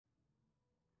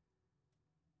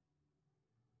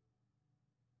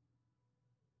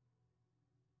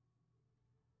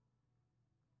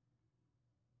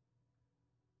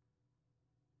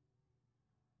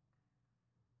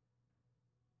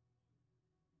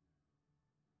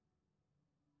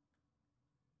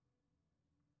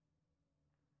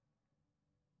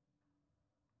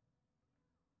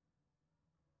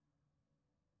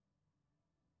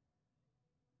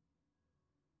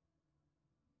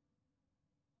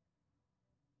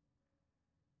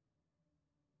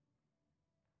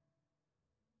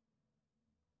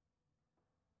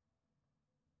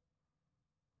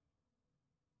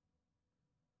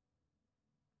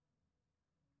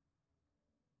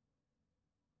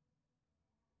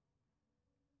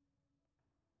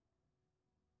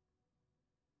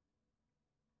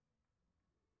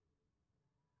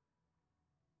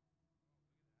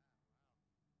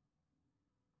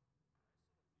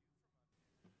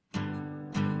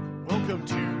Welcome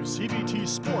to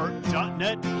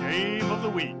CBTSport.net Game of the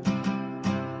Week.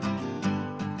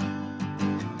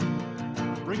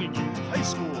 Bringing you high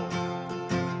school,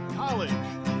 college,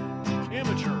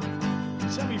 amateur,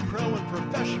 semi-pro, and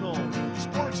professional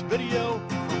sports video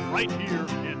from right here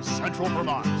in Central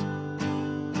Vermont.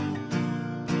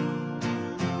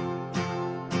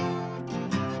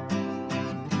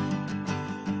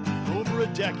 Over a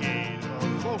decade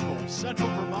of local Central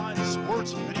Vermont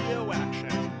sports video action.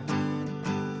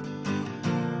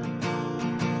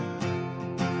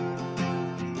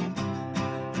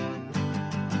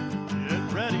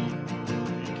 Get ready,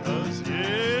 because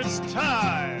it's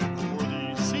time for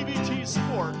the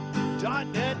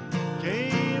CBTSport.net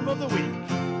Game of the Week.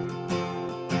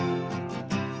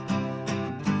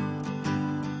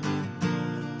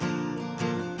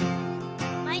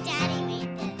 My daddy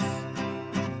made this.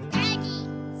 Daddy!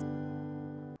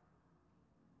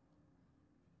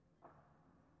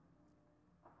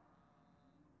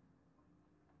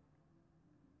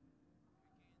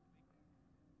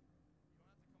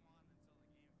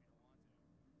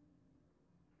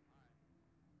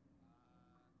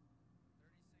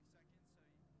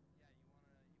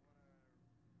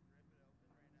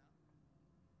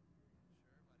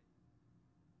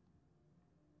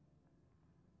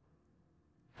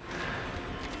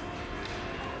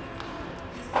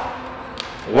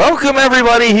 Welcome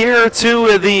everybody here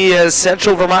to the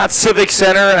Central Vermont Civic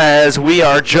Center as we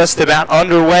are just about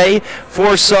underway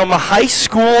for some high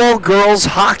school girls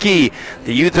hockey.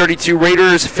 The U-32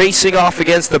 Raiders facing off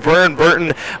against the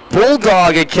Burton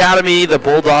Bulldog Academy. The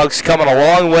Bulldogs coming a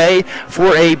long way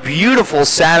for a beautiful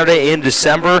Saturday in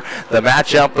December. The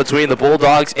matchup between the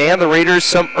Bulldogs and the Raiders,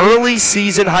 some early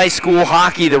season high school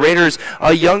hockey. The Raiders,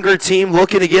 a younger team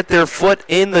looking to get their foot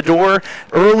in the door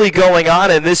early going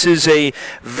on, and this is a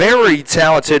very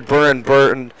talented Burton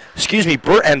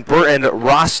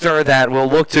roster that will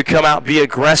look to come out, be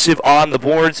aggressive on the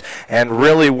boards, and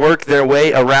really work their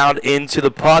way around into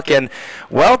the puck. And,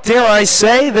 well, dare I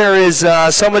say, there is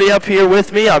somebody up here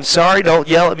with me. I'm sorry, don't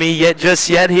yell at me just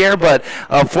yet here, but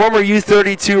a former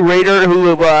U-32 Raider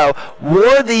who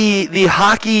wore the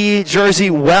hockey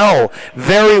jersey well,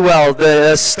 very well.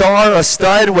 The star, a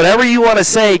stud, whatever you want to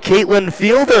say, Caitlin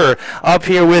Fielder up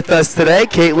here with us today.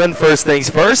 Caitlin, first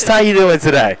things first, how you doing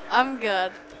today? I'm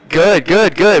good. Good.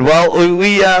 Well,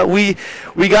 we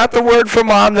got the word from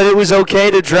Mom that it was okay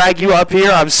to drag you up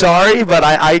here. I'm sorry, but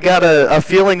I got a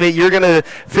feeling that you're going to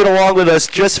fit along with us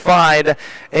just fine.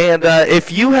 And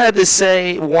if you had to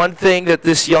say one thing that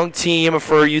this young team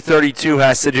for U-32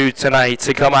 has to do tonight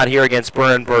to come out here against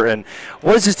Burton,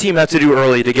 what does this team have to do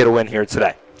early to get a win here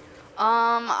today?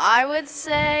 I would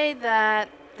say that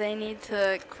they need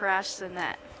to crash the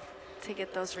net to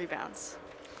get those rebounds.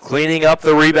 Cleaning up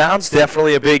the rebounds,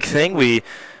 definitely a big thing. We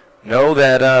know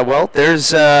that,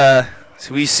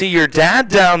 we see your dad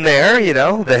down there, you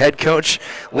know, the head coach,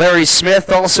 Larry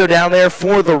Smith, also down there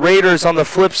for the Raiders. On the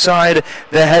flip side,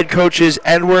 the head coach is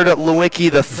Edward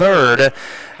Lewicki III.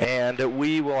 And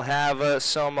we will have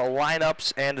some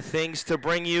lineups and things to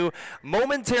bring you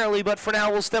momentarily. But for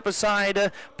now, we'll step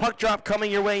aside. Puck drop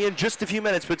coming your way in just a few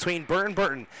minutes between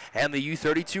Burton and the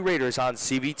U-32 Raiders on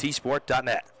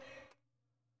CBTSport.net.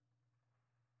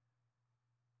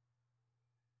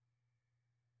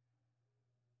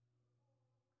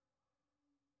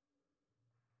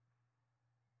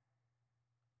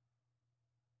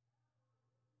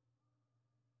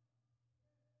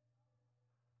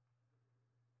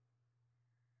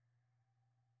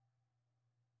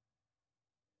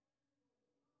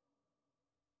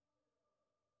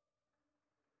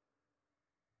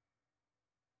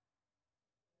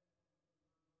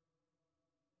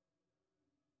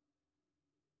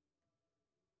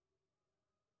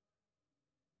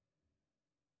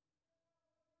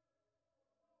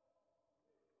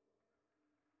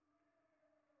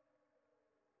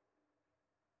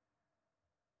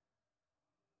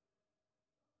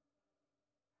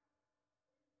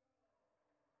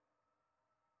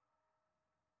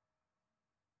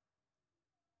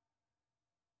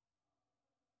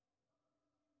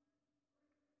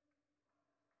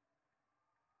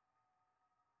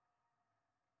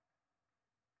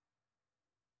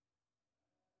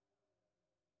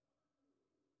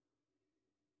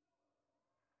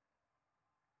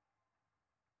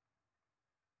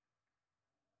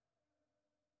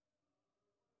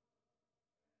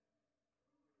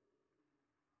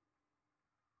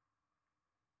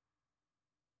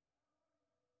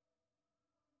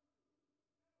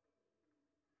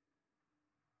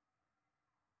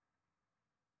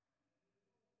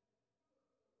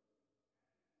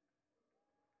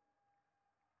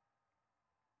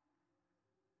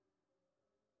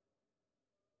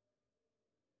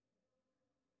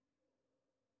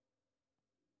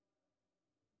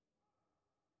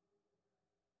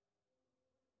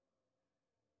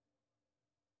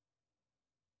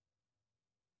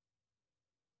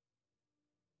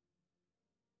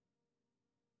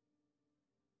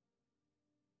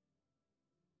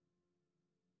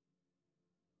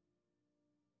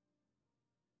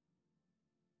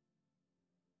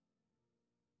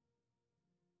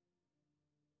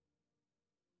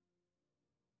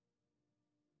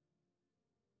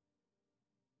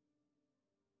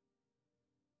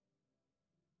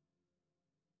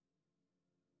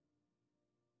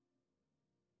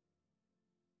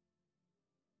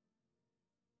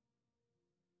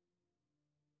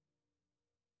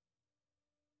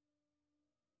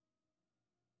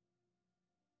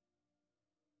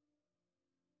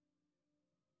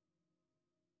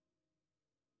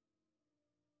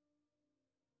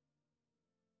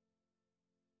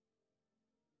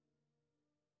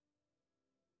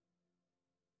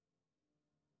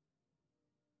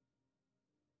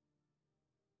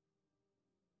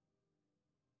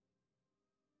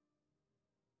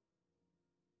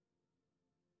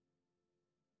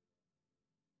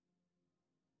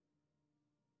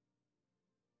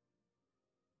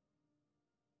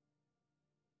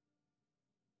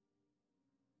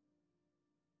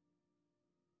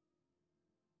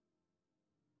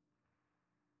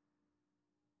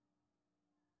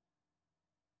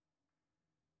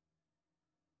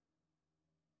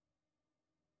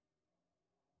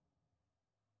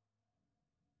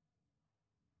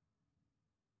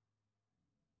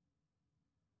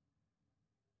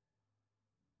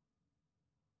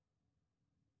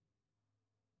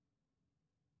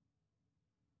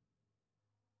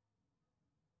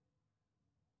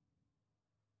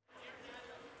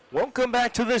 Welcome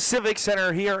back to the Civic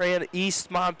Center here in East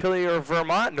Montpelier,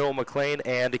 Vermont. Noel McLean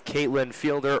and Caitlin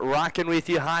Fielder rocking with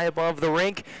you high above the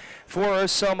rink for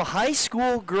some high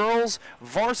school girls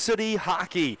varsity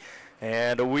hockey.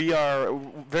 And we are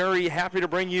very happy to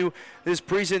bring you this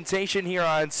presentation here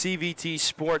on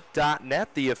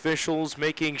CVTsport.net. The officials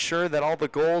making sure that all the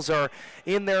goals are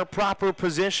in their proper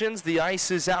positions. The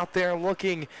ice is out there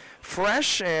looking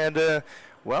fresh, and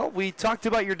well, we talked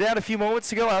about your dad a few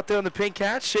moments ago out there in the pink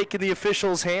hat, shaking the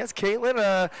officials' hands.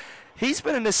 Caitlin, he's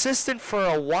been an assistant for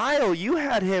a while. You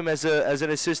had him as an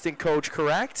assistant coach,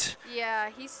 correct? Yeah,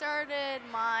 he started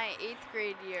my 8th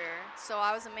grade year, so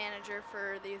I was a manager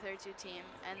for the U-32 team,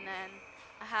 and then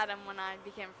I had him when I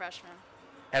became a freshman.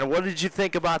 And what did you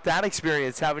think about that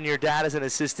experience, having your dad as an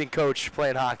assistant coach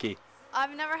playing hockey?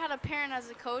 I've never had a parent as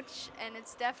a coach, and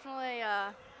it's definitely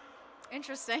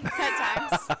interesting at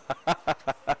times.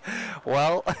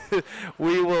 Well,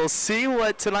 we will see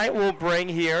what tonight will bring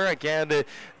here. Again,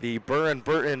 the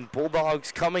Burton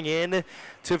Bulldogs coming in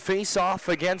to face off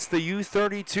against the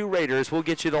U-32 Raiders. We'll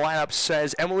get you the lineups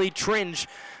as Emily Tringe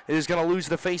is going to lose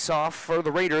the face-off for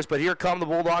the Raiders, but here come the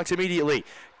Bulldogs immediately.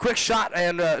 Quick shot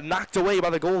and knocked away by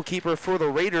the goalkeeper for the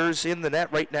Raiders in the net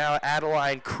right now,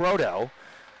 Adeline Croto.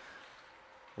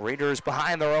 Raiders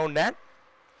behind their own net.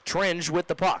 Tringe with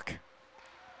the puck.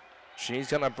 She's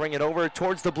going to bring it over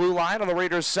towards the blue line on the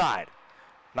Raiders' side.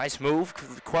 Nice move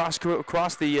across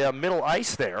the middle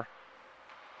ice there.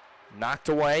 Knocked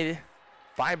away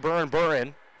by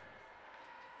Burton.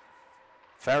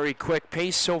 Very quick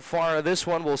pace so far of this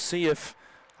one. We'll see if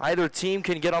either team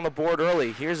can get on the board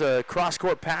early. Here's a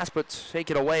cross-court pass, but take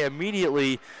it away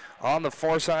immediately on the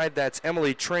far side. That's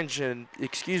Emily Tringe, and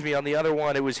on the other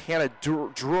one, it was Hannah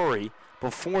Drury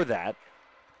before that.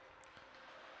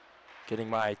 Getting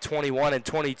my 21 and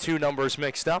 22 numbers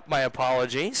mixed up. My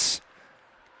apologies.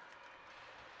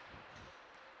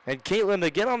 And Caitlin, to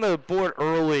get on the board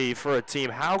early for a team,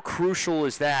 how crucial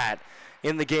is that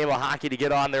in the game of hockey to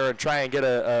get on there and try and get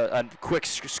a quick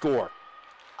score?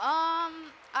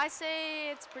 I say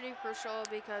it's pretty crucial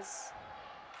because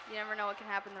you never know what can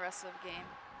happen the rest of the game.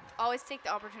 Always take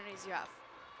the opportunities you have.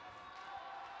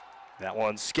 That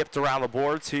one skipped around the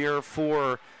boards here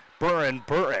for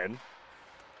Burton.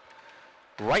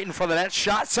 Right in front of that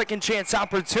shot, second chance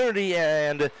opportunity,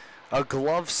 and a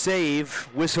glove save.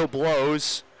 Whistle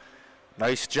blows.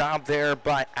 Nice job there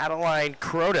by Adeline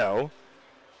Croto.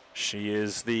 She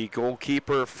is the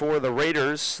goalkeeper for the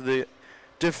Raiders. The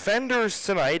defenders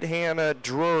tonight, Hannah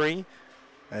Drury,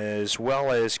 as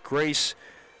well as Grace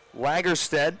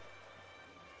Lagerstead.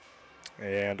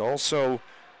 And also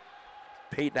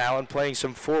Peyton Allen playing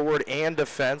some forward and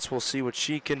defense. We'll see what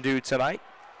she can do tonight.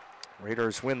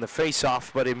 Raiders win the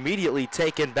faceoff, but immediately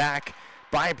taken back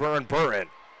by Burton.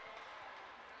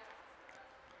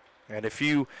 And if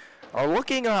you are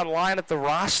looking online at the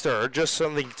roster, just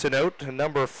something to note,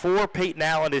 number 4, Peyton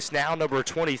Allen, is now number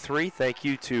 23. Thank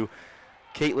you to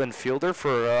Caitlin Fielder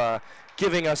for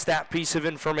giving us that piece of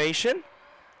information.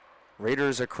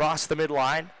 Raiders across the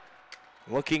midline,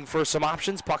 looking for some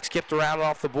options. Puck skipped around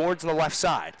off the boards on the left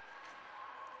side.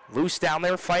 Loose down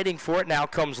there, fighting for it. Now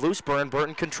comes loose.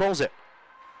 Burton controls it.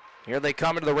 Here they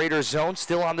come into the Raiders zone.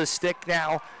 Still on the stick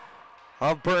now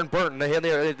of Burton.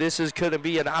 This is going to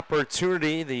be an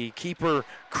opportunity. The keeper,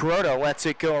 Croto, lets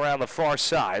it go around the far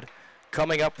side.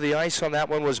 Coming up the ice on that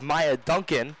one was Maya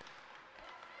Duncan.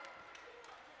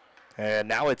 And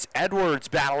now it's Edwards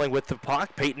battling with the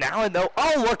puck. Peyton Allen, though.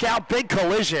 Oh, look out. Big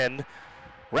collision.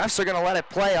 Refs are going to let it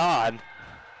play on.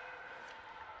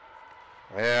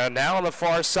 And now on the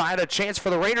far side, a chance for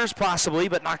the Raiders possibly,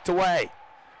 but knocked away.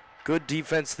 Good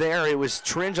defense there. It was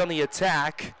Tringe on the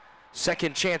attack.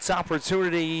 Second chance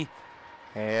opportunity,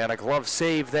 and a glove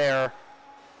save there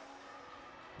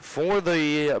for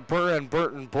the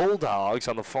Burton Bulldogs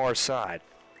on the far side.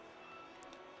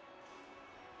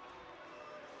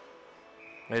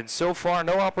 And so far,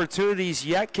 no opportunities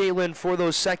yet, Caitlin, for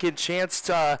those second chance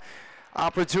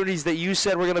opportunities that you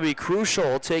said were going to be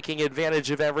crucial, taking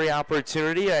advantage of every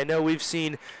opportunity. I know we've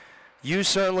seen you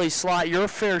certainly slot your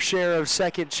fair share of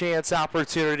second chance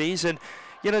opportunities. And,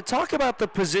 talk about the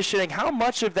positioning. How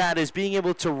much of that is being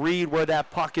able to read where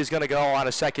that puck is going to go on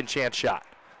a second chance shot?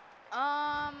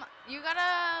 You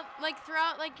gotta,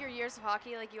 throughout, your years of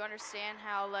hockey, you understand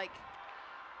how,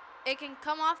 it can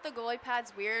come off the goalie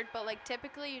pads weird, but,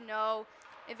 typically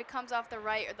if it comes off the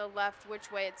right or the left, which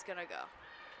way it's going to go.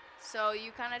 So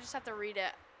you kind of just have to read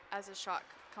it as a shot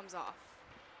comes off.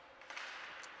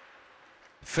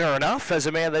 Fair enough. As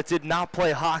a man that did not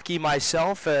play hockey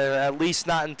myself, at least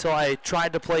not until I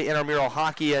tried to play intramural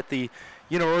hockey at the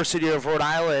University of Rhode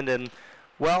Island, and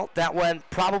Well, that went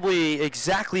probably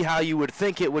exactly how you would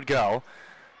think it would go.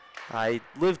 I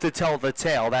lived to tell the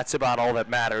tale. That's about all that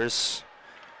matters.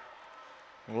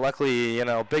 Luckily,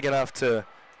 big enough to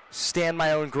stand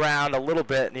my own ground a little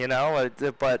bit,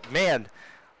 but man,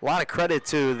 a lot of credit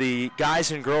to the guys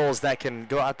and girls that can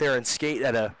go out there and skate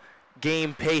at a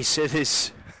game pace. It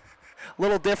is a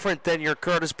little different than your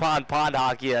Curtis Pond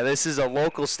hockey. Yeah, this is a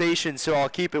local station, so I'll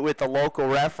keep it with the local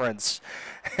reference.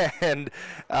 And,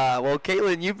 well,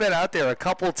 Caitlin, you've been out there a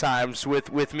couple times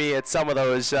with me at some of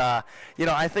those. I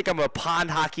think I'm a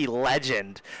pond hockey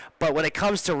legend, but when it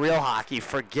comes to real hockey,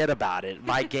 forget about it.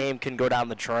 My game can go down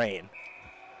the drain.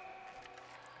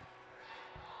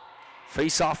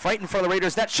 Face off right in front of the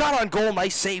Raiders. That shot on goal.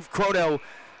 Nice save, Croto.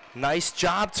 Nice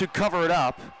job to cover it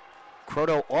up.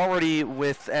 Croto already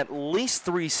with at least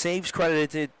 3 saves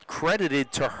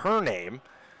credited to her name.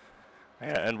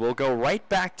 And we'll go right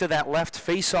back to that left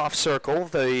face-off circle.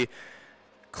 The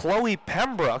Chloe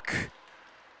Pembroke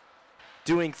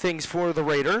doing things for the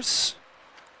Raiders.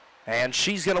 And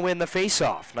she's going to win the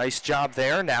face-off. Nice job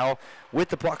there. Now with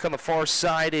the puck on the far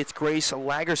side, it's Grace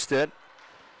Lagerstedt.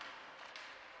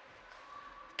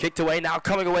 Kicked away, now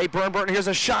coming away, Burton. Here's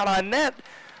a shot on net.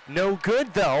 No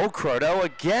good, though. Croto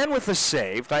again with a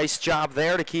save. Nice job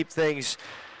there to keep things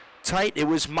tight. It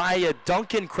was Maya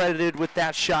Duncan credited with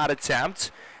that shot attempt.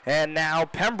 And now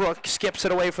Pembroke skips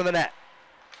it away from the net.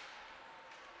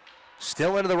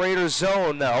 Still into the Raiders'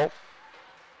 zone, though.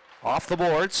 Off the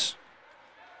boards.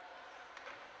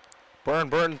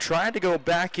 Burton tried to go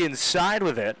back inside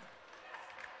with it.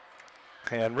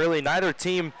 And really neither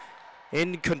team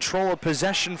in control of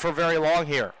possession for very long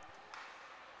here.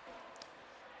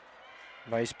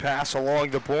 Nice pass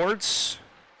along the boards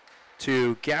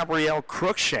to Gabrielle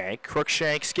Crookshank.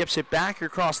 Crookshank skips it back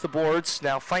across the boards.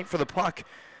 Now fight for the puck.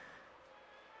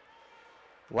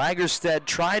 Lagerstedt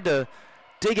tried to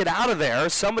dig it out of there.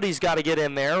 Somebody's got to get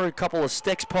in there. A couple of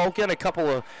sticks poking, a couple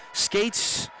of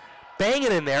skates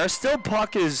banging in there. Still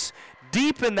puck is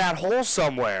deep in that hole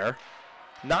somewhere.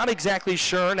 Not exactly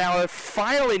sure. Now it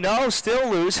finally, no, still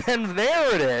loose, and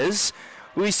there it is.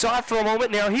 We saw it for a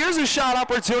moment. Now here's a shot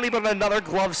opportunity, but another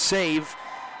glove save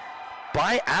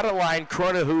by Adeline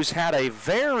Croto, who's had a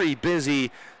very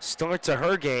busy start to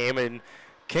her game. And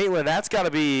Caitlin, that's got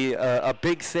to be a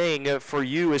big thing for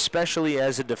you, especially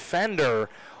as a defender,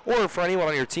 or for anyone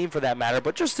on your team for that matter,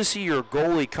 but just to see your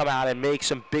goalie come out and make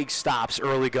some big stops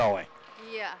early going.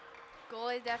 Yeah,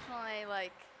 goalie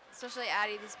definitely, especially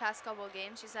Addie these past couple of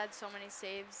games, she's had so many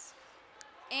saves.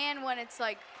 And when it's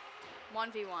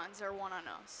 1v1s or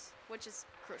 1-on-0s, which is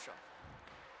crucial.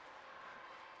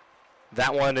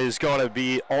 That one is going to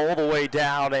be all the way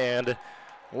down and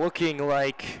looking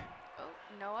like... Oh,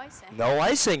 no icing. No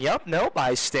icing, yep, nope,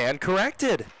 I stand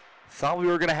corrected. Thought we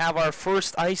were going to have our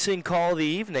first icing call of the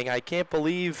evening. I can't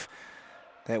believe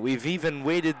that we've even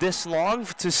waited this long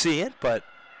to see it, but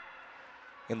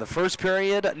in the first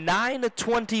period,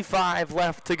 9:25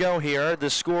 left to go here. The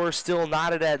score still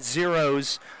knotted at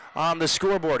zeros on the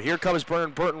scoreboard. Here comes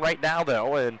Burton right now,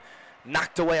 though, and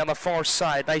knocked away on the far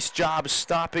side. Nice job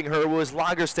stopping her was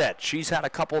Lagerstedt. She's had a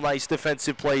couple nice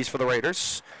defensive plays for the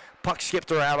Raiders. Puck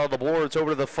skipped around on the boards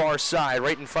over to the far side.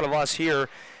 Right in front of us here,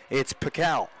 it's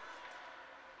Pical.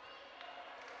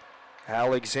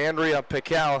 Alexandria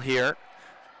Pical here,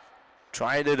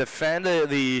 trying to defend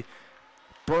the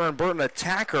Burton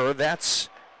attacker. That's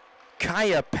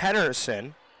Kaya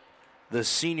Pedersen, the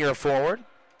senior forward.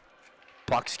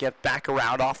 Pucks get back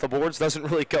around off the boards, doesn't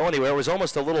really go anywhere. It was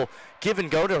almost a little give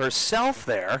and go to herself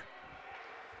there.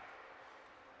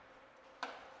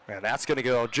 And that's going to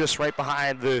go just right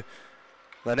behind the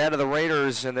net of the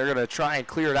Raiders, and they're going to try and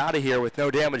clear it out of here with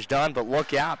no damage done. But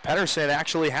look out, Pedersen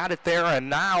actually had it there, and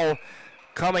now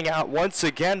coming out once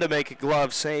again to make a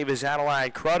glove save is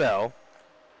Adeline Croto.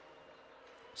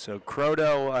 So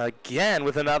Croto again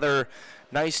with another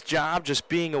nice job, just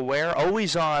being aware,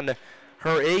 always on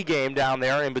her A game down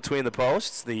there in between the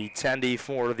posts. The 10D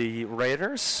for the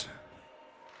Raiders.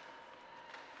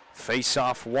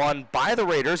 Face-off won by the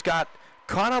Raiders. Got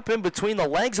caught up in between the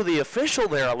legs of the official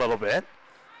there a little bit.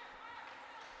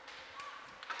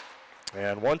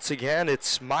 And once again,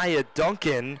 it's Maya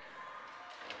Duncan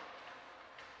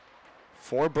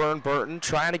for Burton,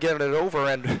 trying to get it over,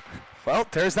 and well,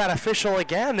 there's that official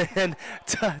again, and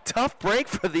tough break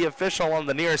for the official on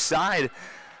the near side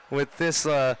with this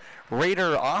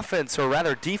Raider offense, or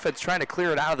rather defense, trying to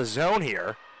clear it out of the zone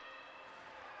here.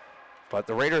 But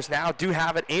the Raiders now do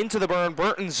have it into the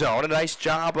Burton zone. A nice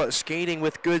job skating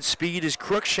with good speed is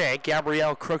Crookshank,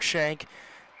 Gabrielle Crookshank,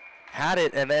 had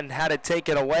it and then had it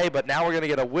taken away, but now we're going to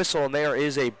get a whistle, and there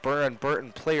is a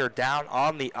Burton player down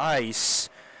on the ice.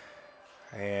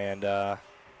 And,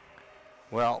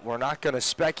 well, we're not going to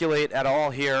speculate at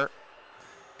all here,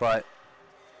 but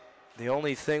the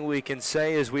only thing we can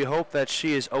say is we hope that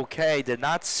she is okay. Did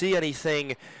not see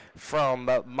anything from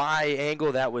my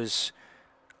angle that was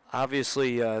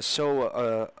obviously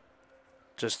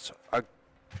just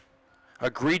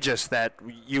egregious that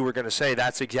you were going to say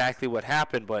that's exactly what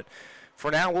happened. But for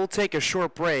now, we'll take a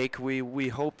short break. We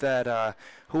hope that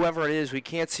whoever it is, we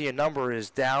can't see a number, is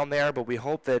down there, but we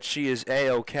hope that she is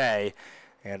A-okay.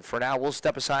 And for now, we'll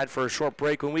step aside for a short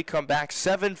break. When we come back,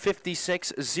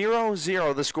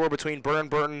 7:56-0-0, the score between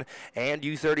Burton and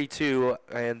U-32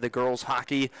 and the girls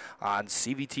hockey on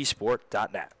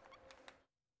cvtsport.net.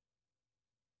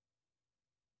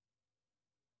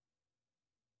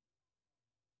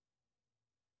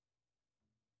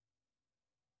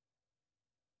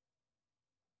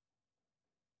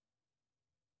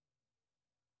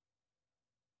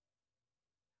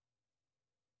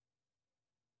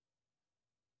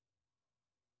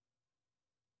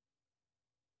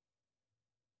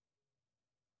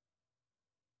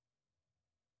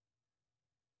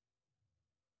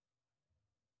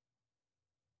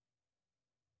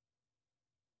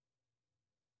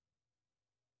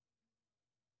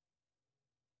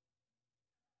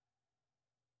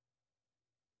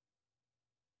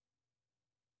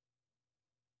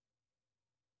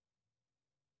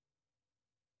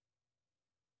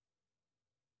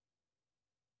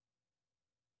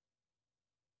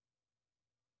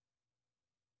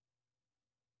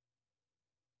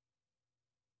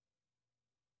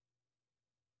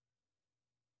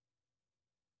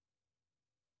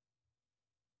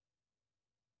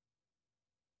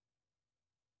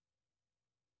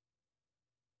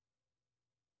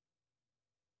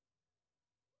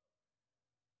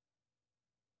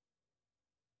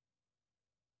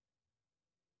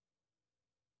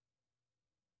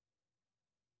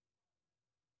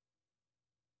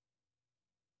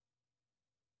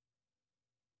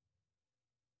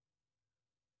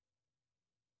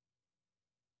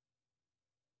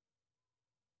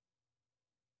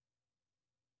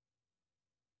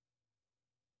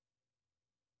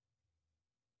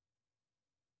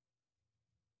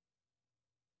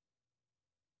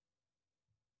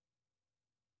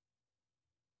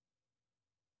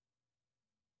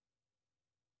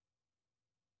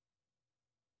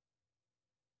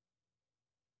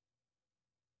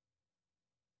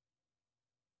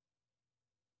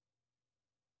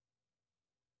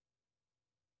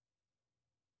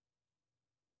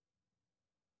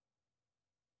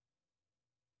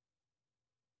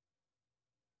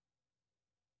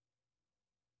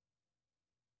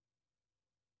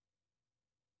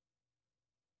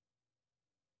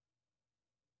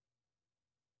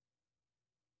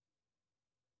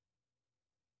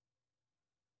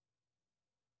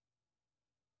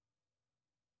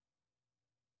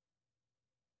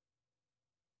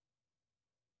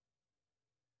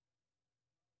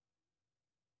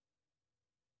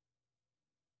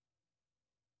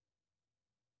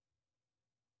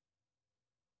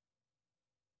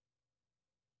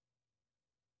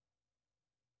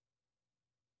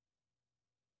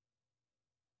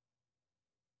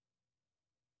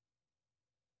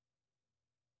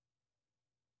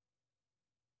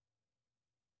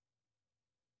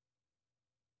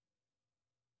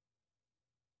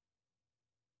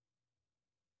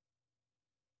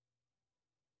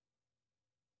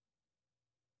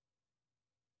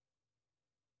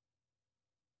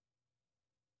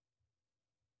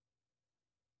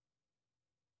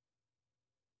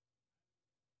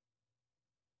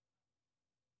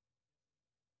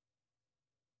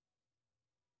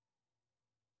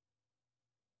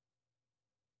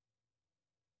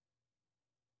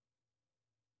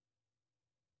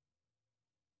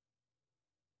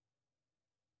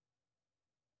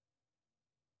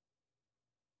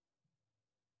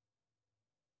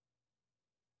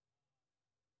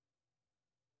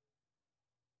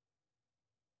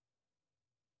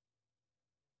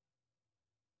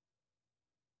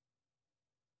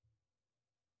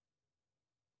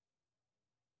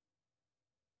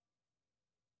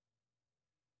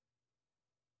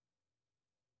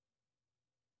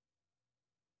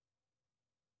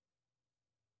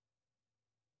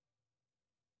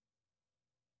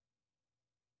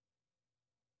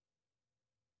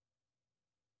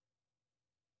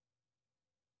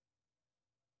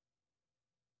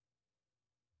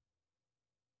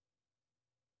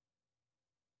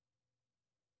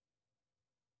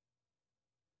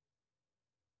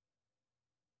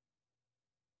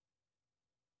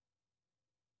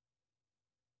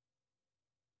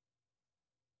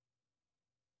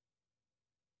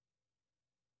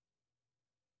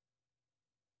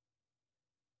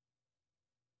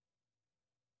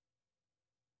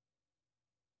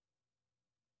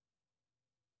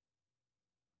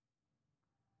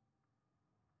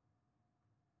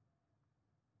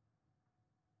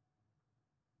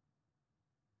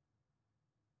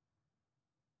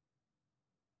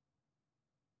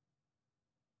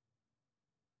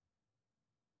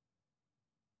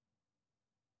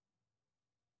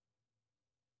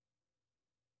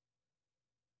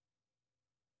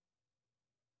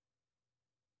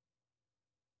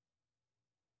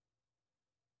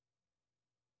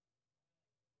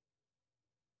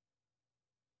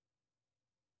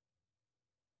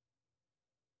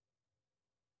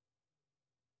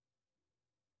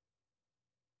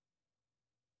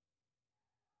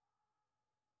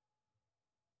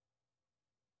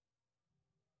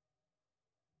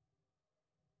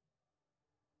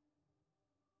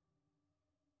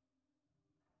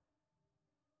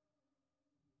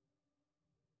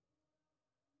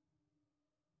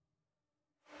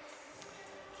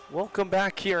 Welcome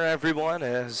back here, everyone,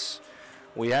 as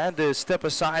we had to step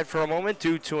aside for a moment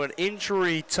due to an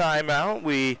injury timeout.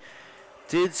 We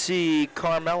did see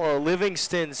Carmela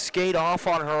Livingston skate off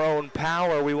on her own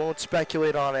power. We won't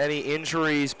speculate on any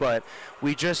injuries, but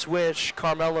we just wish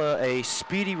Carmela a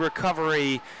speedy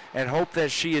recovery and hope that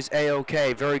she is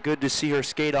A-OK. Very good to see her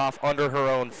skate off under her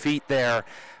own feet there.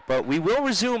 But we will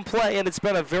resume play, and it's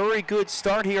been a very good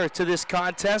start here to this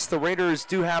contest. The Raiders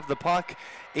do have the puck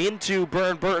into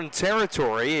Burton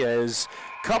territory as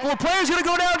a couple of players going to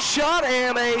go down, shot,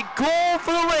 and a goal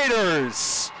for the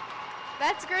Raiders.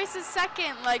 That's Grace's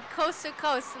second, like, coast to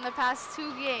coast in the past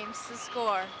 2 games to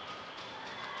score.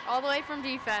 All the way from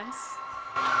defense.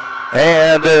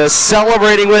 And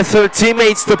celebrating with her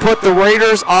teammates to put the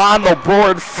Raiders on the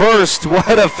board first.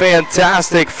 What a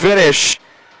fantastic finish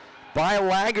by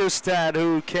Lagerstad,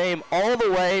 who came all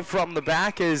the way from the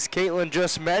back, as Caitlin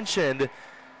just mentioned.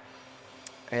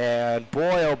 And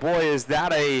boy, oh boy, is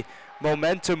that a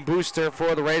momentum booster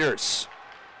for the Raiders.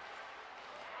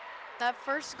 That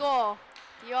first goal,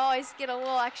 you always get a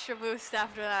little extra boost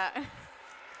after that.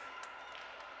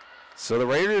 So the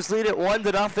Raiders lead it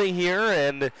 1-0 here,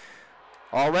 and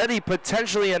already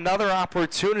potentially another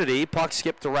opportunity. Puck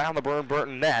skipped around the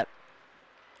Burton net.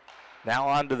 Now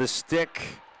onto the stick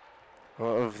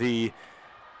of the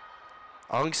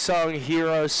unsung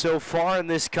hero so far in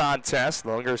this contest.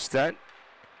 Lagerstedt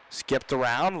skipped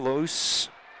around, loose.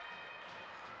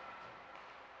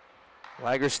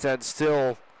 Lagerstedt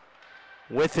still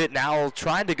with it now,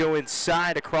 trying to go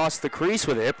inside across the crease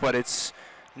with it, but it's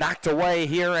knocked away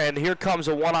here, and here comes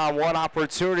a one-on-one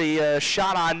opportunity. A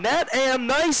shot on net, and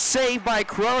nice save by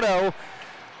Croto.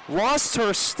 Lost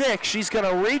her stick. She's going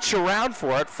to reach around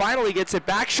for it. Finally gets it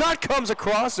back. Shot comes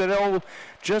across, and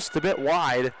just a bit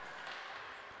wide.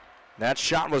 That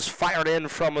shot was fired in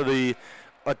from the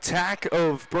attack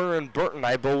of Burton.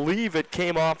 I believe it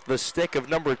came off the stick of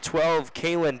number 12,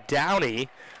 Kaylin Downey,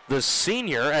 the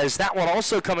senior, as that one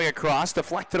also coming across,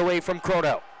 deflected away from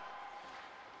Croto.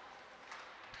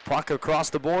 Puck across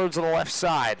the boards on the left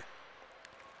side.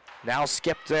 Now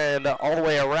skipped and all the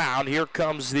way around. Here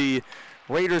comes the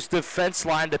Raiders defense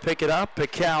line to pick it up.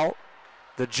 Piquel,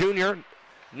 the junior,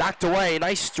 knocked away.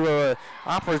 Nice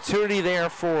opportunity there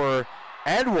for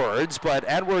Edwards, but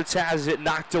Edwards has it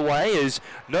knocked away.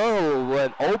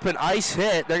 An open ice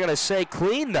hit. They're going to say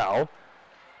clean, though.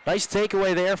 Nice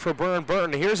takeaway there for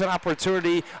Burton. Here's an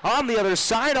opportunity on the other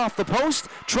side off the post,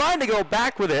 trying to go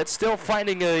back with it. Still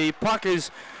finding the puck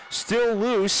is still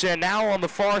loose, and now on the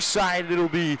far side it'll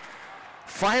be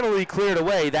finally cleared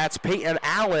away. That's Peyton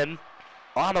Allen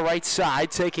on the right side,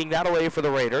 taking that away for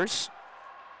the Raiders.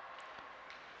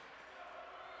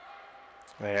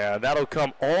 And that'll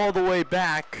come all the way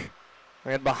back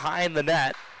and behind the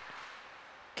net.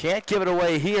 Can't give it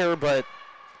away here, but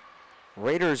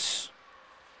Raiders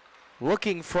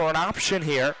looking for an option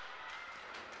here.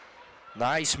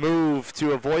 Nice move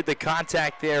to avoid the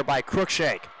contact there by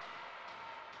Cruikshank.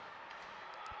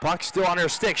 Puck still on her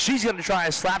stick. She's going to try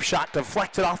a slap shot,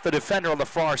 deflected off the defender on the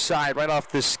far side, right off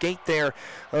the skate there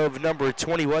of number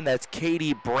 21. That's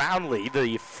Katie Brownlee,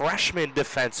 the freshman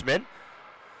defenseman.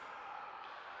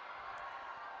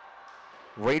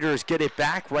 Raiders get it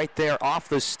back right there off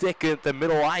the stick at the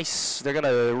middle ice. They're going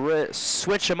to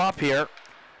switch them up here.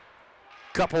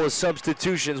 Couple of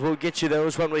substitutions. We'll get you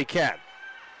those when we can.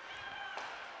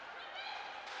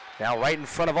 Now right in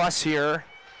front of us here,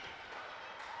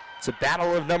 it's a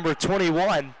battle of number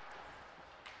 21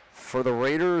 for the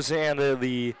Raiders and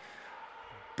the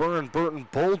Burton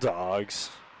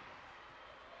Bulldogs.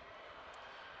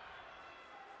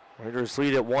 Raiders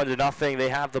lead at 1-0. They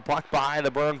have the puck behind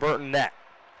the Burton net.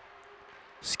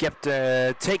 Skipped,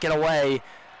 taken away.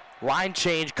 Line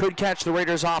change, could catch the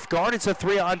Raiders off guard. It's a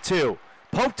 3-on-2.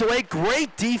 Poked away,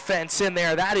 great defense in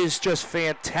there. That is just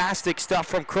fantastic stuff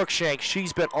from Cruikshank.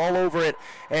 She's been all over it.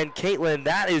 And Caitlin,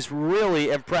 that is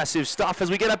really impressive stuff as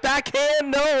we get a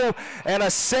backhand, no, and a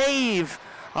save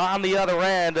on the other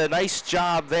end. A nice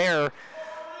job there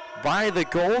by the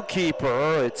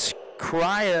goalkeeper. It's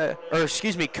Kyra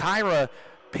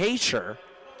Pacher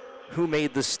who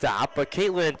made the stop. But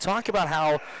Caitlin, talk about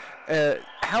how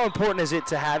important is it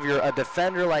to have a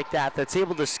defender like that that's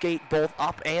able to skate both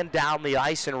up and down the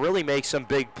ice and really make some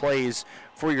big plays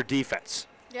for your defense?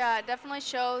 Yeah, it definitely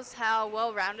shows how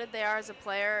well-rounded they are as a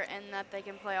player and that they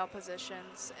can play all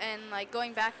positions. And, like,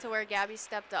 going back to where Gabby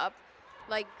stepped up,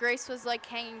 like, Grace was, like,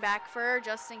 hanging back for her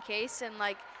just in case, and,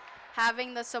 like,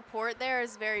 having the support there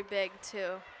is very big,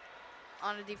 too,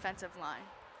 on a defensive line.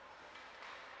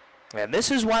 And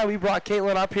this is why we brought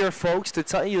Caitlin up here, folks, to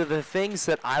tell you the things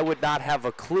that I would not have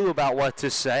a clue about what to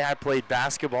say. I played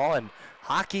basketball, and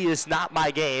hockey is not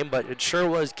my game, but it sure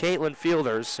was Caitlin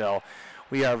Fielder's. So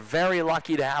we are very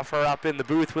lucky to have her up in the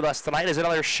booth with us tonight. As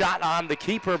another shot on the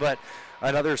keeper, but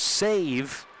another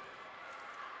save.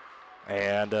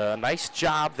 And a nice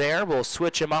job there. We'll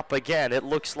switch him up again. It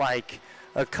looks like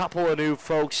a couple of new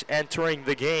folks entering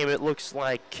the game. It looks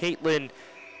like Caitlin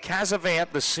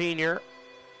Casavant, the senior,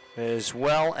 as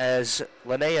well as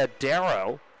Linnea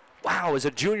Darrow. Wow, as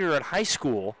a junior in high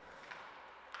school.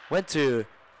 Went to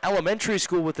elementary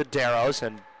school with the Darrows,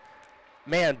 and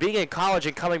man, being in college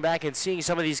and coming back and seeing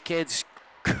some of these kids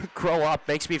grow up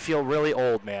makes me feel really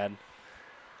old, man.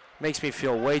 Makes me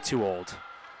feel way too old.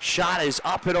 Shot is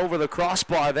up and over the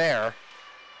crossbar there.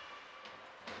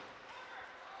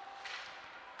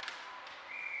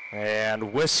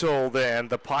 And whistled, and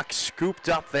the puck scooped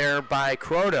up there by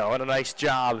Croto, and a nice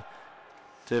job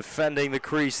defending the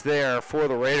crease there for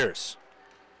the Raiders.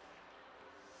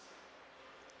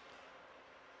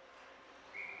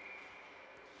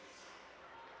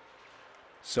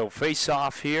 So face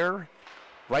off here,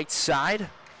 right side,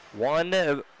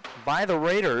 won by the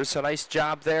Raiders. A nice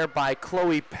job there by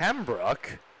Chloe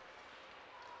Pembroke.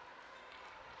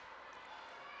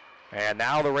 And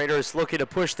now the Raiders looking to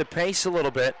push the pace a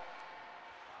little bit.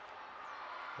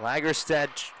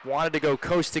 Lagerstedt wanted to go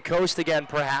coast to coast again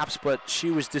perhaps, but she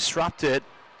was disrupted.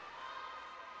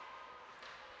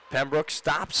 Pembroke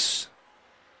stops,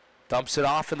 dumps it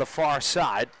off in the far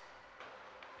side.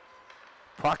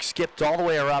 Puck skipped all the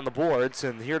way around the boards,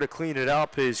 and here to clean it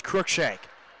up is Crookshank.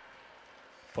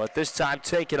 But this time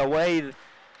taken away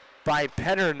by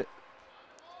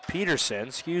Peterson,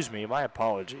 excuse me, my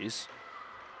apologies.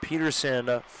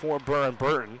 Peterson for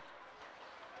Burton.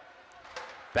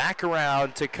 Back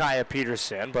around to Kaya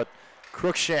Peterson, but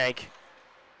Crookshank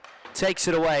takes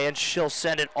it away, and she'll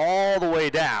send it all the way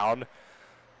down.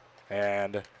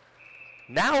 And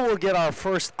now we'll get our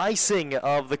first icing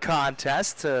of the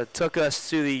contest. Took us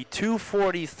to the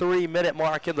 2:43-minute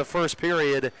mark in the first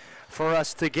period for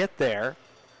us to get there.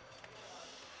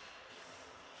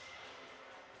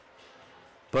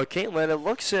 But Caitlin, it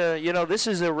looks, this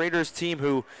is a Raiders team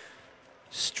who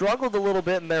struggled a little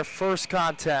bit in their first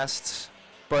contests,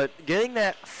 but getting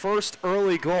that first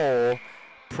early goal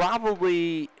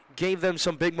probably gave them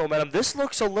some big momentum. This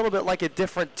looks a little bit like a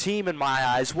different team in my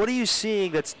eyes. What are you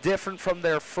seeing that's different from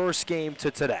their first game to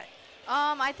today?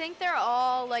 I think they're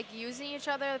all using each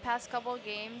other the past couple of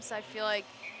games. I feel like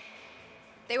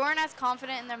they weren't as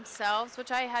confident in themselves,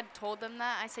 which I had told them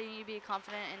that. I said you need to be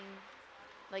confident in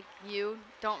you,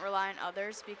 don't rely on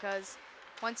others, because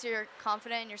once you're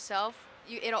confident in yourself,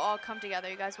 it'll all come together.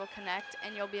 You guys will connect,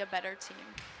 and you'll be a better team.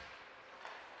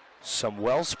 Some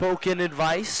well-spoken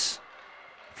advice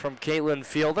from Caitlin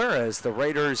Fielder as the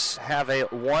Raiders have a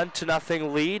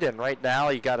 1-0 lead, and right now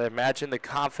you got to imagine the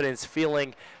confidence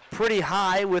feeling pretty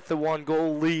high with the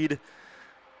 1-goal lead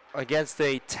against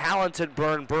a talented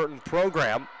Burton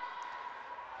program.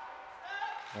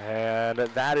 And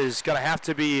that is going to have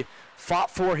to be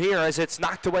fought for here as it's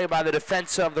knocked away by the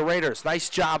defense of the Raiders. Nice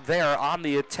job there on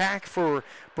the attack for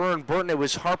Burton. It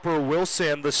was Harper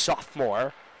Wilson, the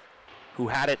sophomore, who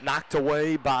had it knocked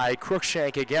away by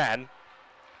Crookshank again.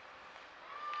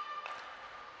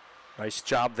 Nice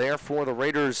job there for the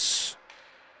Raiders.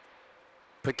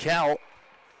 Piquel.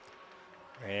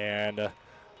 And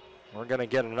we're going to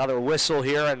get another whistle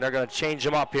here, and they're going to change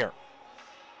them up here.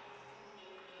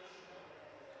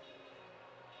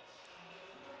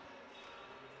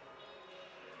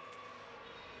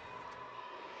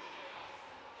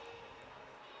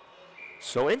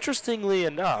 So interestingly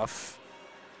enough,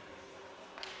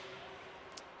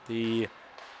 the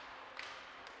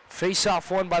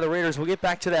face-off won by the Raiders. We'll get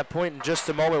back to that point in just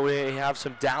a moment. We have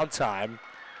some downtime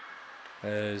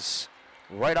as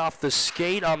right off the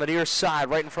skate on the near side,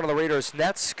 right in front of the Raiders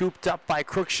net, scooped up by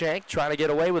Crookshank, trying to get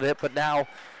away with it, but now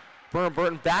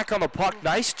Burton back on the puck.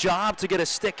 Nice job to get a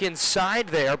stick inside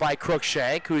there by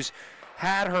Crookshank, who's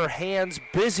had her hands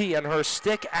busy and her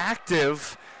stick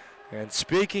active. And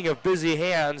speaking of busy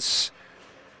hands,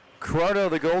 Croto,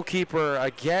 the goalkeeper,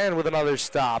 again with another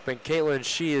stop. And Caitlin,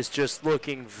 she is just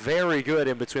looking very good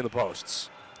in between the posts.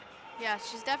 Yeah,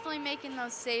 she's definitely making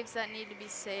those saves that need to be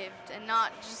saved and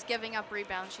not just giving up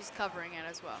rebounds. She's covering it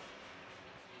as well.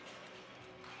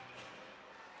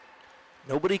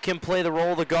 Nobody can play the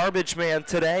role of the garbage man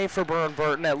today for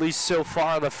Burton, at least so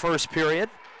far in the first period.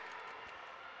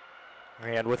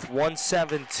 And with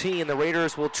 1:17, the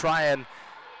Raiders will try and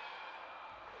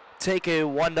take a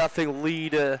 1-0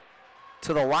 lead to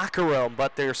the locker room,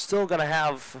 but they're still going to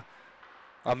have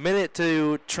a minute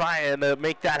to try and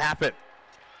make that happen.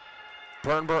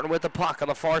 Burton with the puck on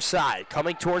the far side,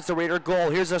 coming towards the Raider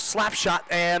goal. Here's a slap shot,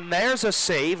 and there's a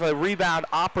save, a rebound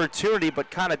opportunity,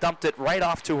 but kind of dumped it right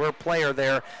off to her player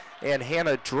there, and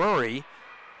Hannah Drury,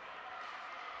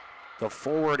 the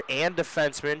forward and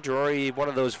defenseman. Drury, one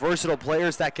of those versatile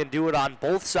players that can do it on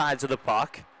both sides of the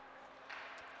puck.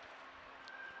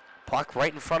 Puck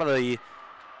right in front of the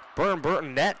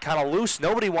Burton net, kind of loose.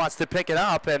 Nobody wants to pick it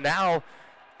up, and now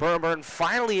Burton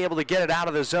finally able to get it out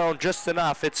of the zone just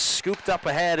enough. It's scooped up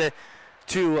ahead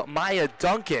to Maya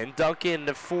Duncan.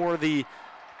 Duncan for the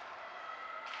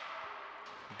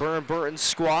Burton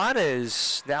squad,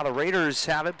 as now the Raiders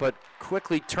have it, but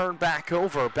quickly turned back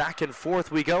over. Back and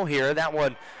forth we go here. That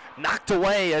one knocked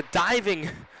away, a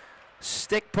diving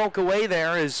stick poke away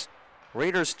there as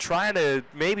Raiders trying to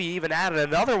maybe even add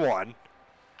another one.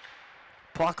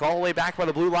 Puck all the way back by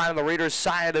the blue line on the Raiders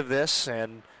side of this,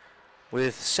 and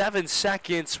with 7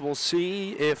 seconds, we'll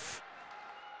see if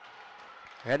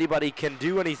anybody can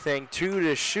do anything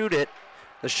to shoot it.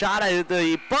 The shot at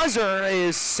the buzzer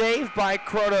is saved by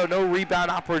Croto. No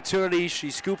rebound opportunity. She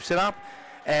scoops it up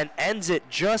and ends it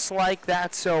just like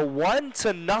that. So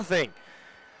 1-0.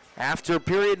 After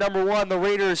period number 1, the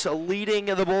Raiders leading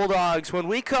the Bulldogs. When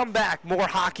we come back, more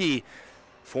hockey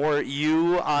for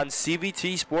you on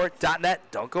CVTsport.net.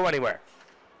 Don't go anywhere.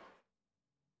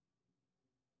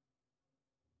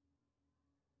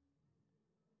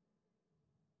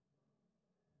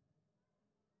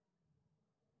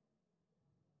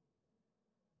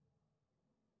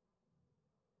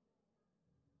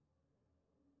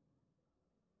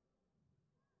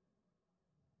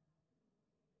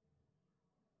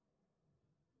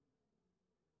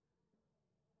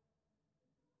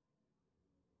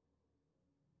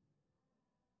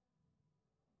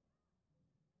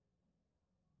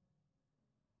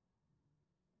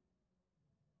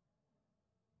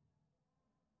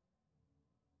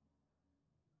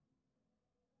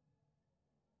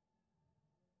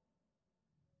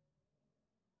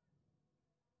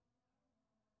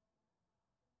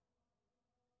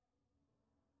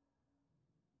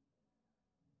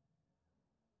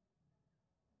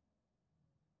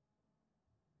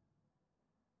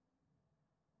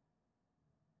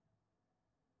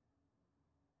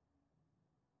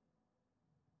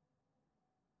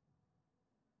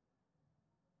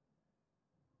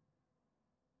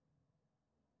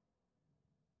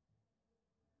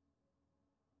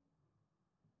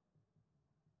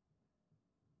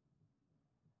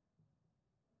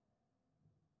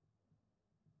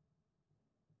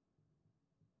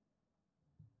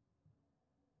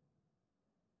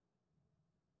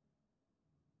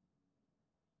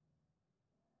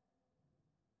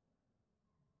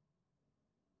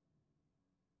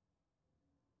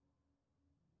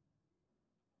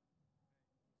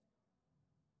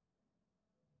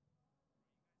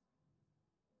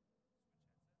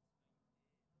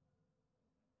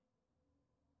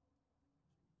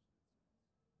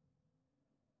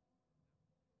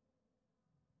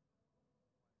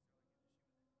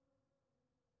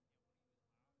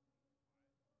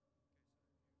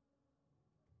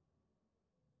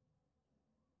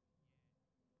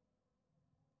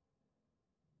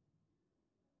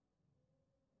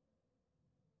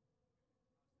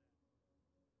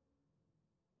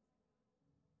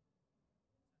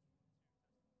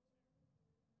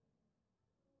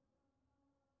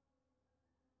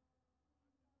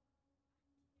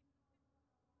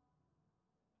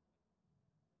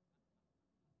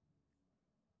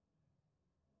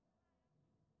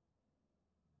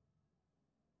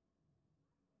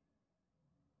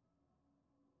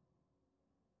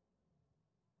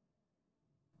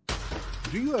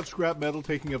 Do you have scrap metal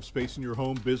taking up space in your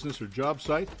home, business, or job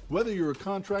site? Whether you're a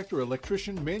contractor,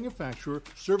 electrician, manufacturer,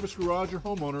 service garage, or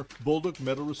homeowner, Bolduc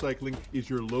Metal Recycling is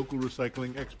your local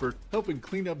recycling expert, helping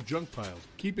clean up junk piles,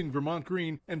 keeping Vermont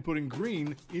green, and putting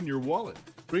green in your wallet.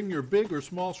 Bring your big or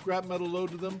small scrap metal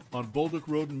load to them on Bolduc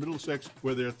Road in Middlesex,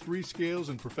 where their 3 scales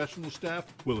and professional staff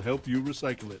will help you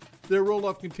recycle it. Their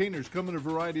roll-off containers come in a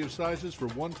variety of sizes for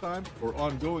one-time or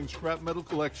ongoing scrap metal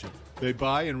collection. They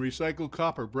buy and recycle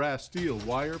copper, brass, steel,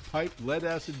 wire, pipe,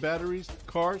 lead-acid batteries,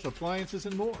 cars, appliances,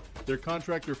 and more. They're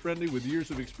contractor-friendly with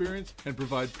years of experience and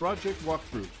provide project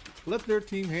walkthroughs. Let their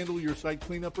team handle your site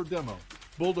cleanup or demo.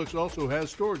 Bolduc also has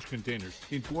storage containers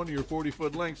in 20 or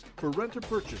 40-foot lengths for rent or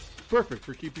purchase. Perfect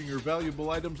for keeping your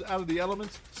valuable items out of the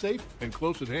elements, safe, and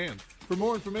close at hand. For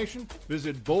more information,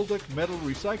 visit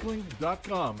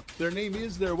BolducMetalRecycling.com. Their name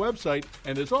is their website,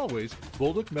 and as always,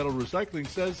 Bolduc Metal Recycling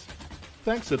says,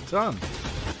 thanks a ton.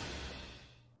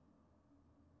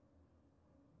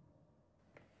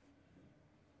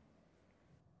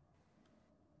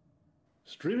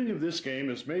 Streaming of this game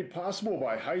is made possible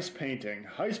by Heist Painting.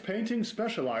 Heist Painting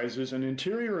specializes in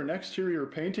interior and exterior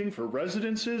painting for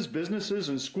residences, businesses,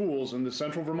 and schools in the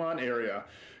central Vermont area.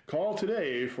 Call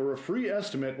today for a free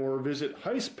estimate or visit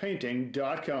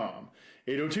heistpainting.com.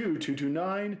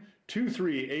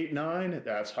 802-229-2389.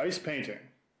 That's Heist Painting.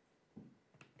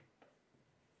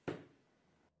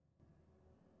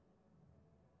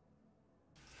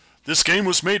 This game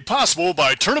was made possible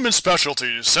by Tournament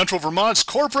Specialties, Central Vermont's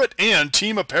corporate and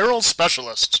team apparel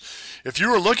specialists. If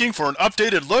you are looking for an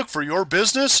updated look for your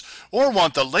business or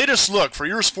want the latest look for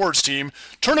your sports team,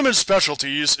 Tournament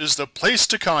Specialties is the place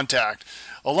to contact.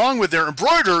 Along with their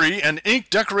embroidery and ink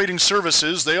decorating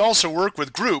services, they also work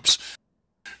with groups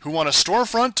who want a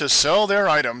storefront to sell their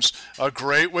items. A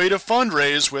great way to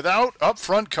fundraise without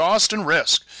upfront cost and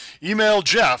risk. Email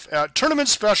Jeff at Tournament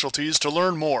Specialties to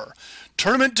learn more.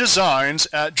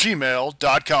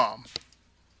 tournamentdesigns@gmail.com.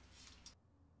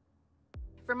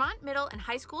 Vermont middle and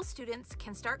high school students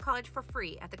can start college for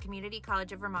free at the Community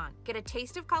College of Vermont. Get a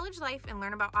taste of college life and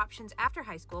learn about options after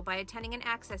high school by attending an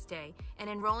Access Day and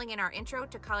enrolling in our Intro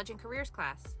to College and Careers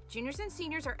class. Juniors and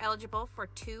seniors are eligible for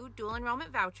 2 dual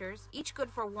enrollment vouchers, each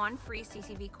good for 1 free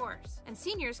CCV course. And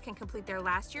seniors can complete their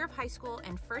last year of high school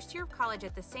and first year of college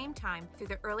at the same time through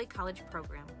the Early College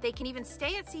Program. They can even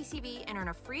stay at CCV and earn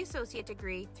a free associate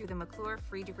degree through the McClure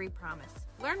Free Degree Promise.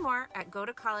 Learn more at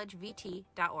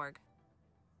gotocollegevt.org.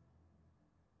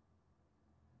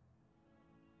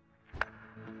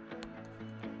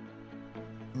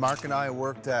 Mark and I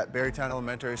worked at Berrytown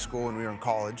Elementary School when we were in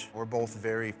college. We're both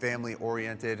very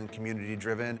family-oriented and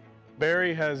community-driven.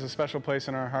 Barry has a special place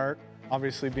in our heart,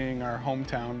 obviously being our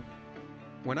hometown.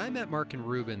 When I met Mark and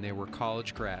Ruben, they were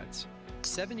college grads.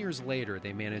 7 years later,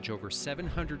 they manage over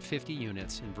 750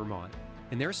 units in Vermont.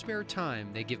 In their spare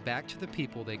time, they give back to the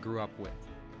people they grew up with.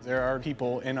 There are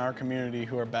people in our community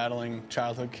who are battling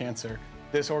childhood cancer.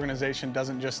 This organization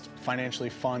doesn't just financially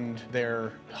fund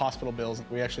their hospital bills.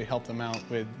 We actually help them out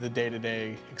with the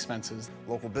day-to-day expenses.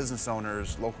 Local business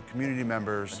owners, local community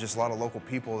members, just a lot of local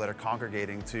people that are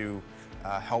congregating to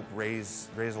help raise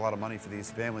a lot of money for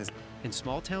these families. In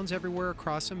small towns everywhere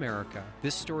across America,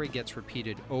 this story gets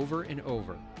repeated over and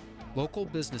over. Local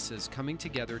businesses coming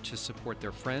together to support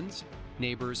their friends,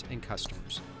 neighbors, and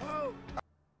customers.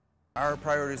 Our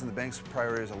priorities and the bank's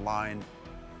priorities align.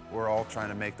 We're all trying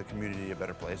to make the community a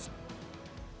better place.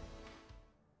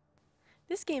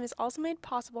 This game is also made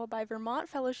possible by Vermont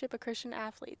Fellowship of Christian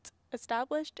Athletes,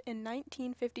 established in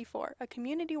 1954, a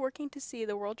community working to see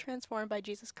the world transformed by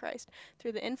Jesus Christ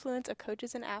through the influence of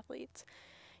coaches and athletes.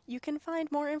 You can find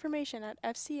more information at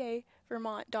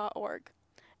fcavermont.org,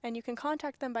 and you can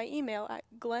contact them by email at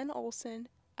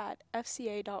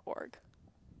glennolson@fca.org.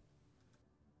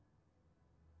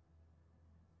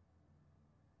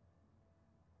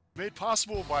 Made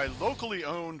possible by locally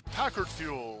owned Packard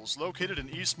Fuels, located in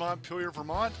East Montpelier,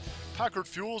 Vermont. Packard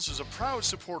Fuels is a proud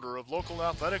supporter of local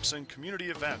athletics and community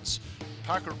events.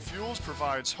 Packard Fuels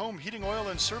provides home heating oil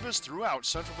and service throughout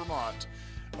central Vermont.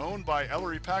 Owned by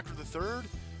Ellery Packard III,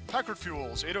 Packard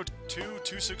Fuels,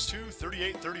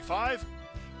 802-262-3835.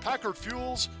 Packard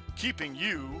Fuels, keeping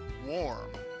you warm.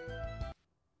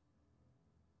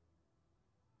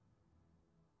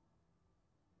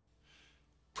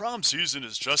 Prom season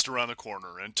is just around the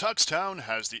corner, and Tuxtown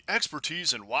has the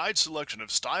expertise and wide selection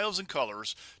of styles and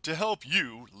colors to help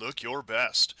you look your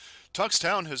best.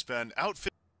 Tuxtown has been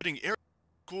outfitting air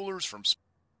coolers from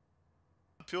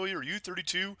Montpelier,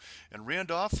 U-32, and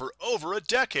Randolph for over a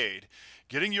decade.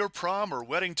 Getting your prom or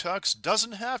wedding tux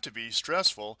doesn't have to be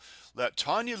stressful. Let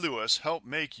Tanya Lewis help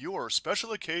make your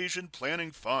special occasion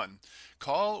planning fun.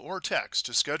 Call or text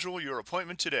to schedule your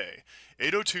appointment today.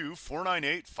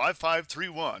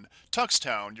 802-498-5531.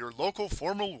 Tuxtown, your local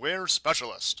formal wear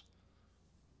specialist.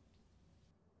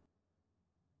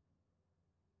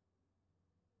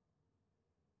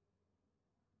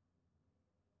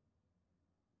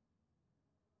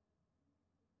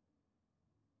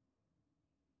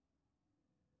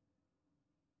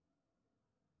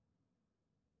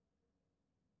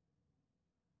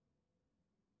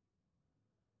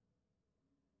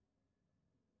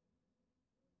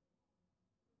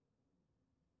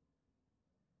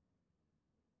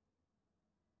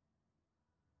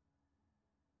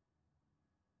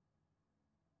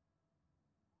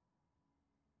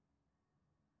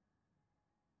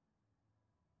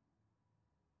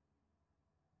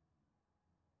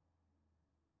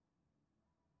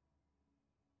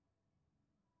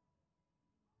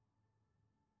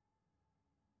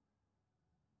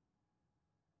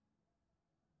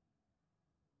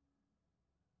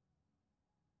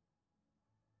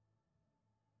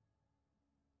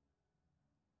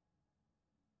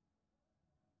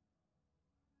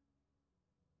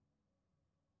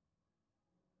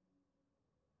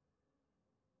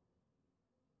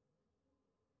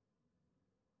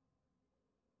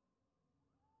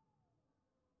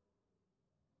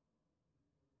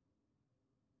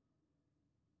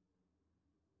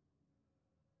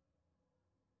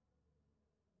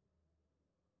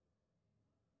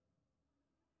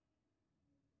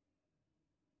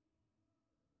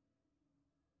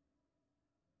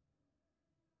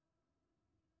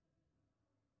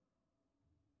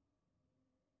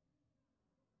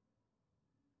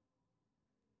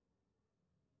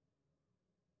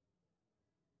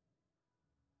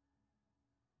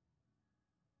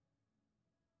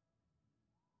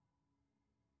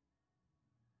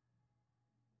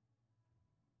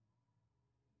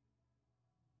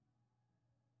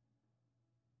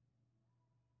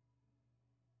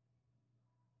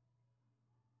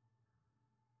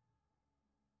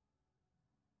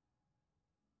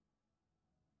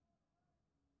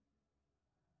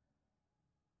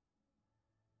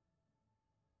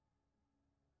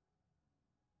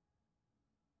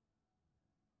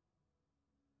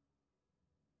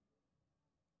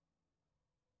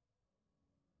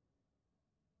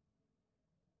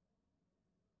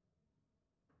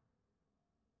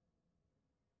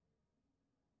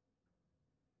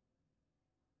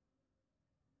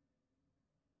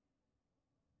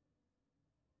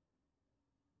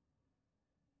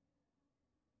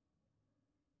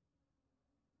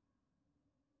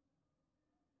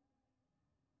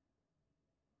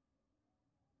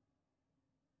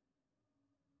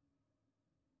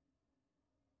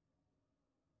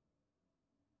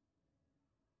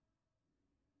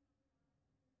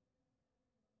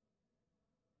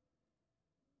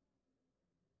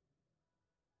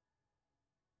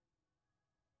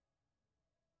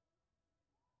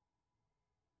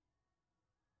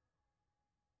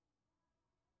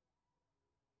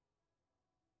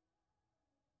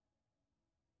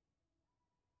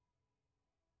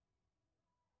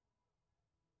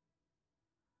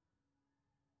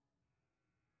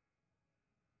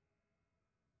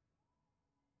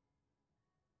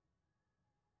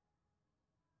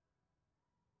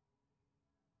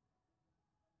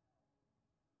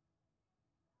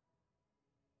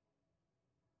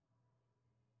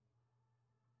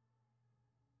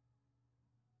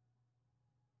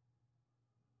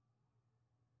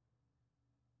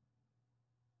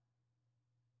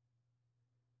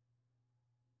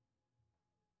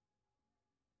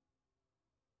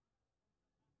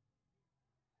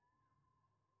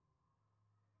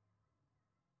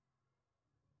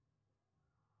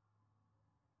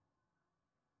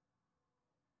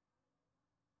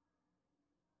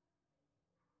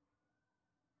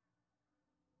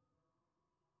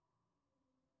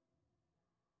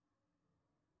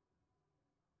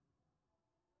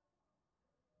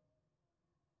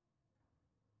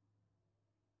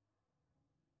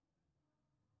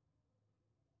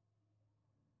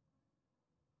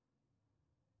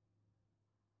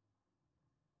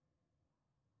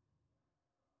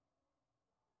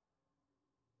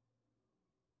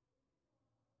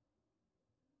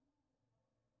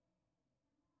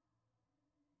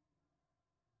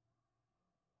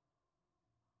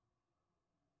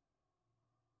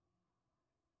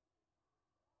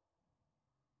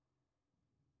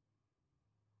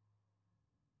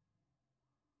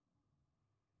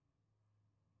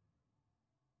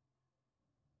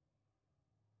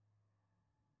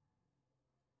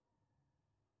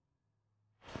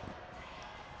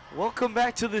 Welcome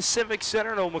back to the Civic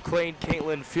Center. Noel McLean,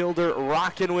 Caitlin Fielder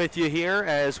rocking with you here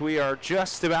as we are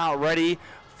just about ready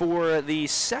for the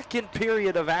second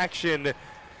period of action.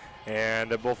 And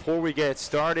before we get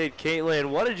started, Caitlin,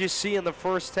 what did you see in the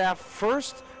first half?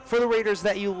 First, for the Raiders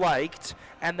that you liked,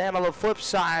 and then on the flip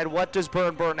side, what does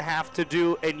Burton have to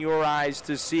do in your eyes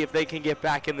to see if they can get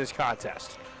back in this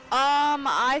contest?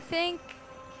 I think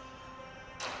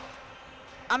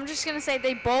I'm just going to say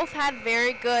they both had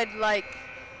very good,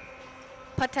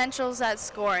 potentials at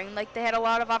scoring. Like, they had a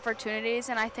lot of opportunities,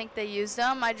 and I think they used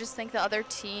them. I just think the other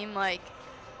team,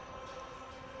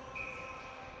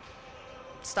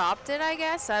 stopped it, I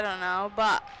guess. I don't know.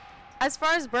 But as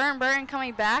far as Burton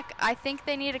coming back, I think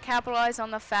they need to capitalize on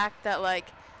the fact that,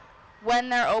 when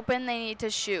they're open, they need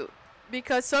to shoot.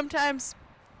 Because sometimes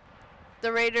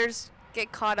the Raiders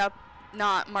get caught up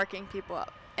not marking people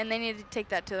up, and they need to take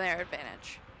that to their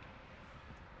advantage.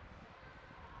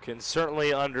 Can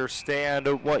certainly understand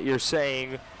what you're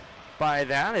saying by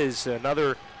that. Is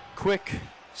another quick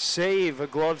save, a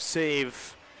glove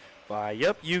save by,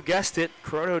 yep, you guessed it,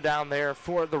 Croto down there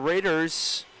for the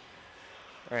Raiders.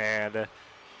 And,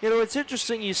 it's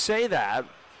interesting you say that.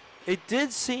 It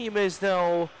did seem as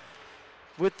though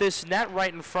with this net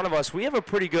right in front of us, we have a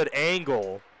pretty good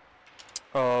angle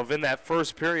of in that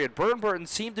first period. Burton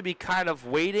seemed to be kind of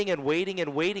waiting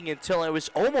until it was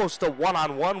almost a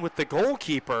one-on-one with the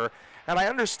goalkeeper. And I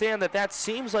understand that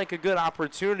seems like a good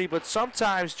opportunity, but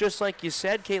sometimes, just like you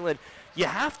said, Caitlin, you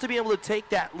have to be able to take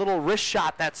that little wrist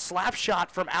shot, that slap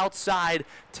shot from outside,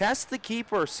 test the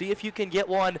keeper, see if you can get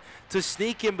one to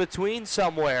sneak in between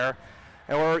somewhere.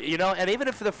 Or, and even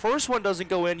if the first one doesn't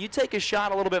go in, you take a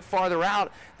shot a little bit farther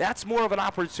out, that's more of an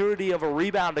opportunity of a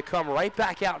rebound to come right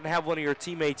back out and have one of your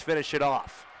teammates finish it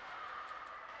off.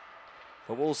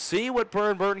 But we'll see what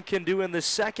Burton can do in the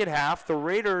second half. The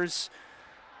Raiders,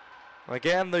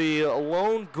 again, the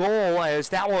lone goal as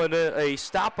that one, a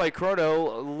stop by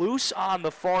Croto, loose on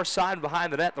the far side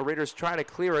behind the net. The Raiders trying to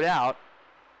clear it out.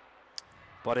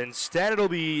 But instead it'll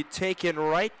be taken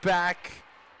right back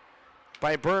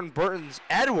by Burton's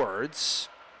Edwards.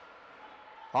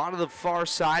 Onto the far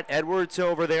side, Edwards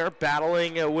over there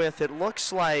battling with, it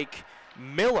looks like,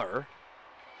 Miller.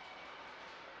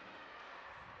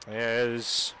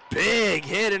 There's big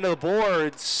hit into the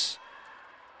boards.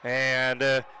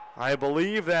 And I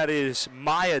believe that is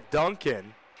Maya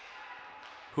Duncan,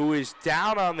 who is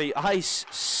down on the ice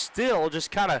still,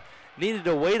 just kind of needed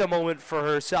to wait a moment for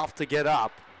herself to get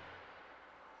up.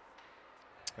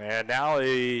 And now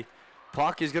a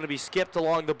puck is going to be skipped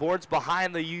along the boards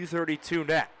behind the U-32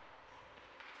 net.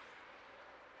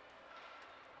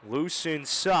 Loose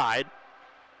inside.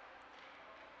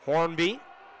 Hornby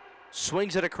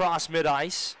swings it across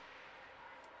mid-ice.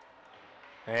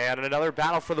 And another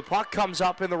battle for the puck comes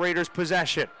up in the Raiders'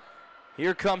 possession.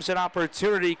 Here comes an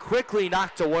opportunity, quickly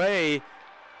knocked away.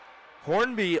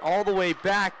 Hornby all the way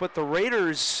back, but the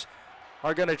Raiders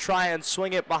are going to try and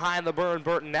swing it behind the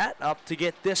Burton net. Up to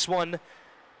get this one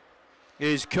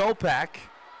is Kopak.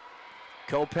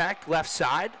 Kopak left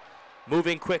side,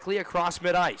 moving quickly across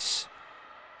mid-ice.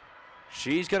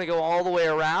 She's going to go all the way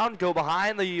around, go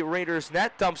behind the Raiders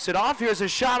net, dumps it off. Here's a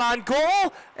shot on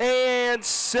goal, and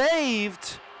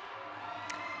saved.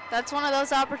 That's one of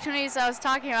those opportunities I was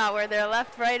talking about where they're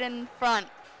left, right, in front.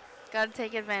 Got to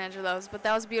take advantage of those, but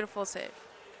that was a beautiful save.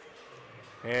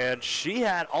 And she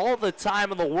had all the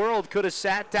time in the world, could have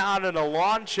sat down in a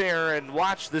lawn chair and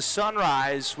watched the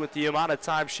sunrise with the amount of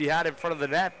time she had in front of the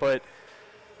net, but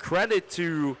credit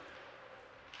to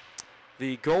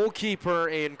the goalkeeper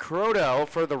in Croto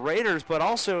for the Raiders, but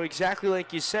also exactly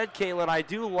like you said, Caitlin, I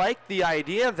do like the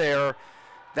idea there.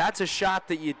 That's a shot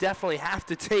that you definitely have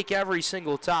to take every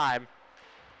single time.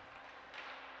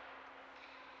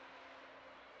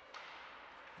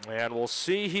 And we'll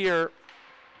see here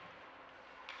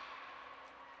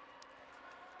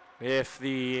if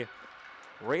the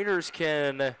Raiders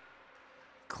can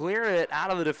clear it out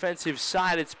of the defensive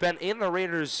side. It's been in the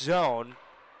Raiders' zone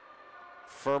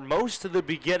for most of the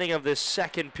beginning of this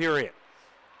second period.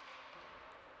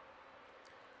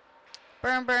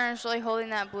 Burton is really holding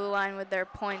that blue line with their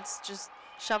points, just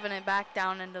shoving it back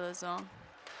down into the zone.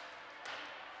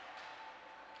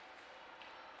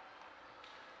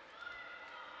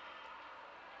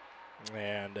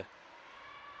 And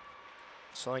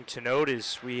something to note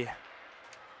is we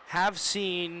have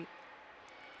seen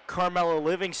Carmela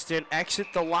Livingston exit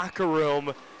the locker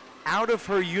room out of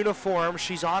her uniform.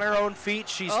 She's on her own feet.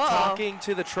 She's talking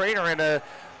to the trainer, and a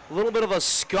little bit of a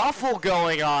scuffle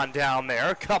going on down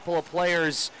there. A couple of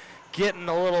players getting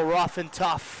a little rough and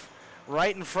tough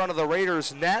right in front of the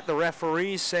Raiders net. The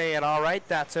referee saying, all right,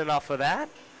 that's enough of that.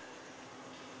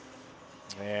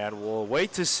 And we'll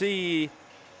wait to see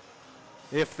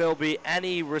if there'll be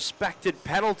any respected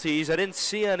penalties. I didn't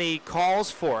see any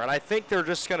calls for it. I think they're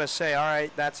just going to say, all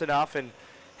right, that's enough, and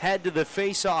head to the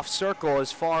face-off circle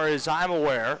as far as I'm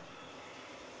aware.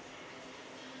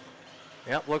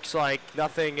 Yep, looks like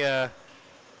nothing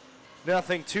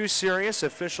too serious.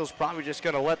 Officials probably just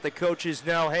going to let the coaches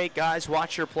know, hey, guys,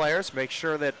 watch your players. Make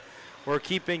sure that we're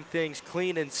keeping things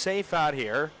clean and safe out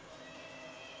here.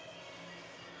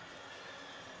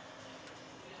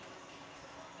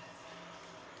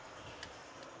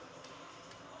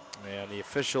 And the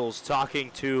officials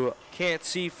talking to, can't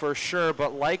see for sure,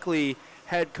 but likely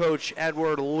head coach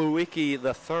Edward Lewicki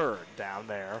III down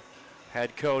there.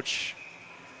 Head coach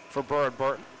for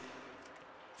Burton.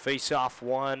 Face-off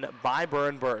won by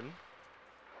Burton.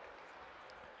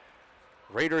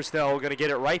 Raiders, though, going to get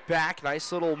it right back.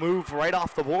 Nice little move right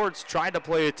off the boards. Tried to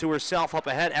play it to herself up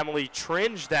ahead. Emily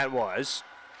Tringe, that was.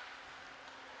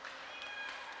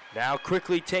 Now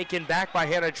quickly taken back by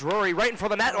Hannah Drury, right in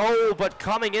front of the net. Oh, but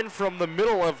coming in from the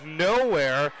middle of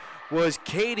nowhere was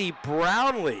Katie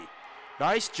Brownlee.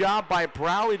 Nice job by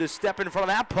Brownlee to step in front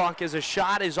of that puck as a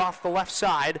shot is off the left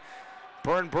side.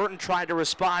 Burton tried to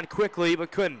respond quickly,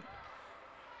 but couldn't.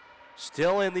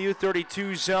 Still in the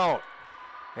U-32 zone.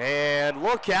 And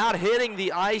look out, hitting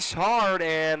the ice hard,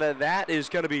 and that is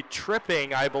going to be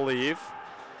tripping, I believe.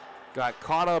 Got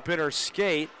caught up in her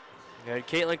skate. And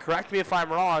Caitlin, correct me if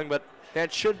I'm wrong, but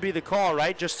that should be the call,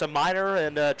 right? Just a minor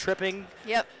and tripping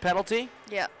penalty?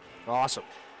 Yep. Awesome.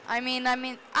 I mean,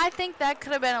 I think that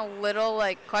could have been a little,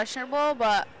 questionable,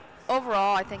 but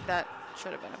overall, I think that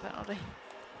should have been a penalty.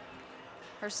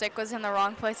 Her stick was in the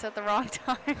wrong place at the wrong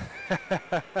time.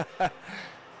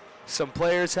 Some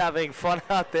players having fun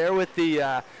out there with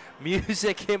the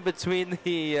music in between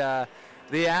the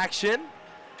action.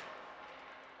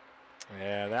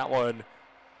 And that one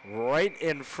right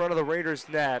in front of the Raiders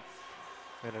net.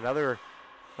 And another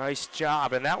nice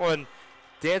job. And that one,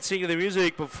 dancing to the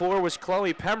music before, was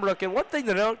Chloe Pembroke. And one thing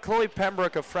to note, Chloe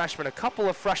Pembroke, a freshman, a couple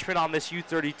of freshmen on this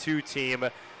U-32 team.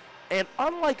 And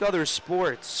unlike other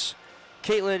sports,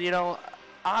 Caitlin,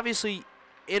 obviously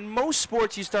in most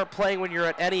sports you start playing when you're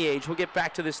at any age. We'll get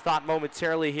back to this thought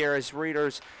momentarily here as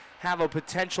Raiders have a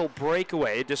potential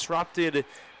breakaway disrupted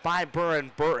by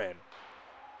Burton.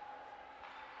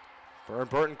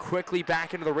 Burton quickly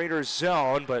back into the Raiders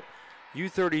zone, but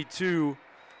U-32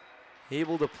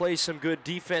 able to play some good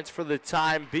defense for the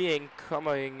time being,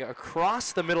 coming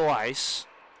across the middle ice.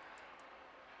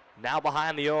 Now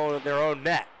behind their own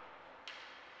net.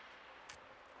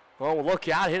 Oh, look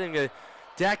out, hitting the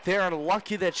deck there, and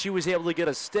lucky that she was able to get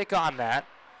a stick on that.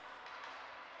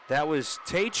 That was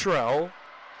Tatro,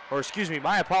 or excuse me,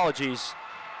 my apologies.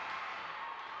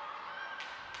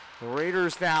 The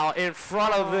Raiders now in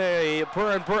front of the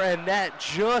Burton net,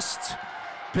 just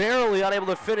barely unable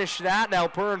to finish that. Now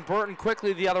Burton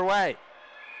quickly the other way.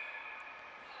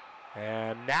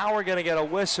 And now we're going to get a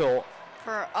whistle.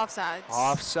 For offsides.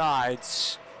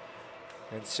 Offsides.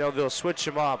 And so they'll switch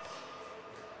them up.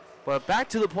 But back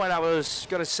to the point I was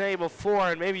going to say before,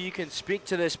 and maybe you can speak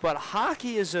to this, but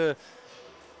hockey is a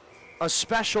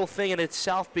special thing in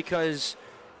itself because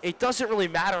it doesn't really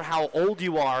matter how old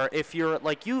you are. If you're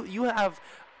like you have,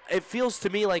 it feels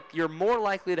to me like you're more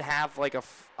likely to have like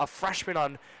a freshman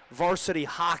on varsity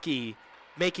hockey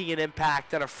making an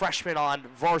impact than a freshman on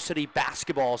varsity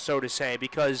basketball, so to say,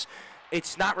 because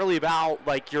it's not really about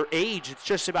like your age. It's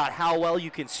just about how well you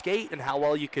can skate and how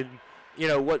well you can,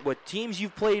 what teams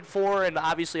you've played for. And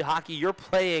obviously hockey, you're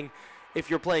playing, if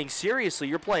you're playing seriously,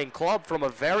 you're playing club from a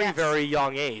very, very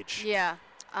young age. Yeah.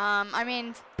 I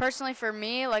mean, personally for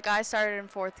me, I started in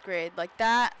 4th grade. Like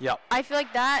that, I feel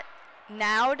like that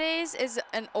nowadays is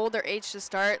an older age to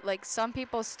start. Like some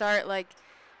people start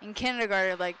in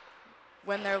kindergarten,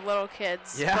 when they're little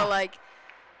kids. Yeah. But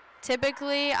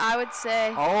typically I would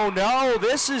say. Oh no,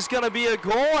 this is going to be a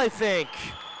goal, I think.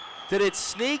 Did it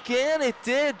sneak in? It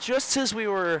did, just as we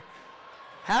were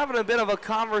having a bit of a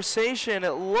conversation.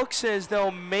 It looks as though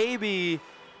maybe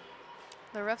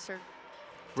the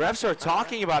refs are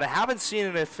talking about it. Haven't seen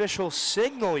an official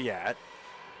signal yet.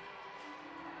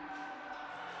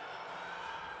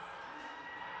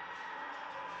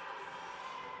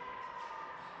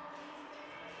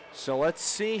 So let's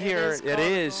see here. It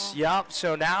is. Yep.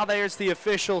 So now there's the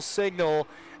official signal,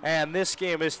 and this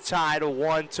game is tied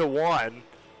 1-1.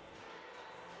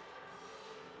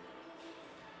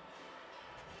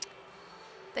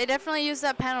 They definitely use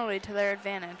that penalty to their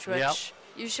advantage, which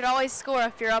you should always score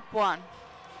if you're up 1.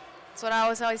 That's what I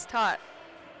was always taught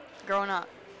growing up.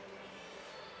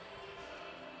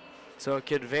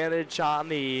 Took advantage on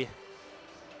the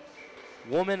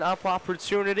woman up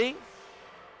opportunity.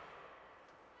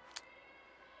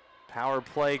 Power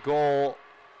play goal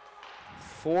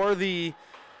for the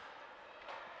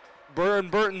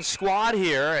Burton squad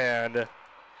here, and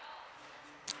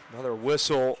another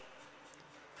whistle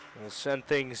will send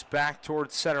things back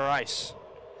towards center ice.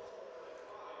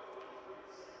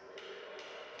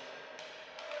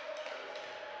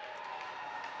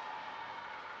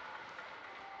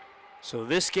 So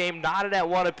this game knotted at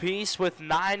 1 apiece with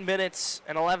 9 minutes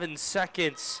and 11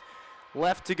 seconds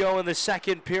left to go in the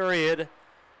second period.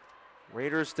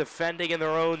 Raiders defending in their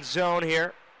own zone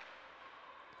here.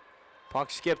 Puck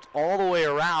skipped all the way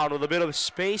around with a bit of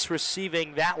space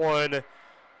receiving that one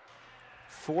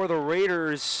for the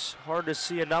Raiders. Hard to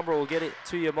see a number. We'll get it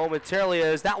to you momentarily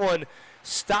as that one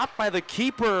stopped by the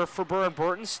keeper for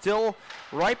Burton. Still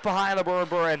right behind the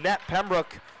Burton net.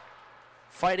 Pembroke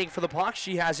fighting for the puck.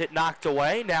 She has it knocked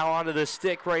away. Now onto the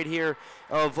stick right here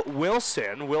of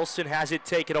Wilson. Wilson has it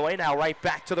taken away. Now right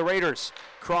back to the Raiders.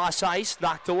 Cross ice,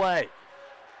 knocked away.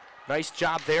 Nice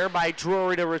job there by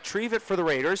Drury to retrieve it for the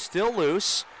Raiders. Still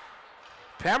loose.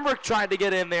 Pembroke tried to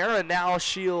get in there, and now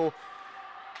she'll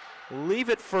leave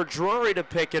it for Drury to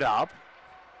pick it up.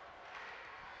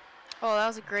 Oh, that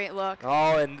was a great look.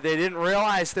 Oh, and they didn't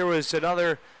realize there was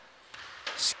another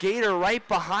skater right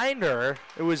behind her.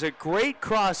 It was a great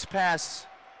cross pass,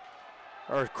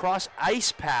 or cross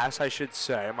ice pass, I should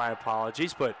say. My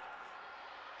apologies, but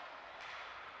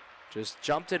just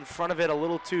jumped in front of it a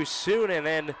little too soon, and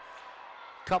then a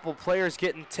couple players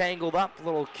getting tangled up. A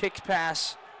little kick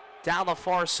pass down the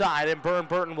far side, and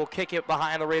Burton will kick it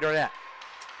behind the Raider net.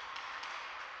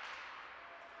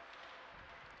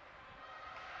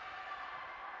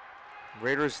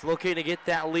 Raiders looking to get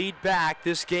that lead back.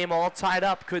 This game all tied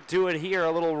up. Could do it here. A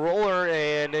little roller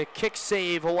and a kick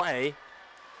save away.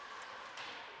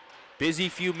 Busy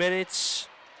few minutes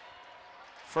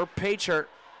for Pacher.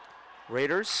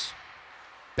 Raiders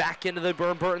back into the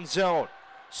Burton zone.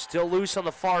 Still loose on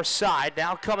the far side.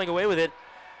 Now coming away with it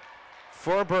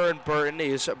for Burton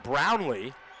is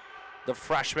Brownlee, the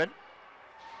freshman.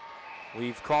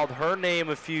 We've called her name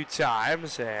a few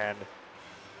times, and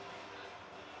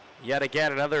yet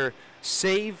again another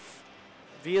save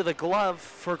via the glove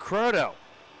for Croto.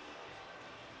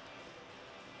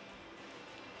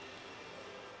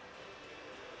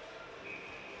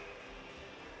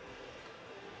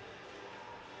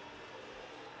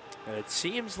 And it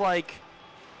seems like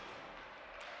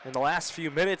in the last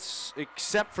few minutes,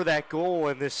 except for that goal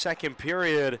in this second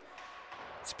period,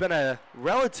 it's been a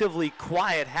relatively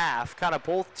quiet half. Kind of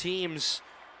both teams,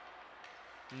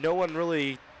 no one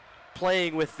really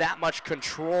playing with that much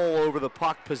control over the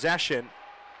puck possession.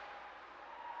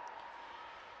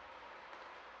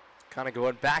 Kind of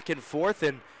going back and forth,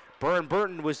 and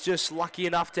Burton was just lucky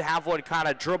enough to have one kind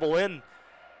of dribble in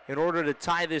order to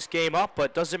tie this game up,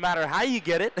 but doesn't matter how you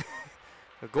get it.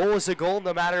 A goal is a goal,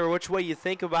 no matter which way you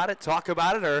think about it, talk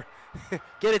about it, or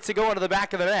get it to go into the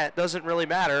back of the net. Doesn't really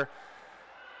matter.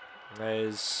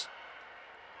 As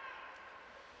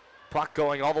puck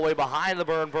going all the way behind the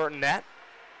Burton net.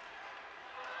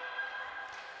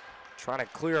 Trying to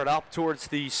clear it up towards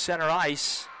the center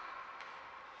ice.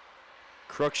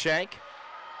 Crookshank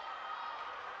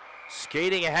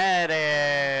skating ahead,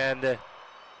 and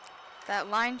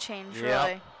that line change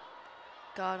really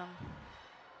got him.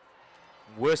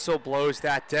 Whistle blows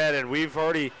that dead, and we've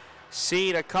already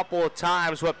seen a couple of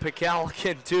times what Piquel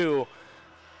can do.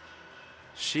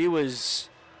 She was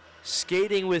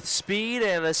skating with speed,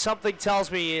 and something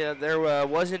tells me there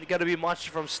wasn't going to be much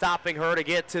from stopping her to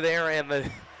get to there and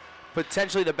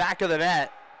potentially the back of the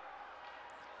net.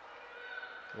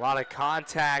 A lot of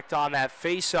contact on that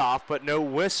face-off, but no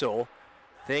whistle.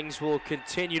 Things will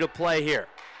continue to play here.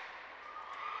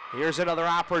 Here's another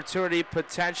opportunity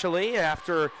potentially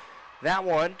after that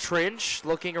one. Trinch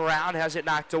looking around, has it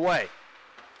knocked away.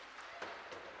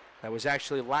 That was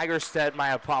actually Lagerstedt, my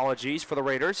apologies, for the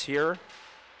Raiders here.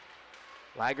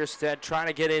 Lagerstedt trying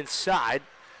to get inside,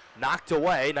 knocked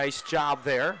away, nice job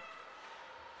there.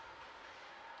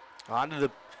 Onto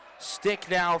the stick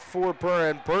now for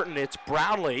Burton, it's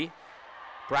Brownlee.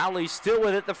 Brownlee still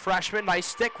with it, the freshman, nice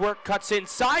stick work, cuts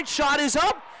inside, shot is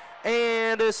up,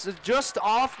 and it's just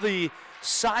off the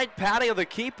side padding of the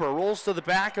keeper, rolls to the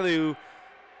back of the,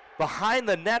 behind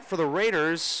the net for the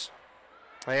Raiders.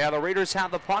 Yeah, the Raiders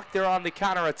have the puck, they're on the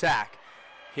counterattack.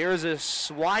 Here's a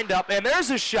wind up, and there's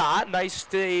a shot, nice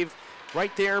save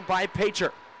right there by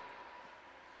Pacher.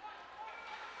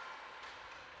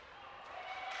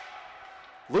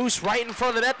 Loose right in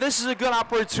front of the net. This is a good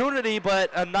opportunity,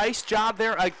 but a nice job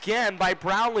there again by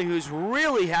Brownlee, who's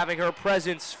really having her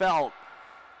presence felt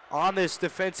on this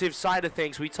defensive side of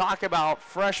things. We talk about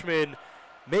freshmen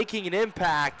making an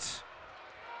impact.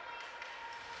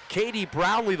 Katie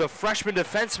Brownlee, the freshman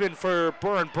defenseman for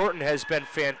Burton, has been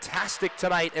fantastic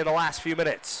tonight in the last few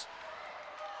minutes.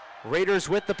 Raiders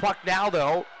with the puck now,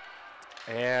 though,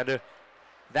 and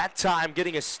that time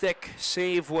getting a stick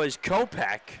save was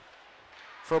Kopech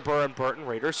for Burton.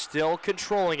 Raiders still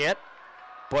controlling it,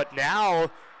 but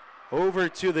now over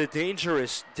to the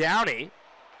dangerous Downey,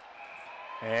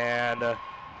 and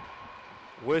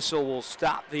whistle will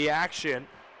stop the action.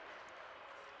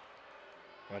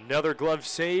 Another glove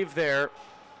save there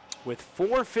with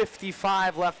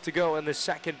 4:55 left to go in the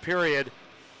second period.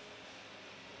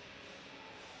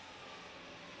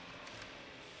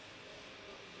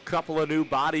 Couple of new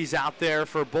bodies out there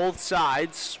for both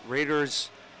sides. Raiders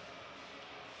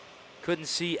couldn't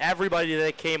see everybody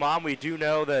that came on. We do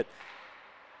know that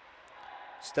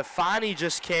Stefani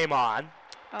just came on.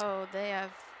 Oh, they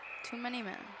have too many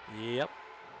men. Yep.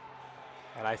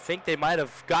 And I think they might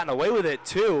have gotten away with it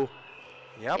too.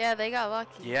 Yep. Yeah, they got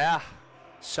lucky. Yeah.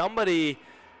 Somebody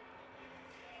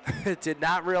did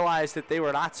not realize that they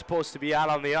were not supposed to be out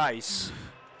on the ice.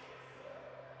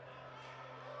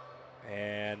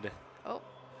 And oh.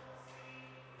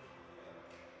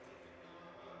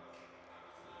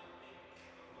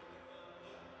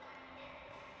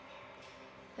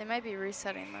 They might be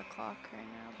resetting the clock right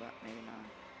now, but maybe not.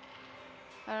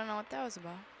 I don't know what that was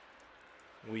about.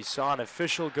 We saw an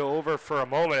official go over for a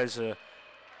moment as a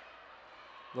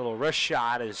little wrist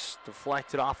shot is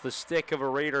deflected off the stick of a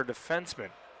Raider defenseman.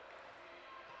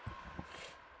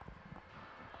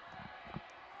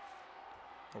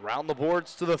 Around the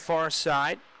boards to the far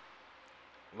side.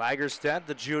 Lagerstedt,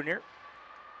 the junior,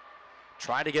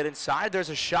 trying to get inside. There's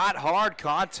a shot, hard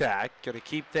contact. Going to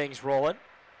keep things rolling.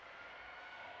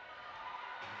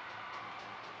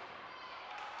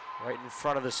 Right in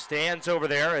front of the stands over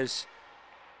there is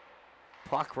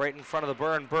puck right in front of the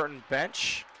Burton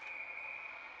bench.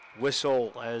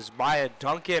 Whistle as Maya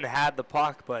Duncan had the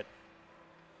puck, but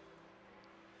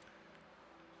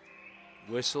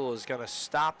whistle is going to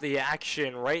stop the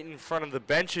action right in front of the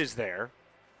benches there.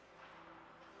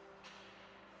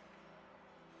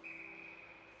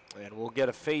 And we'll get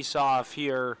a face-off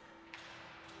here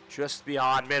just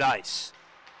beyond mid-ice.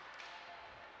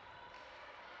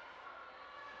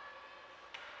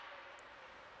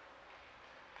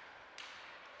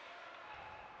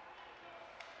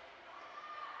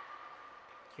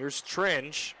 Here's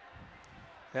Tringe.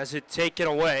 Has it taken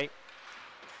away.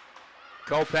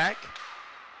 Kopech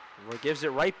gives it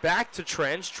right back to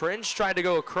Tringe. Tringe tried to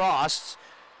go across.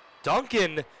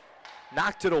 Duncan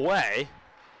knocked it away.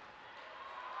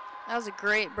 That was a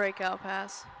great breakout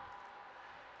pass.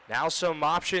 Now some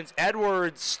options.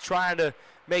 Edwards trying to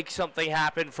make something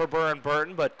happen for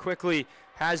Burton, but quickly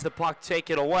has the puck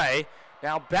taken away.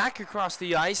 Now back across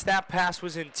the ice. That pass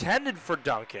was intended for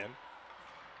Duncan.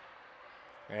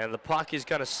 And the puck is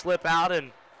going to slip out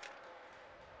and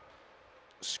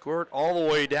squirt all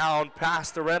the way down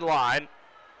past the red line.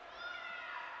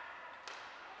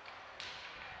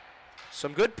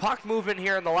 Some good puck movement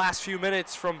here in the last few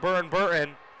minutes from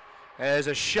Burton. As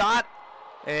a shot,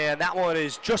 and that one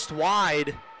is just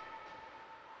wide.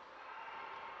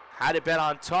 Had it been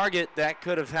on target, that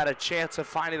could have had a chance of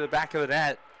finding the back of the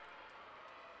net.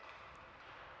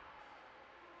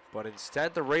 But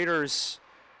instead, the Raiders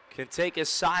can take a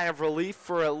sigh of relief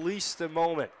for at least a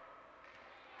moment.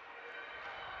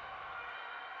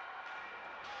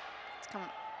 It's coming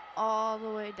all the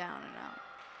way down and out.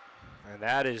 And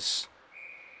that is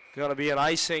going to be an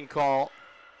icing call.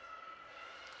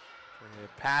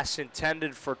 A pass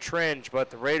intended for Tringe, but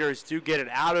the Raiders do get it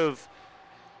out of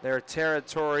their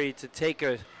territory to take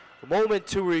a moment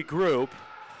to regroup.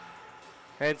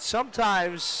 And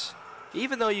sometimes,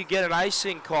 even though you get an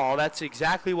icing call, that's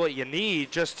exactly what you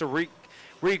need just to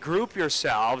regroup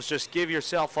yourselves. Just give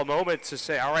yourself a moment to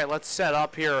say, all right, let's set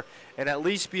up here and at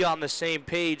least be on the same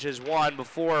page as one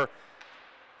before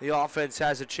the offense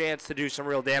has a chance to do some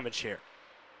real damage here.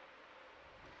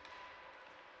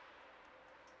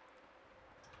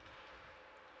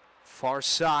 Far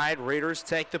side, Raiders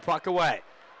take the puck away.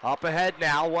 Up ahead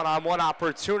now, one-on-one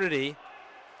opportunity.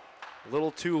 A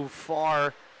little too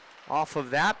far off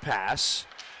of that pass.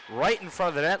 Right in front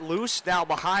of the net, loose, now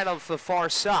behind on the far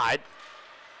side.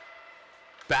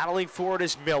 Battling for it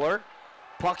is Miller.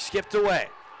 Puck skipped away.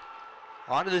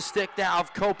 Onto the stick now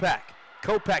of Kopech.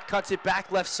 Kopech cuts it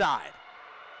back left side.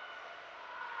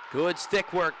 Good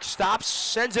stick work, stops,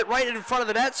 sends it right in front of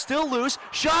the net, still loose.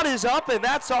 Shot is up, and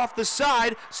that's off the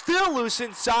side. Still loose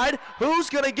inside. Who's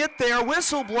going to get there?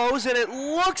 Whistle blows, and it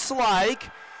looks like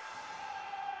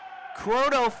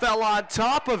Croto fell on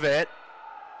top of it.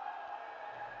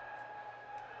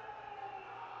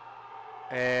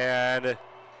 And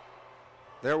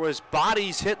there was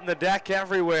bodies hitting the deck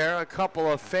everywhere. A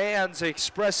couple of fans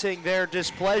expressing their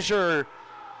displeasure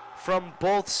from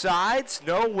both sides.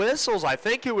 No whistles. I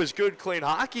think it was good, clean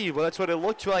hockey, but that's what it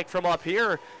looked like from up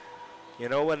here. You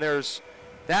know, when there's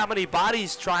that many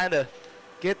bodies trying to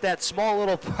get that small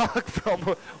little puck from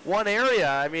one area,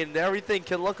 I mean, everything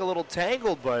can look a little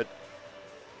tangled, but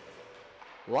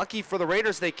lucky for the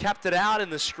Raiders, they kept it out in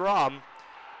the scrum.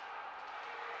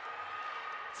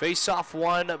 Face-off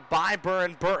won by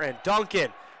Burton.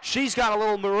 Duncan, she's got a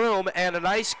little room, and a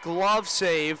nice glove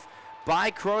save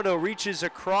by Croto, reaches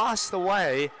across the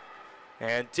way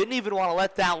and didn't even want to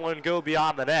let that one go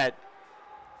beyond the net.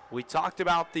 We talked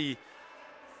about the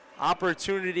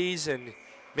opportunities, and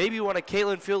maybe one of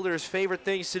Caitlin Fielder's favorite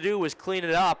things to do was clean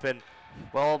it up, and,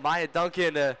 well, Maya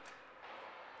Duncan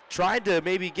tried to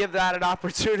maybe give that an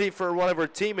opportunity for one of her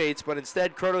teammates, but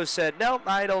instead Croto said, no,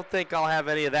 I don't think I'll have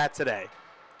any of that today.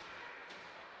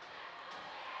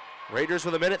 Raiders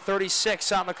with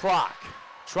 1:36 on the clock.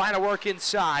 Trying to work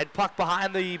inside. Puck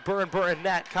behind the Burton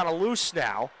net. Kind of loose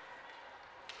now.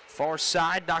 Far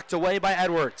side knocked away by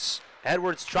Edwards.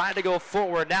 Edwards trying to go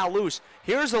forward. Now loose.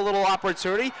 Here's a little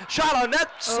opportunity. Shot on net.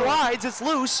 Slides. It's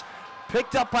loose.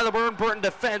 Picked up by the Burton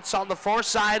defense. On the far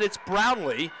side, it's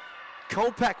Brownlee.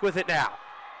 Kopech with it now.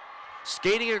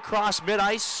 Skating across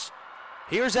mid-ice.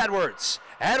 Here's Edwards.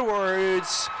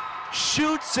 Edwards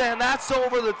shoots, and that's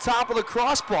over the top of the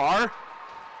crossbar.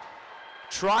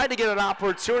 Tried to get an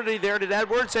opportunity there, did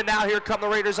Edwards, and now here come the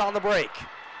Raiders on the break.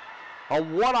 A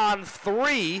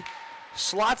 1-on-3,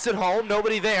 slots it home,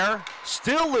 nobody there.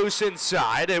 Still loose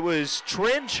inside. It was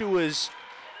Trinch who was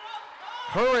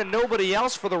her and nobody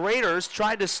else for the Raiders.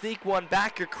 Tried to sneak one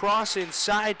back across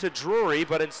inside to Drury,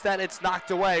 but instead it's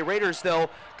knocked away. Raiders, though,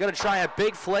 going to try a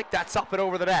big flick. That's up and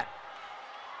over the net.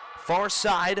 Far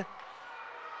side.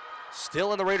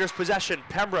 Still in the Raiders' possession.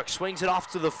 Pembroke swings it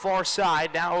off to the far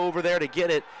side. Now over there to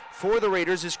get it for the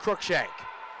Raiders is Crookshank.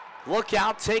 Look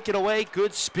out, take it away.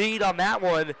 Good speed on that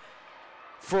one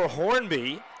for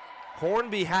Hornby.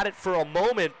 Hornby had it for a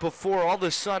moment before all of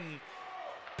a sudden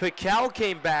Piquel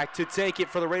came back to take it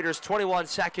for the Raiders. 21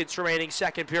 seconds remaining,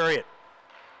 second period.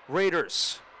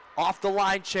 Raiders off the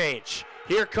line change.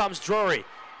 Here comes Drury.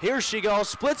 Here she goes,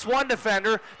 splits one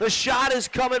defender. The shot is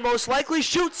coming, most likely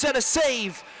shoots and a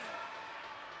save.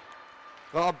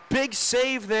 A big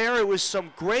save there. It was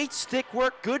some great stick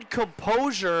work, good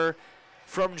composure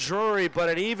from Drury, but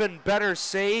an even better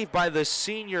save by the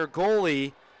senior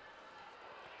goalie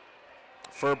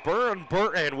for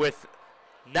Burton with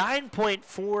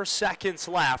 9.4 seconds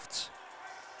left.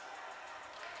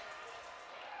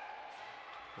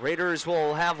 Raiders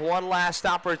will have one last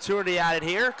opportunity at it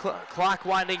here. Clock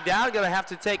winding down, going to have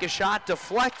to take a shot,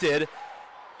 deflected,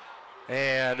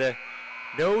 and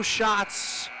no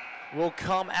shots will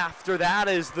come after that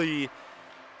as the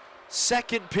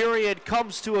second period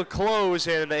comes to a close,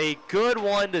 and a good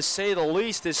one to say the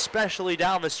least, especially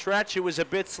down the stretch. It was a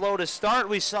bit slow to start.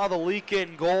 We saw the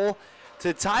leak-in goal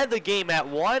to tie the game at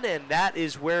 1, and that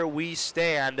is where we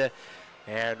stand.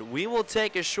 And we will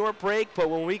take a short break, but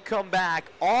when we come back,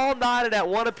 all knotted at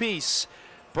 1 apiece.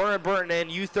 Burton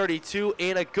and U-32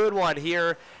 in a good one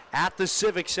here at the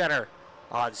Civic Center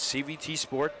on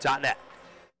CVTsport.net.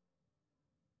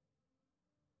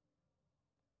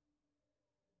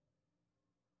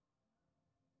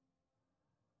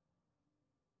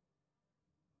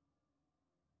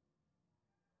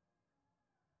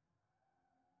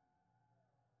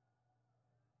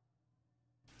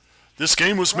 This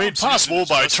game was made possible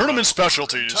by Tournament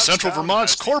Specialties, Central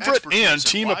Vermont's corporate and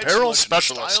team apparel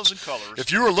specialist.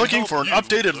 If you are looking for an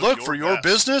updated look for your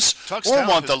business or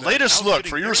want the latest look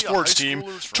for your sports team,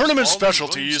 Tournament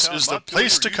Specialties is the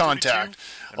place to contact.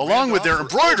 Along with their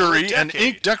embroidery and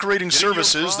ink decorating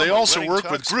services, they also work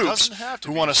with groups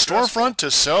who want a storefront to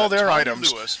sell their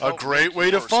items. A great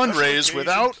way to fundraise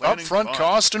without upfront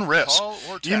cost and risk.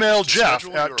 Email Jeff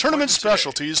at Tournament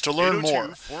Specialties to learn more.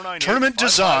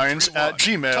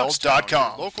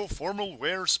 TournamentDesigns@gmail.com. Local formal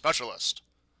wear specialist.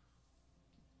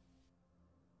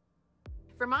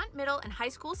 Vermont middle and high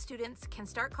school students can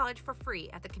start college for free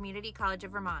at the Community College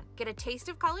of Vermont. Get a taste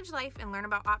of college life and learn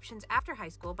about options after high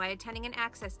school by attending an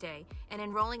Access Day and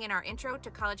enrolling in our Intro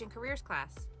to College and Careers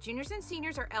class. Juniors and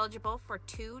seniors are eligible for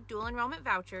 2 dual enrollment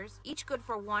vouchers, each good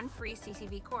for 1 free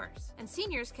CCV course. And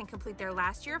seniors can complete their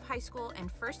last year of high school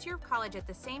and first year of college at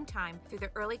the same time through the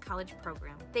Early College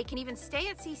Program. They can even stay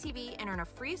at CCV and earn a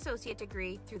free associate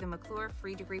degree through the McClure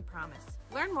Free Degree Promise.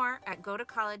 Learn more at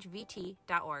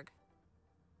gotocollegevt.org.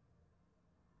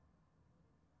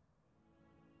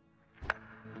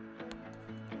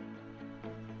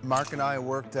 Mark and I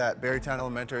worked at Berrytown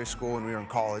Elementary School when we were in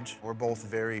college. We're both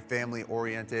very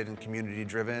family-oriented and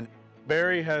community-driven.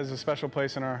 Barry has a special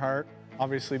place in our heart,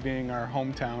 obviously being our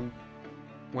hometown.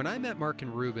 When I met Mark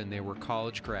and Ruben, they were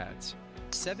college grads.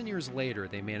 7 years later,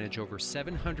 they manage over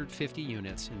 750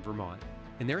 units in Vermont.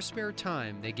 In their spare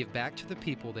time, they give back to the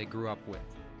people they grew up with.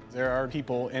 There are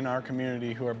people in our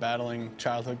community who are battling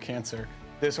childhood cancer.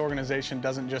 This organization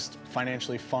doesn't just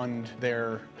financially fund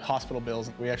their hospital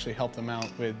bills. We actually help them out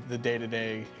with the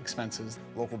day-to-day expenses.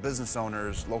 Local business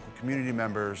owners, local community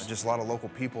members, just a lot of local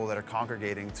people that are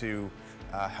congregating to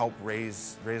help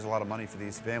raise a lot of money for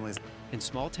these families. In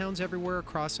small towns everywhere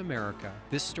across America,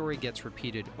 this story gets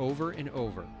repeated over and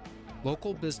over.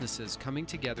 Local businesses coming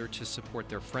together to support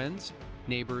their friends,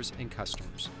 neighbors, and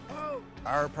customers.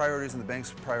 Our priorities and the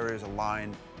bank's priorities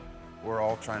align. We're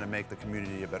all trying to make the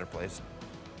community a better place.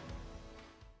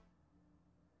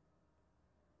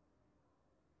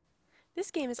 This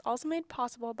game is also made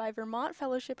possible by Vermont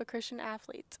Fellowship of Christian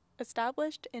Athletes,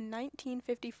 established in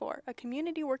 1954, a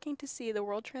community working to see the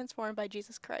world transformed by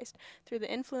Jesus Christ through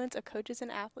the influence of coaches and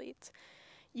athletes.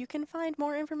 You can find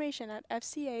more information at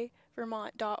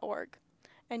fcavermont.org,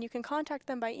 and you can contact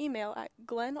them by email at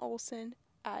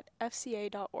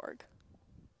glennolson@fca.org.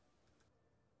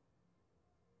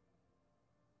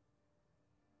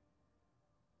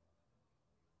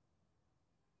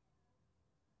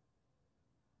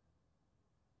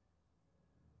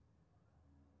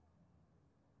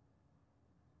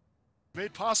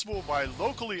 Made possible by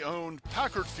locally owned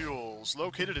Packard Fuels,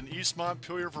 located in East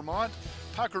Montpelier, Vermont.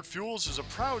 Packard Fuels is a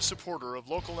proud supporter of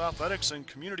local athletics and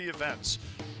community events.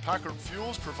 Packard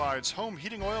Fuels provides home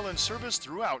heating oil and service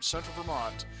throughout central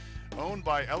Vermont. Owned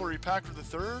by Ellery Packard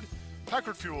III,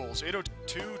 Packard Fuels,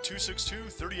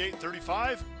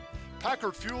 802-262-3835.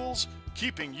 Packard Fuels,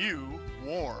 keeping you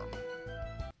warm.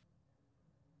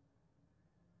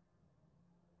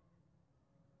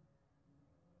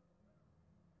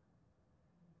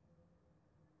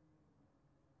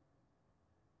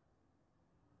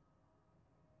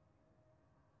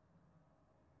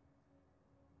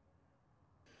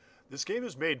 This game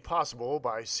is made possible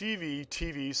by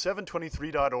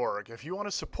CVTV723.org. If you want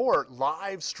to support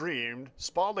live-streamed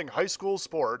Spalding High School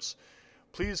sports,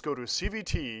 please go to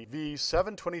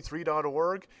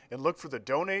CVTV723.org and look for the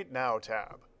Donate Now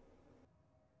tab.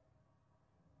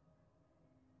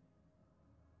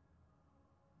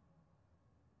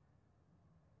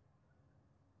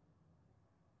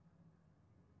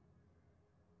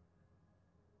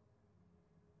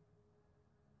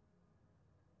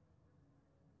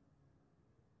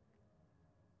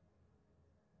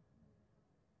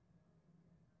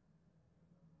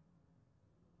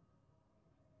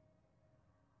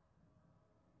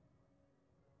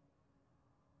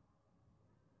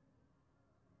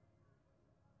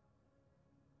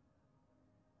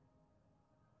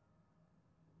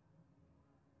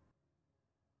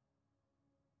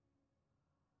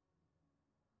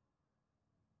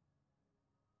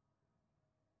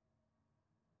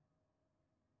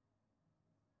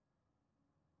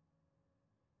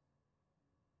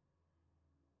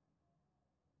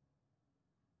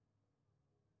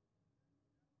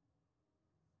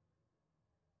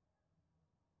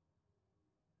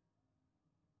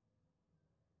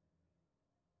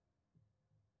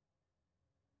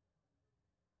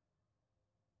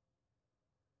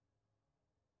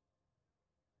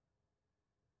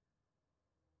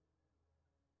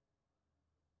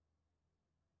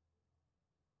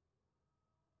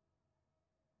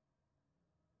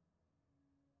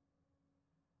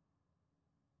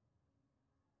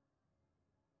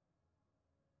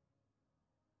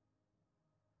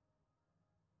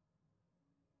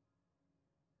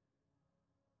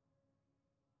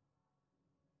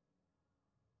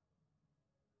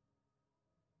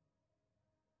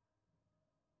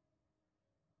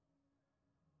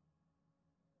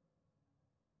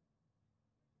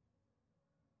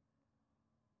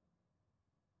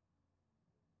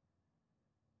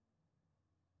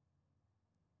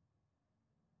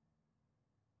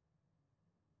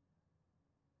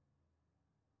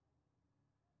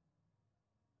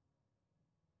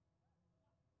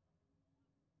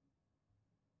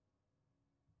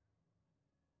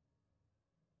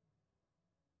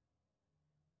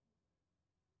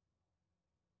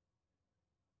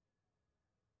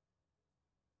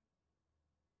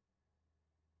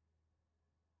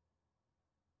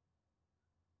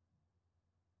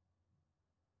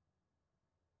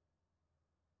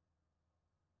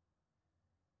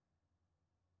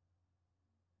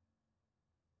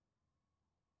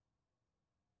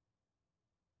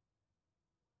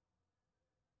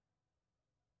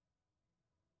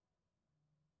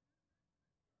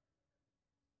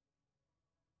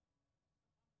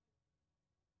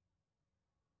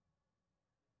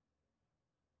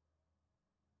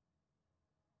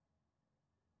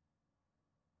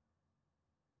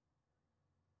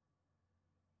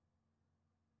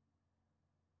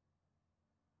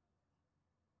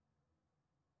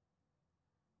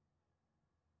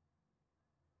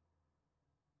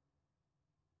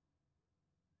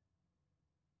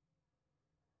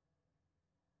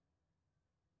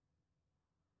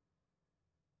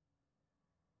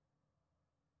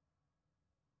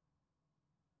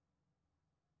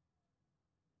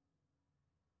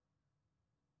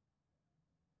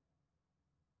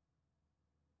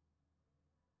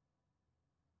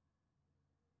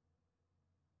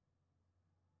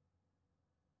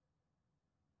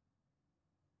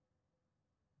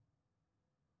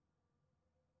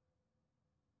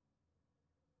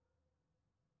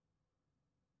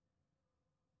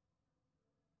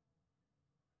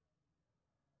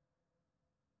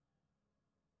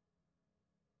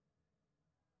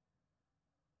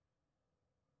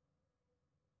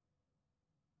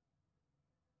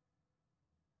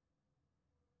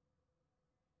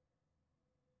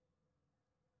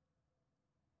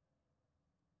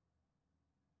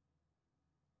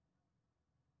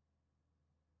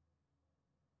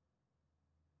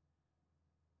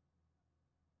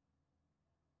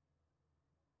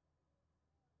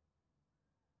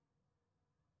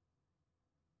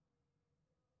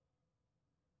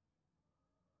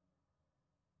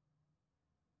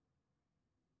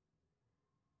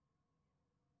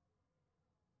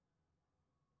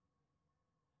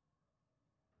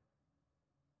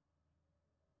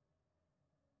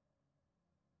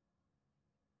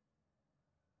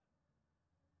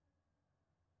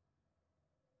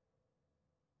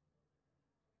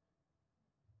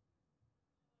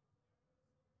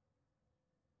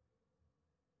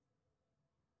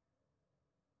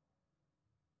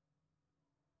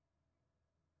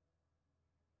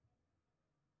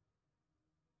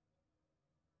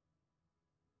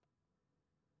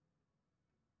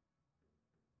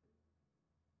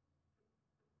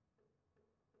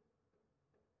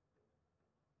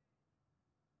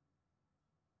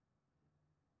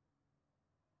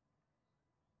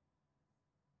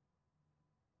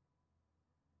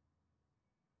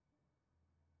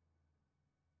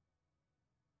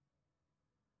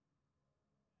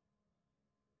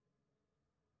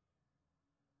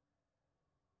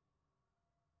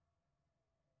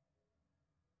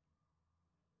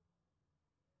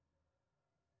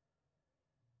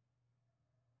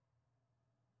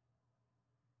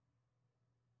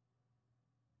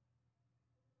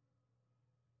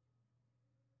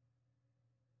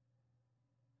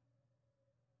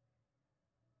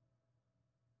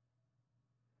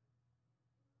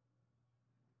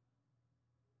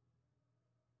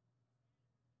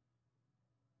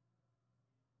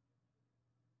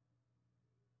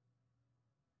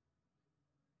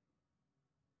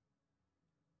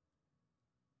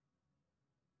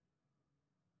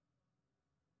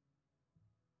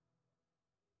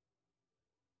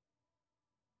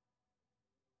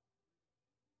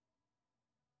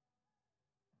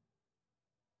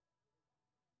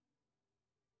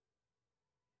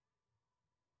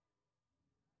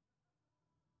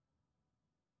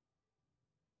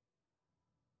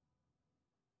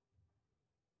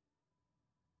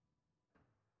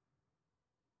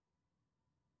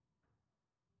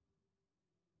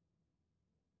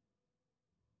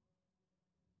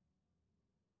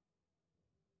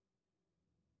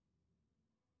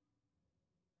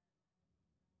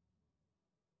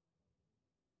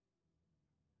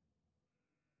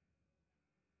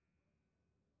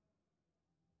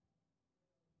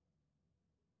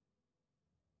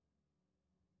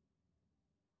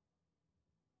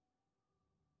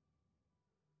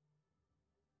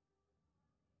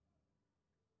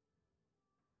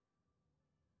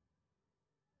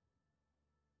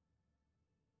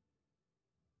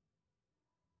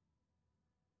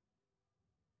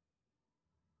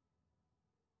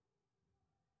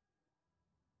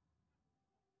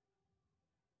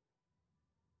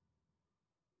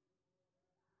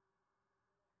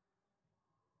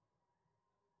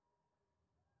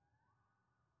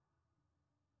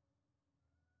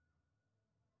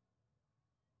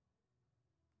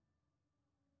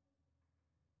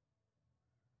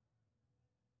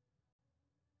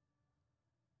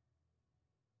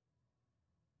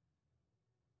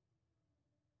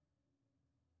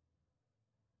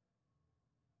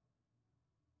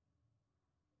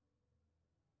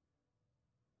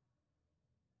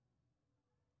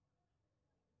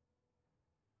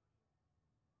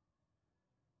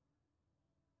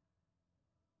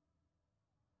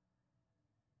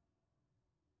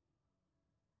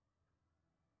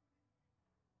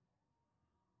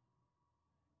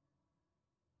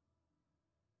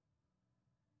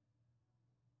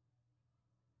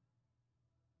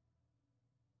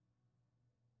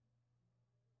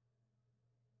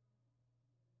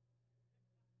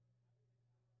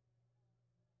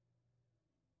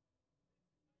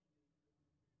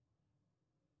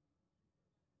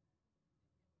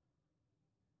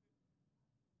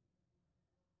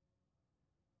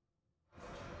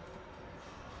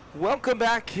 Welcome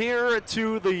back here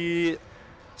to the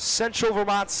Central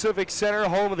Vermont Civic Center,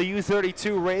 home of the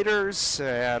U-32 Raiders.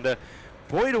 And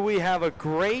boy, do we have a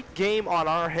great game on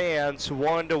our hands,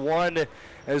 1-1,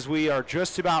 as we are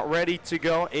just about ready to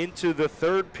go into the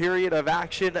third period of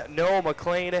action. Noah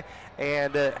McLean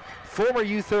and former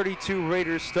U-32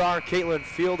 Raiders star Caitlin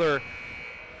Fielder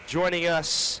joining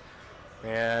us,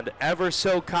 and ever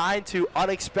so kind to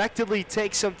unexpectedly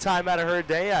take some time out of her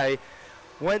day. I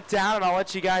went down, and I'll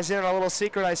let you guys in on a little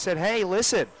secret. I said, hey,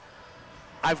 listen,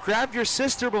 I've grabbed your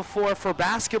sister before for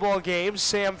basketball games,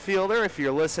 Sam Fielder, if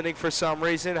you're listening for some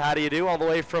reason. How do you do? All the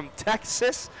way from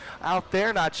Texas out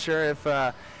there. Not sure if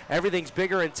everything's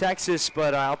bigger in Texas,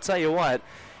 but I'll tell you what,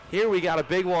 here we got a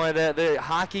big one, the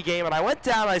hockey game. And I went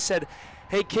down, and I said,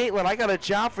 hey, Caitlin, I got a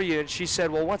job for you. And she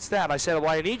said, well, what's that? And I said, well,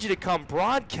 I need you to come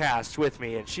broadcast with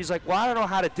me. And she's like, well, I don't know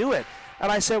how to do it.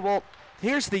 And I said, well,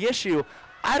 here's the issue.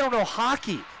 I don't know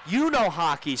hockey. You know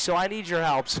hockey, so I need your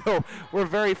help. So we're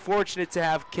very fortunate to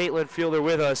have Caitlin Fielder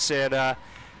with us. And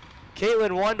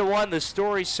Caitlin, 1-1, the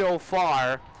story so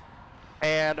far.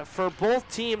 And for both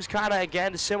teams, kind of,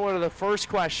 again, similar to the first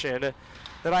question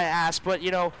that I asked. But,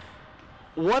 you know,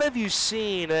 what have you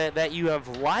seen that you have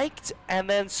liked, and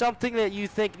then something that you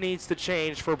think needs to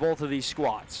change for both of these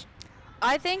squads?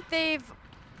 I think they've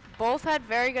both had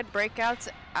very good breakouts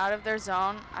out of their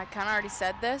zone. I kind of already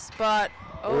said this, but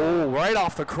oh, right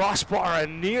off the crossbar, a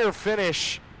near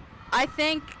finish. I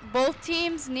think both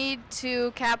teams need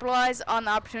to capitalize on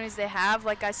the opportunities they have,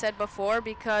 like I said before,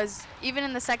 because even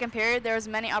in the second period, there was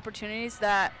many opportunities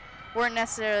that weren't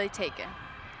necessarily taken.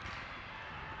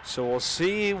 So we'll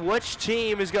see which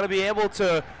team is going to be able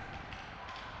to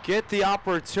get the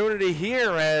opportunity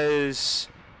here, as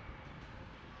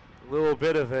a little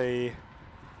bit of a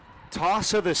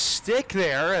toss of the stick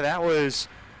there. That was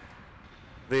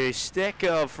the stick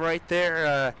of right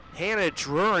there, Hannah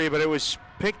Drury, but it was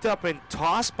picked up and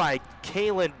tossed by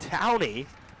Kaylin Downey,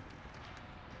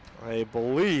 I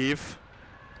believe.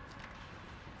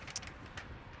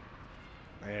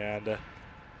 And,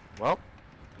 well,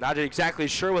 not exactly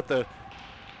sure what the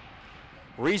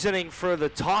reasoning for the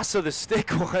toss of the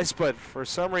stick was, but for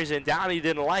some reason Downey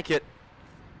didn't like it.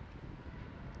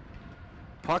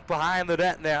 Puck behind the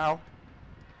net now.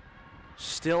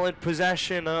 Still in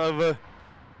possession of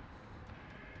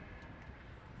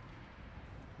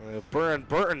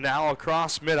Burton now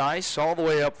across mid-ice, all the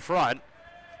way up front.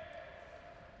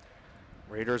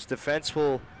 Raiders defense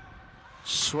will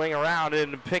swing around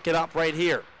and pick it up right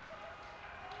here.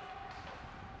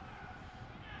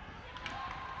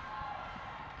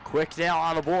 Quick now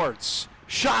on the boards.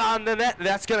 Shot on the net,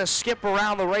 that's going to skip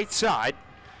around the right side.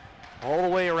 All the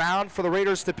way around for the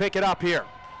Raiders to pick it up here.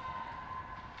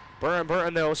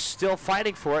 Burton, though, still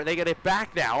fighting for it. They get it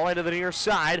back now into the near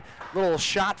side. Little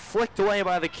shot flicked away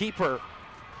by the keeper.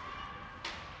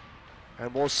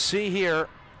 And we'll see here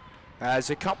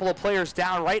as a couple of players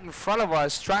down right in front of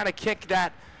us trying to kick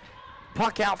that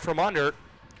puck out from under.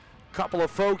 A couple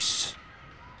of folks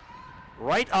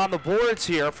right on the boards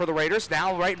here for the Raiders.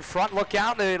 Now right in front, look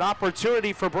out, an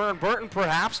opportunity for Burton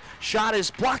perhaps. Shot is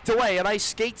blocked away, a nice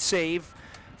skate save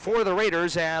for the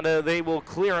Raiders, and they will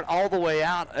clear it all the way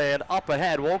out and up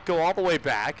ahead. Won't go all the way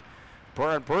back.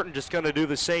 Burton just going to do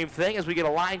the same thing as we get a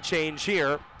line change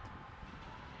here.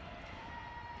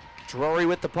 Drury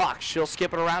with the puck. She'll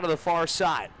skip it around to the far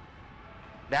side.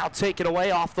 Now taken away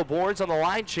off the boards on the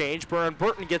line change.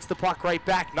 Burton gets the puck right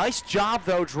back. Nice job,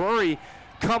 though, Drury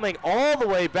coming all the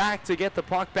way back to get the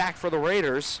puck back for the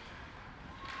Raiders.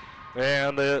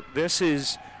 And this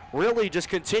is really just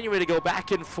continuing to go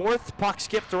back and forth. Puck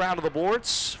skipped around to the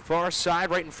boards. Far side,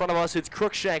 right in front of us, it's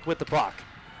Crookshank with the puck.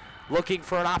 Looking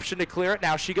for an option to clear it.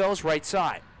 Now she goes right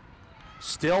side.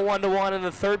 Still 1-1 in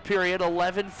the third period,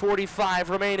 11:45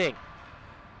 remaining.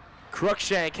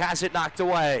 Crookshank has it knocked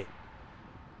away.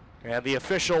 And the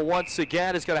official once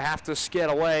again is going to have to skid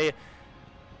away.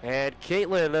 And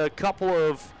Caitlin, a couple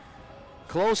of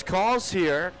close calls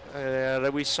here.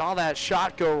 We saw that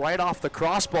shot go right off the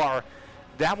crossbar.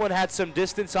 That one had some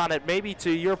distance on it. Maybe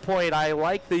to your point, I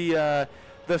like the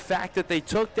fact that they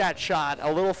took that shot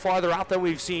a little farther out than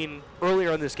we've seen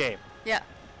earlier in this game. Yeah.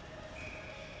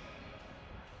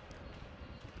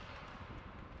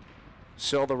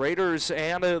 So the Raiders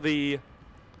and the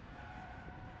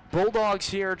Bulldogs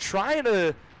here trying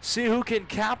to see who can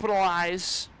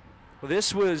capitalize.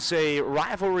 This was a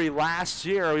rivalry last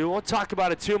year. We won't talk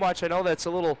about it too much. I know that's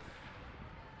a little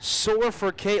sore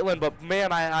for Caitlin, but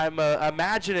man, I'm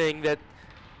imagining that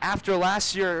after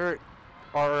last year,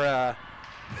 our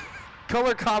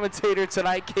color commentator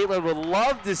tonight, Caitlin, would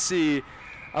love to see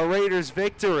a Raiders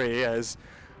victory, as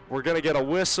we're going to get a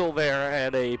whistle there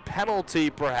and a penalty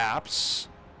perhaps.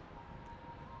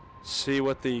 See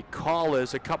what the call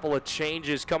is. A couple of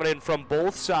changes coming in from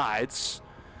both sides.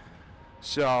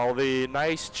 So the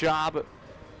nice job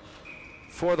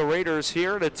for the Raiders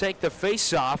here to take the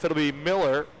face-off. It'll be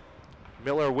Miller.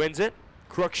 Miller wins it.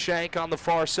 Crookshank on the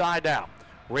far side now.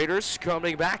 Raiders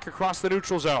coming back across the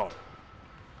neutral zone.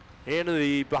 Into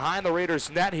the behind the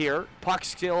Raiders net here. Puck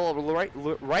still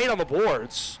right on the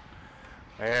boards.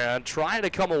 And trying to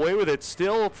come away with it.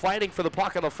 Still fighting for the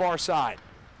puck on the far side.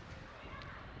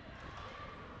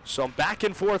 Some back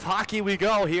and forth hockey we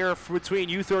go here between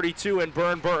U-32 and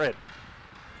Burton.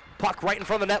 Puck right in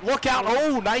front of the net. Look out.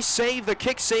 Oh, nice save. The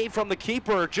kick save from the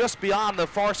keeper just beyond the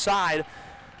far side.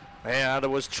 And it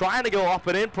was trying to go up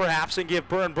and in perhaps and give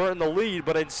Burton the lead,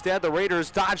 but instead the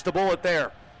Raiders dodged the bullet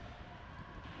there.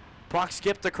 Puck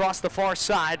skipped across the far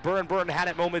side. Burton had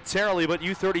it momentarily, but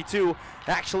U-32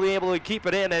 actually able to keep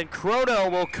it in, and Chrono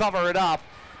will cover it up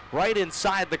right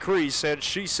inside the crease, and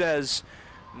she says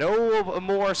no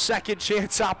more second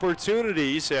chance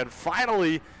opportunities, and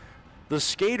finally the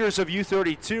skaters of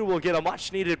U-32 will get a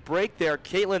much needed break there.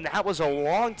 Caitlin, that was a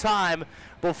long time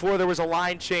before there was a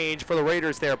line change for the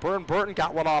Raiders there. Burton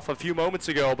got one off a few moments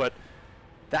ago, but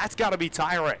that's got to be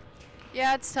tiring.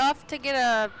 Yeah, it's tough to get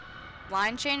a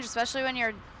line change, especially when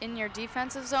you're in your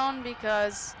defensive zone,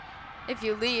 because if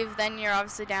you leave, then you're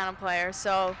obviously down a player.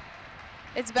 So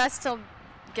it's best to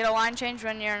get a line change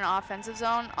when you're in an offensive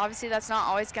zone. Obviously, that's not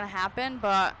always going to happen,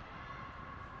 but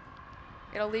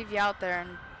it'll leave you out there and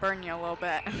burn you a little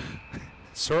bit.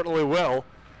 Certainly will.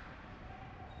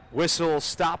 Whistle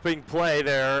stopping play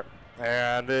there,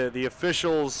 and the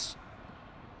officials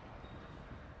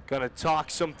going to talk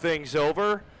some things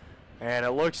over, and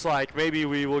it looks like maybe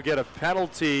we will get a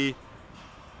penalty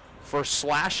for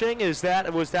slashing. Was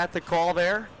that the call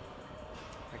there?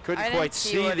 I couldn't quite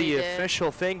see the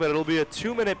official thing, but it'll be a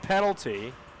 2-minute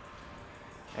penalty,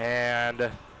 and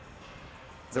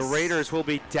the Raiders will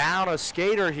be down a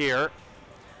skater here,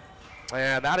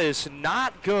 and that is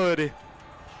not good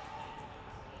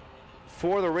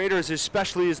for the Raiders,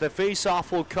 especially as the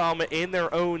face-off will come in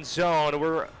their own zone.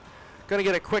 We're going to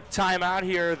get a quick timeout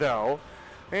here, though.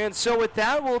 And so with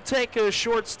that, we'll take a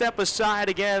short step aside.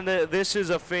 Again, this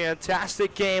is a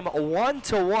fantastic game,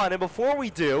 1-1. And before we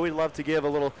do, we'd love to give a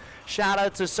little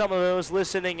shout-out to some of those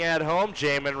listening at home.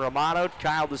 Jamin Romano,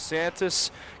 Kyle DeSantis,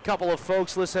 a couple of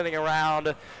folks listening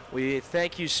around. We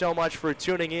thank you so much for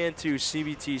tuning in to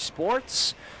CBT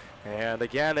Sports. And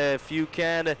again, if you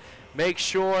can make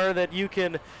sure that you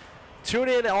can tune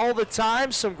in all the time.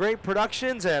 Some great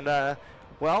productions. And,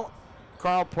 well,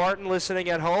 Carl Parton listening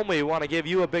at home, we want to give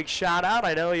you a big shout out.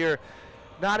 I know you're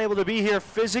not able to be here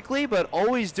physically, but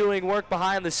always doing work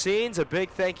behind the scenes. A big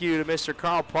thank you to Mr.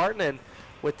 Carl Parton. And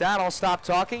with that, I'll stop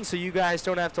talking so you guys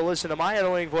don't have to listen to my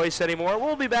annoying voice anymore.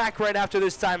 We'll be back right after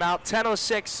this timeout.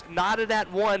 10:06, knotted at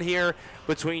 1 here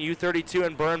between U-32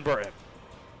 and Burton.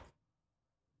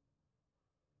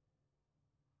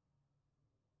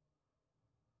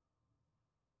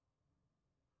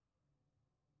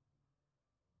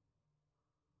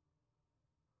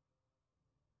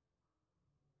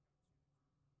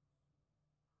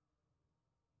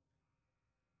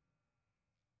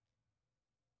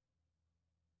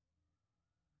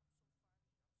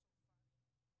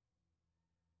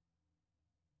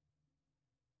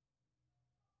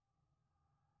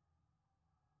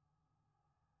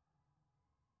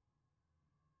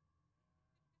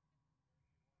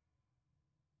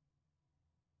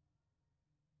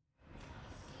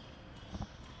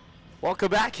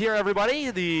 Welcome back here, everybody.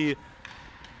 The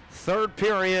third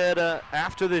period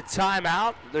after the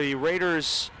timeout. The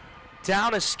Raiders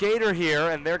down a skater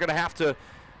here, and they're going to have to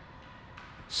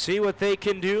see what they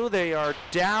can do. They are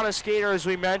down a skater, as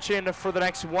we mentioned, for the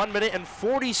next 1 minute and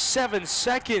 47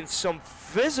 seconds. Some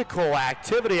physical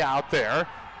activity out there.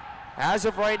 As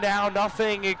of right now,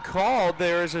 nothing called.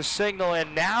 There is a signal,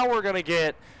 and now we're going to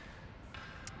get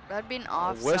that'd be an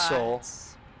offside whistle.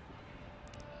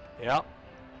 Yep.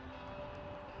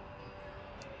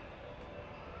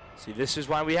 See, this is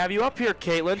why we have you up here,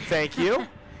 Caitlin. Thank you.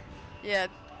 Yeah,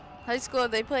 high school,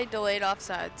 they play delayed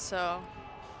offsides, so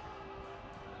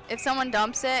if someone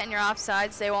dumps it and you're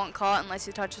offsides, they won't call it unless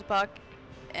you touch the puck,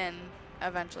 and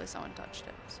eventually someone touched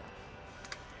it. So.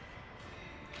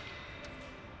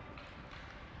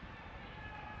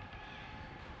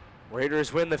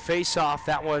 Raiders win the face-off.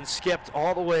 That one skipped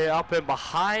all the way up and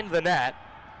behind the net.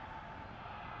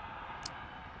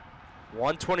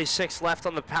 1:26 left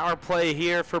on the power play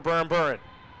here for Burton.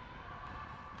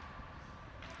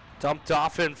 Dumped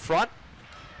off in front.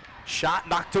 Shot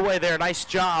knocked away there. Nice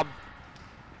job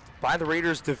by the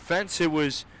Raiders defense. It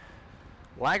was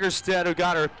Lagerstedt who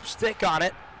got her stick on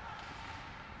it,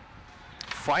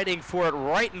 fighting for it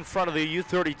right in front of the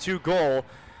U-32 goal,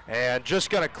 and just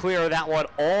going to clear that one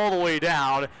all the way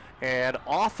down and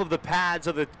off of the pads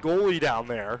of the goalie down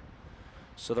there.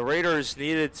 So the Raiders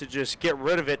needed to just get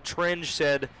rid of it. Tringe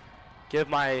said, give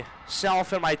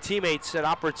myself and my teammates an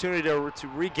opportunity to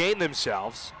regain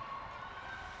themselves.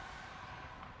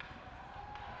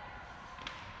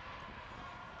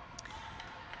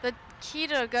 The key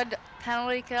to a good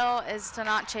penalty kill is to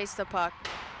not chase the puck.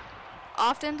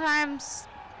 Oftentimes,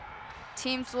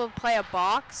 teams will play a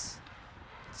box.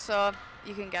 So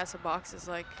you can guess a box is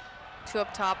like 2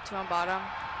 up top, 2 on bottom.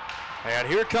 And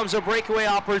here comes a breakaway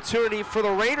opportunity for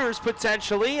the Raiders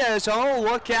potentially as, oh,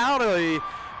 look out, a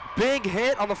big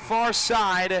hit on the far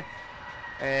side.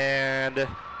 And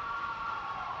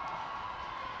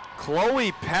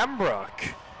Chloe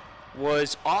Pembroke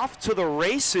was off to the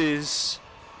races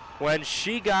when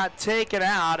she got taken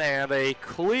out, and a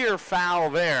clear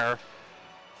foul there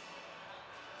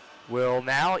will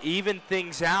now even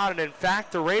things out. And in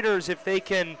fact, the Raiders, if they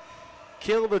can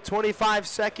kill the 25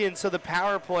 seconds of the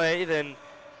power play, then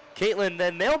Caitlin,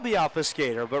 then they'll be up a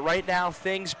skater. But right now,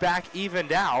 things back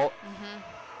evened out.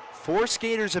 4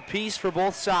 skaters apiece for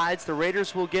both sides. The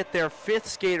Raiders will get their 5th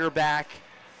skater back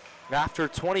after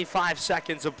 25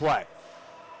 seconds of play.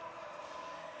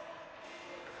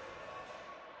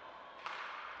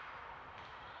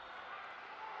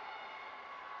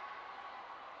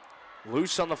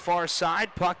 Loose on the far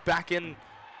side, puck back in,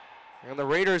 and the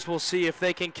Raiders will see if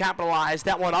they can capitalize.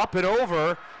 That one up and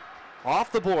over,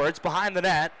 off the boards, behind the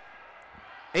net.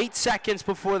 8 seconds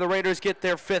before the Raiders get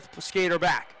their 5th skater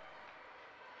back.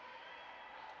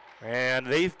 And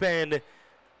they've been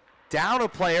down a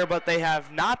player, but they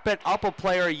have not been up a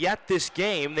player yet this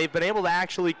game. They've been able to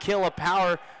actually kill a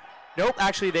power. Nope,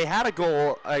 actually they had a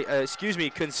goal,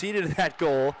 conceded that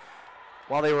goal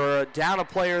while they were down a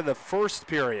player in the first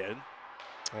period.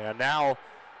 And now,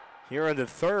 here in the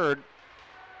third,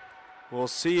 we'll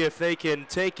see if they can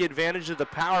take advantage of the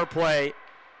power play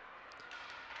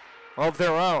of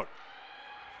their own.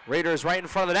 Raiders right in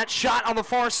front of the net, shot on the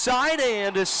far side,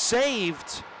 and is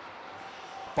saved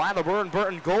by the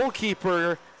Burton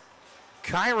goalkeeper.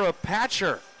 Kyra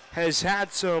Patcher has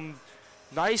had some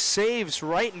nice saves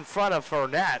right in front of her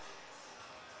net.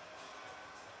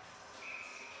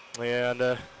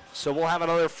 And so we'll have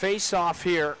another face-off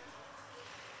here.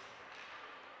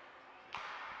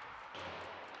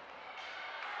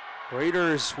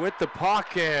 Raiders with the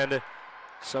puck, and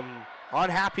some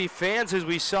unhappy fans as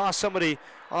we saw somebody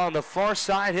on the far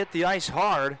side hit the ice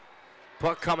hard.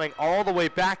 Puck coming all the way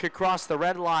back across the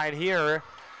red line here.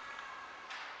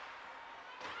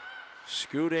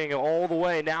 Scooting all the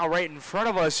way now right in front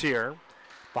of us here.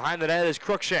 Behind the net is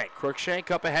Crookshank. Crookshank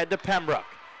up ahead to Pembroke.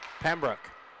 Pembroke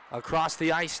across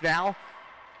the ice now.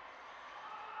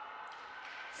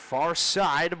 Far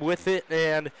side with it,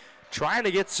 and trying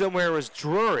to get somewhere was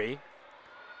Drury.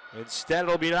 Instead,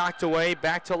 it'll be knocked away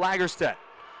back to Lagerstedt.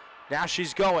 Now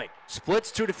she's going. Splits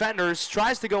 2 defenders.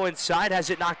 Tries to go inside. Has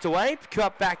it knocked away.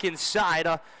 Cut back inside.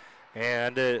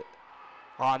 And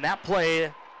on that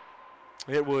play,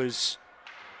 it was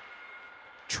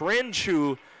Tringe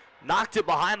who knocked it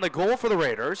behind the goal for the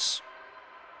Raiders.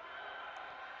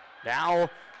 Now,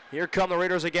 here come the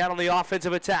Raiders again on the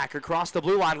offensive attack across the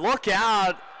blue line. Look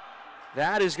out.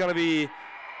 That is going to be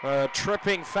a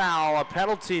tripping foul, a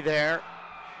penalty there.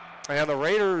 And the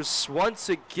Raiders, once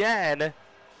again,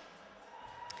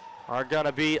 are going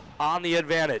to be on the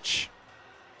advantage.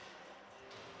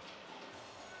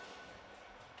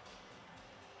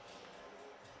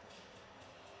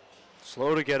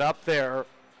 Slow to get up there,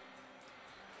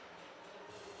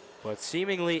 but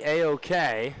seemingly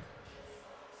A-OK.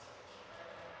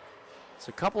 It's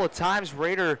a couple of times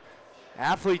Raider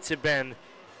athletes have been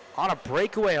on a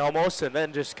breakaway almost and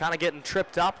then just kind of getting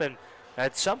tripped up, and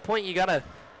at some point you got to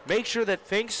make sure that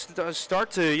things start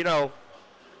to,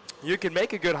 you can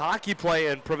make a good hockey play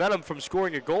and prevent them from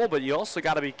scoring a goal, but you also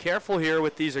got to be careful here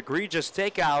with these egregious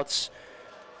takeouts,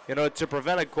 to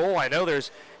prevent a goal. I know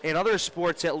there's, in other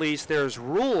sports at least, there's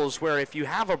rules where if you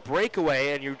have a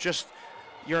breakaway and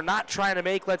you're not trying to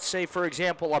make, let's say, for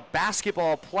example, a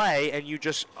basketball play and you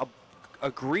just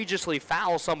egregiously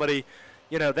foul somebody,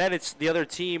 then it's the other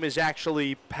team is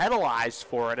actually penalized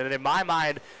for it. And in my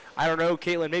mind, I don't know,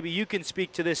 Caitlin, maybe you can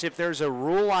speak to this. If there's a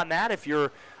rule on that, if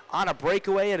you're on a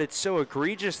breakaway and it's so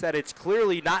egregious that it's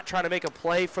clearly not trying to make a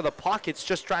play for the puck, it's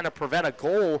just trying to prevent a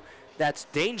goal that's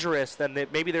dangerous, then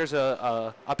maybe there's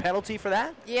a penalty for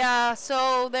that? Yeah,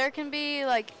 so there can be,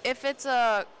 if it's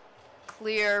a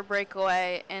clear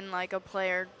breakaway and, a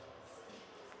player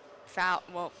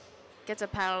gets a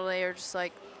penalty or just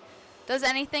like does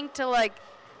anything to like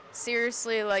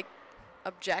seriously like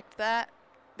object that,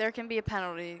 there can be a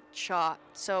penalty shot.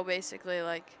 So basically,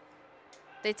 like,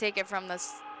 they take it from the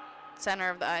center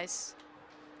of the ice,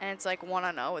 and it's like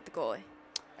 1-0 with the goalie.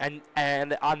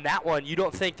 And on that one, you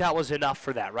don't think that was enough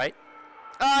for that, right?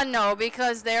 No,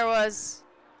 because there was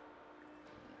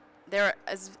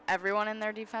everyone in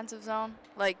their defensive zone.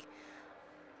 Like,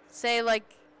 say like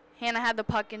Hannah had the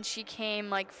puck and she came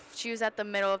like she was at the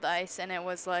middle of the ice, and it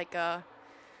was like a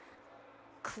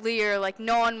clear, like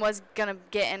no one was gonna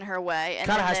get in her way.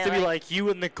 Kind of has to be like you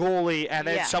and the goalie, and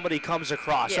then Yeah. somebody comes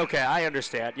across. Yeah. Okay, I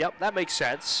understand. Yep, that makes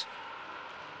sense.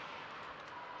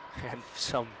 And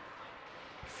some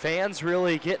fans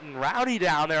really getting rowdy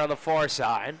down there on the far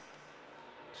side,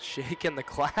 shaking the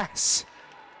glass.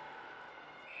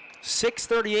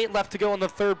 6:38 left to go in the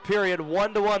third period.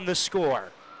 1-1 the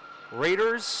score.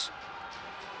 Raiders.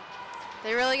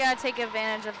 They really gotta take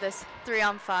advantage of this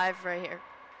 3-on-5 right here,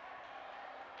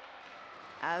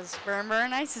 as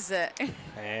Burton ices it.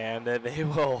 And they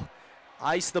will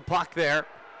ice the puck there.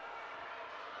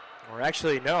 Or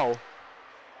actually, no.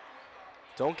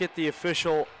 Don't get the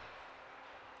official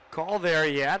call there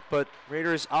yet, but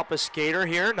Raiders up a skater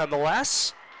here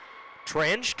nonetheless.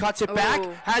 Tringe cuts it back,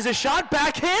 has a shot,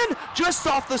 backhand, just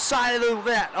off the side of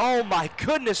the net. Oh my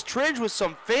goodness, Tringe with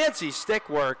some fancy stick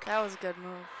work. That was a good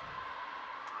move.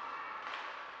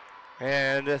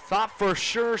 And thought for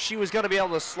sure she was going to be able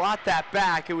to slot that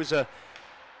back. It was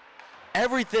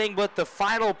everything but the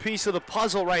final piece of the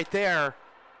puzzle right there.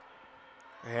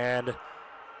 And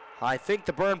I think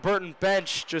the Burton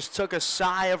bench just took a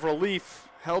sigh of relief,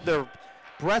 held their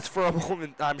breath for a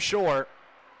moment, I'm sure.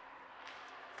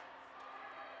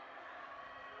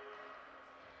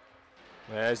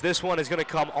 As this one is going to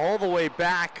come all the way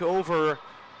back over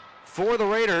for the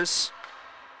Raiders.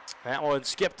 That one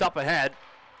skipped up ahead.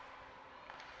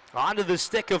 Onto the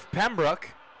stick of Pembroke.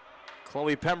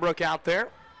 Chloe Pembroke out there.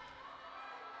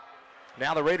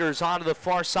 Now the Raiders onto the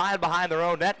far side behind their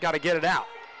own net. Got to get it out.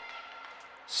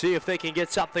 See if they can get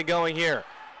something going here.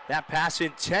 That pass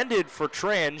intended for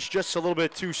Tringe, just a little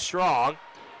bit too strong.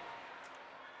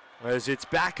 As it's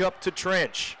back up to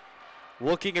Tringe.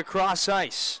 Looking across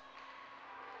ice.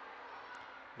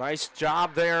 Nice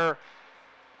job there.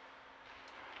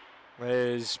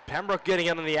 As Pembroke getting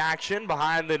into the action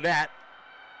behind the net.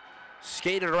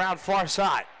 Skated around far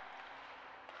side.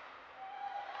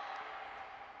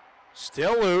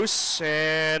 Still loose,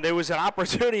 and it was an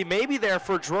opportunity maybe there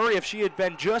for Drury if she had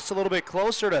been just a little bit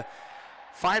closer to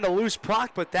find a loose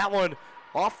puck, but that one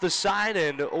off the side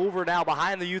and over now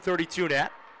behind the U-32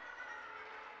 net.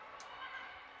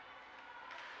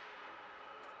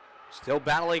 Still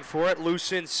battling for it,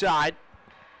 loose inside.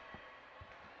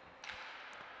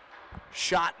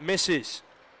 Shot misses.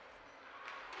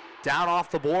 Down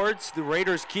off the boards, the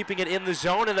Raiders keeping it in the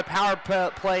zone, and the power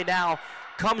play now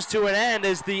comes to an end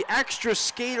as the extra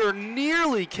skater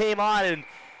nearly came on and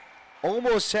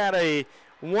almost had a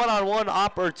one-on-one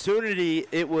opportunity.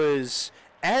 It was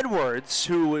Edwards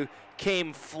who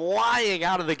came flying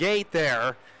out of the gate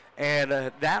there, and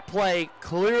that play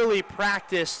clearly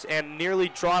practiced and nearly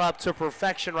drawn up to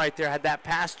perfection right there. Had that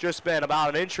pass just been about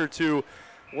an inch or two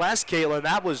less, Caitlin,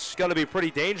 that was going to be pretty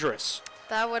dangerous.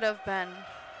 That would have been,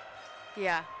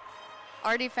 yeah.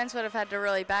 Our defense would have had to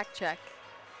really back check.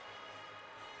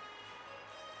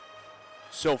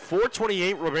 So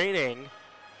 4:28 remaining.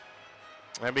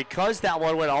 And because that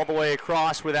one went all the way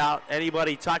across without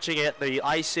anybody touching it, the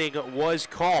icing was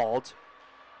called.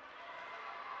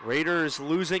 Raiders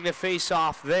losing the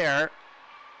face-off there.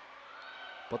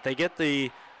 But they get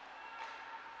the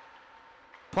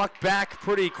puck back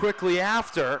pretty quickly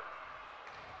after.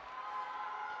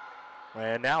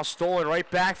 And now stolen right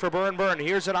back for Burton.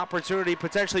 Here's an opportunity,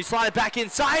 potentially slotted back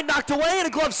inside, knocked away, and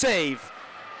a glove save.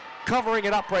 Covering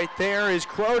it up right there is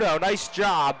Croto. Nice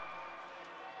job.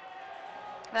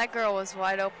 That girl was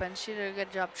wide open. She did a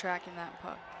good job tracking that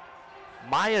puck.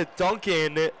 Maya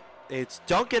Duncan, it's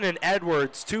Duncan and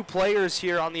Edwards, two players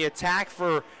here on the attack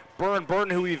for Burton,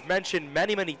 who we've mentioned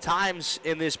many, many times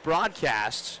in this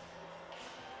broadcast,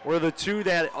 were the two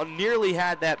that nearly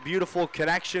had that beautiful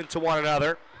connection to one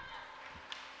another.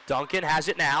 Duncan has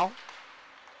it now,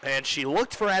 and she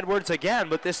looked for Edwards again,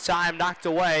 but this time knocked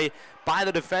away by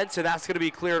the defense, and that's going to be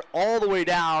cleared all the way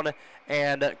down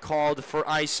and called for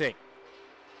icing.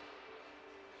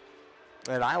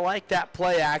 And I like that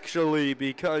play, actually,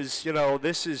 because, you know,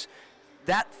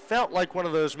 that felt like one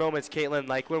of those moments, Caitlin,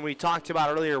 like when we talked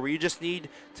about earlier, where you just need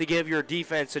to give your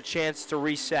defense a chance to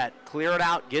reset, clear it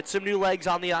out, get some new legs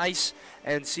on the ice,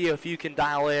 and see if you can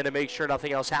dial in and make sure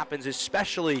nothing else happens,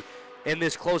 especially in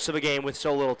this close of a game with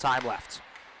so little time left.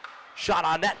 Shot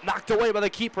on net, knocked away by the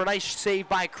keeper. Nice save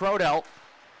by Croto.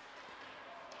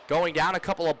 Going down, a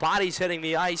couple of bodies hitting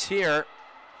the ice here.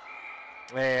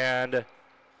 And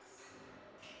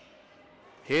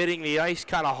hitting the ice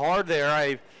kind of hard there,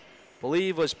 I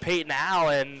believe was Peyton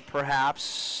Allen,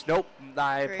 perhaps. Nope,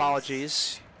 my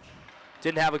apologies.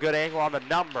 Didn't have a good angle on the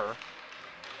number.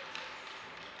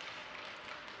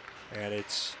 And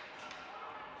it's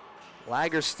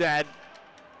Lagerstedt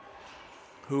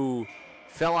who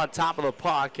fell on top of the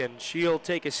puck, and she'll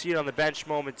take a seat on the bench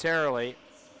momentarily.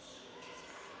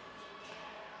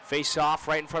 Face off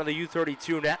right in front of the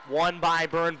U-32 net, won by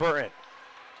Burton.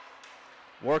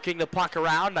 Working the puck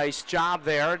around, nice job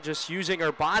there, just using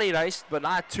her body nice, but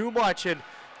not too much, and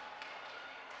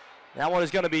that one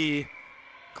is going to be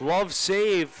glove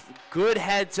save. Good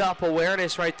heads up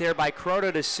awareness right there by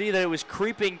Croto to see that it was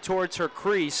creeping towards her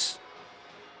crease.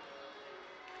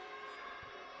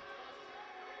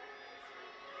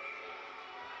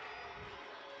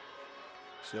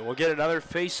 So we'll get another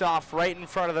face-off right in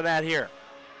front of the net here.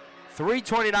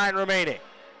 3:29 remaining.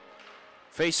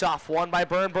 Face-off won by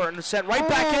Burton, sent right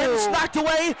back in, it's knocked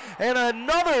away, and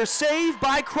another save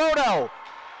by Croto.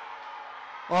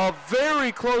 A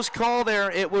very close call there.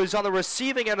 It was on the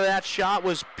receiving end of that shot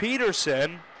was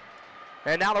Peterson.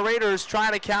 And now the Raiders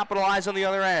trying to capitalize on the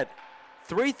other end.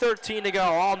 3:13 to go,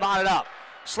 all knotted up.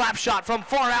 Slap shot from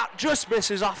far out, just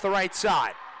misses off the right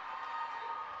side.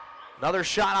 Another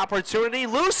shot opportunity,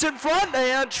 loose in front,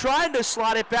 and trying to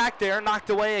slot it back there,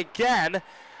 knocked away again.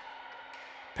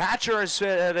 Patcher has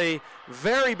had a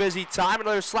very busy time.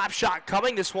 Another slap shot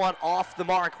coming, this one off the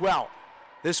mark well.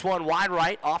 This one wide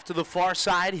right, off to the far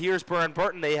side. Here's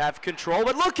Burton, they have control,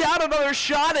 but look out, another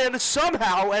shot, and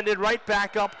somehow ended right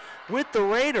back up with the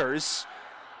Raiders,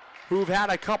 who've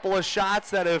had a couple of shots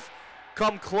that have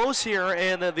come close here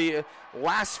in the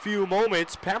last few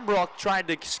moments. Pembroke tried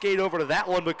to skate over to that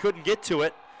one, but couldn't get to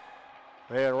it.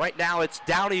 And right now it's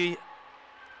Downey,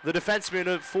 the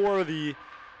defenseman for the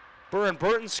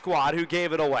Burton squad, who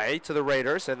gave it away to the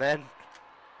Raiders, and then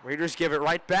Raiders give it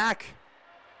right back.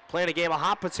 Playing a game of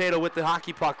hot potato with the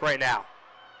hockey puck right now.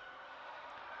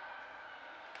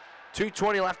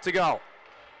 2:20 left to go.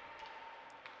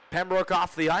 Pembroke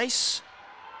off the ice.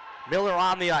 Miller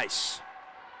on the ice.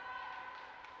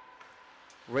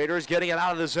 Raiders getting it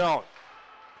out of the zone.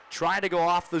 Trying to go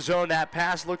off the zone. That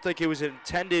pass looked like it was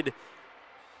intended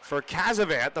for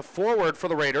Kazavant, the forward for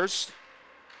the Raiders.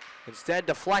 Instead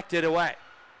deflected away.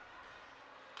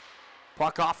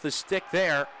 Puck off the stick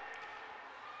there.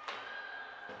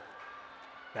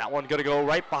 That one going to go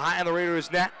right behind the Raiders'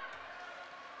 net.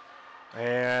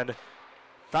 And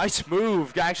nice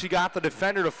move. Actually got the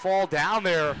defender to fall down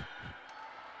there.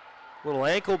 Little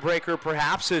ankle breaker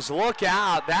perhaps. Is look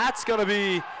out. That's going to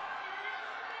be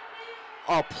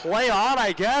a play on,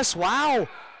 I guess. Wow.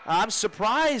 I'm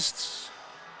surprised.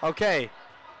 Okay.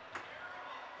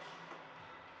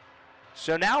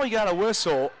 So now we got a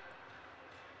whistle.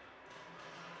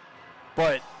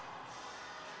 But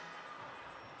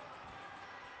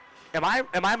Am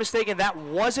I mistaken? That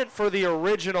wasn't for the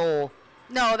original.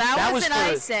 No, that was an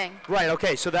icing. Right.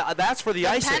 Okay. So that's for the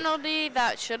icing. The penalty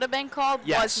that should have been called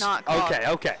was not called. Okay.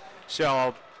 Okay.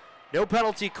 So no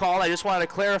penalty called. I just wanted to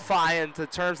clarify into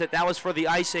terms that was for the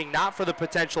icing, not for the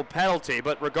potential penalty.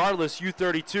 But regardless,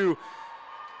 U-32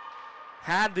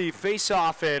 had the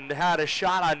face-off and had a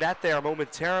shot on net there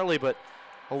momentarily, but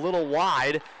a little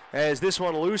wide as this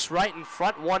one loose right in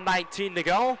front. 1:19 to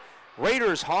go.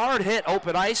 Raiders hard hit,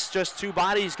 open ice, just two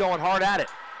bodies going hard at it.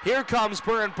 Here comes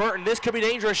Burton. This could be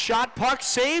dangerous shot. Puck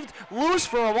saved, loose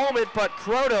for a moment, but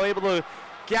Croto able to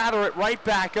gather it right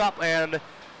back up. And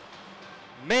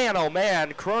man, oh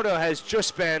man, Croto has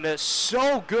just been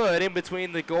so good in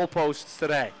between the goalposts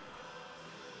today.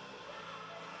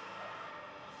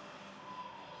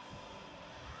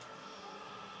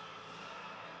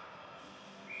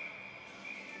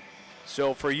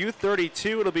 So for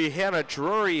U-32, it'll be Hannah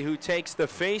Drury who takes the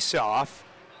face-off.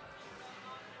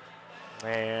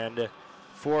 And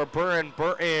for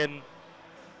Burton,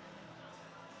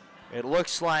 it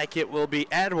looks like it will be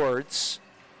Edwards.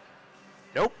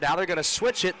 Nope, now they're going to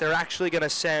switch it. They're actually going to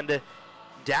send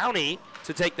Downey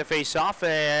to take the face-off.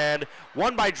 And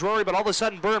won by Drury, but all of a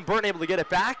sudden Burton able to get it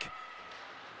back.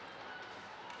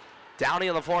 Downey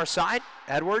on the far side.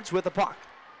 Edwards with the puck.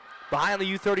 Behind the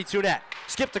U-32 net.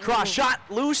 Skipped across, shot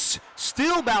loose,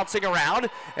 still bouncing around,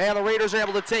 and the Raiders are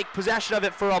able to take possession of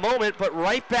it for a moment, but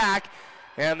right back,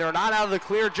 and they're not out of the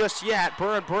clear just yet.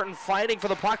 Burton fighting for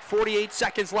the puck, 48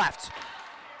 seconds left.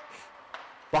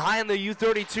 Behind the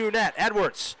U-32 net,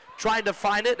 Edwards trying to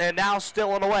find it, and now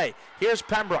still on the way. Here's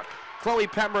Pembroke. Chloe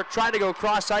Pembroke trying to go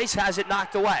cross ice, has it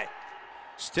knocked away.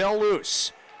 Still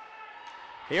loose.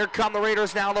 Here come the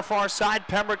Raiders now on the far side.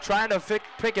 Pembroke trying to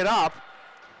pick it up.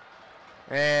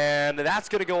 And that's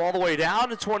going to go all the way down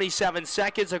to 27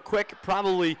 seconds. A quick,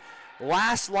 probably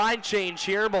last line change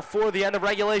here before the end of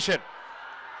regulation.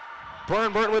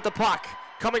 Burton with the puck.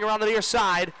 Coming around the near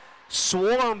side.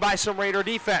 Swarmed by some Raider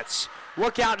defense.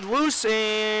 Look out and loose,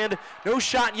 and no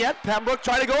shot yet. Pembroke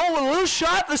trying to go with a loose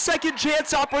shot. The second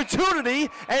chance opportunity,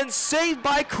 and saved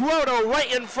by Croto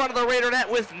right in front of the Raider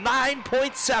net with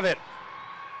 9.7.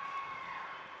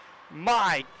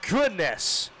 My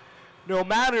goodness. No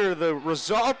matter the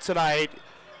result tonight,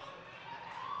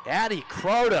 Addie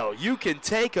Croto, you can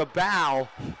take a bow.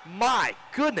 My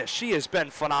goodness, she has been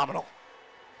phenomenal.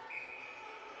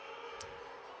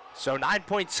 So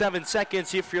 9.7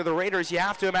 seconds. If you're the Raiders, you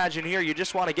have to imagine here, you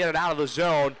just want to get it out of the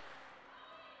zone.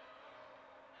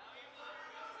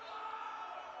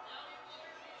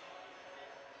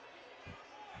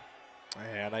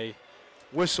 And a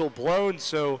whistle blown,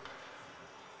 so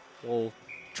we'll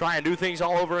try and do things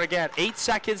all over again. 8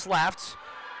 seconds left.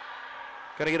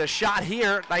 Gonna get a shot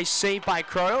here. Nice save by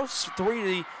Kronos.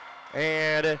 3,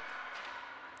 and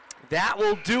that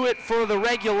will do it for the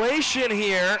regulation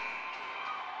here.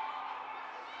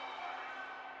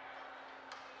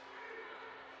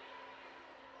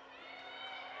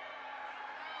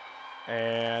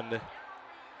 And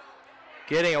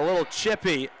getting a little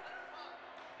chippy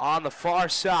on the far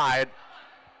side.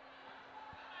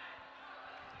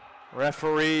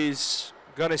 Referee's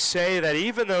going to say that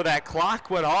even though that clock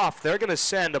went off, they're going to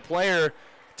send a player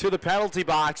to the penalty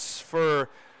box for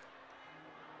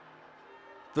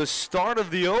the start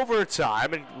of the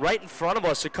overtime. And right in front of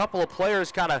us, a couple of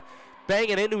players kind of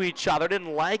banging into each other.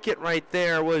 Didn't like it right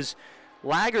there was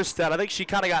Lagerstedt. I think she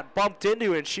kind of got bumped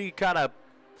into, and she kind of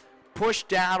pushed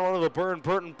down one of the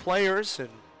Burton players, and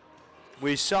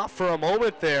we saw for a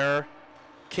moment there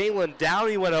Caitlin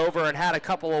Downey went over and had a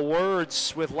couple of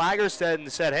words with Lagerstedt and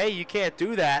said, hey, you can't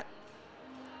do that.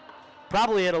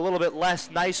 Probably in a little bit less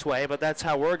nice way, but that's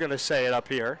how we're going to say it up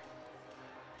here.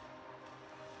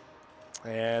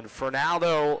 And for now,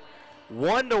 though,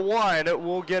 1-1,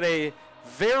 we'll get a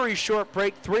very short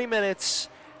break, 3 minutes.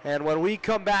 And when we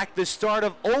come back, the start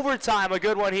of overtime, a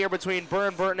good one here between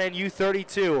Burton and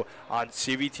U-32 on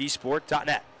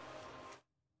CVTsport.net.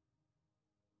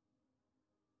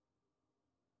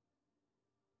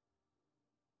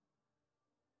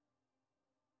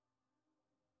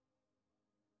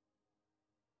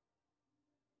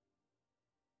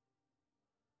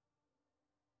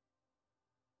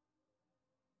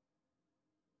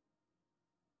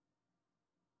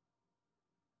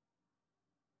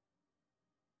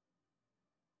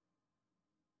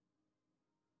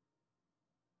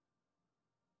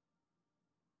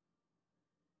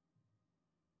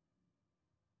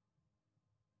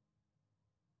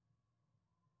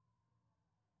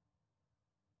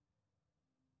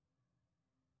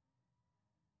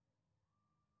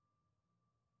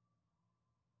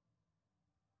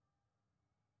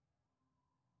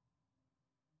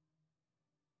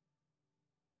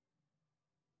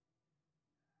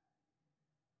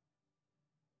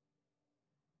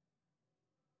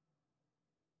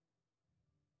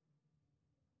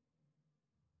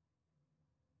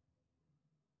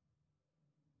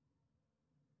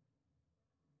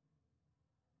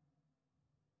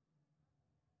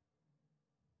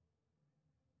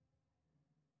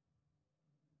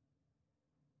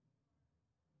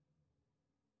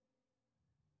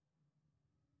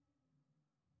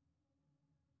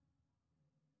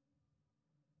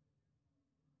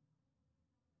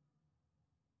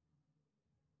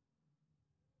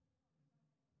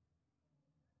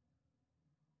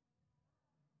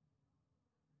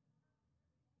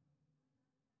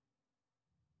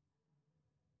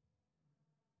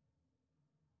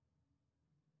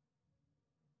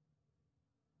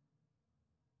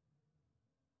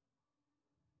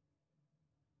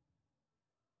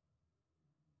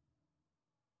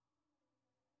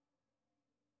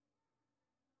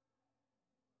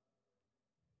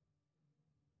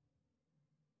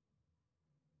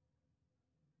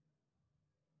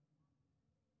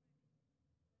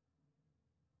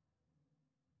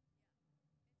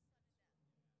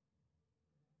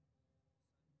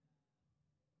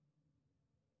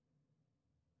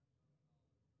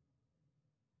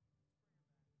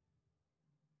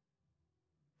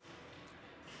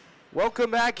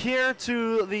 Welcome back here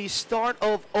to the start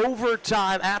of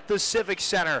overtime at the Civic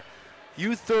Center.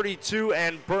 U-32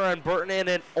 and Burton in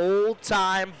an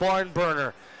old-time barn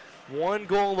burner. 1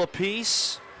 goal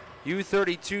apiece.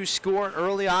 U-32 scored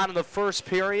early on in the first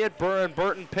period.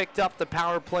 Burton picked up the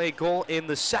power play goal in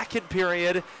the second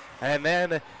period, and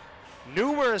then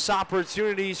numerous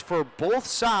opportunities for both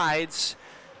sides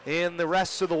in the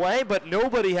rest of the way, but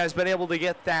nobody has been able to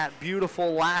get that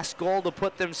beautiful last goal to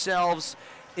put themselves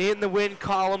in the win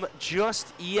column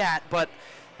just yet. But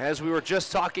as we were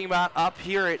just talking about up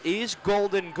here, it is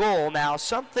golden goal. Now,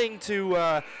 something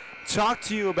to talk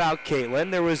to you about, Caitlin.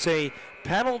 There was a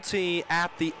penalty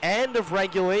at the end of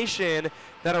regulation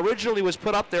that originally was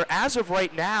put up there. As of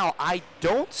right now, I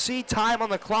don't see time on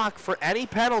the clock for any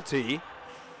penalty.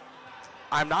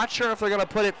 I'm not sure if they're going to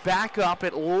put it back up.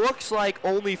 It looks like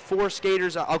only 4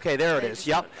 skaters. Okay, there it is.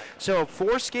 Yep. So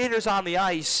 4 skaters on the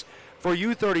ice for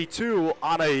U-32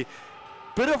 on a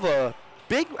bit of a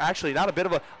big, actually not a bit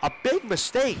of a big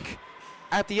mistake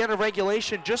at the end of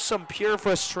regulation. Just some pure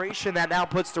frustration that now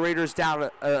puts the Raiders down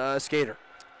a skater.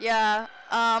 Yeah.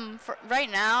 For right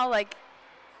now, like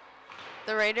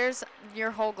the Raiders,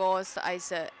 your whole goal is to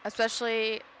ice it,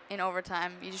 especially in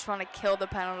overtime. You just want to kill the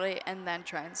penalty and then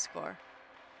try and score.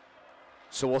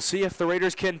 So we'll see if the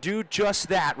Raiders can do just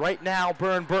that. Right now,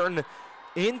 Burton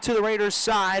into the Raiders'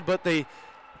 side, but the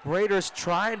Raiders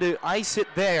trying to ice it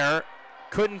there.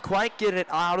 Couldn't quite get it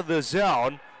out of the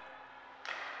zone.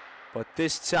 But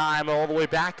this time all the way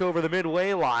back over the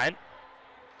midway line.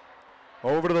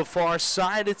 Over to the far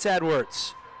side, it's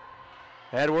Edwards.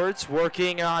 Edwards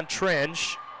working on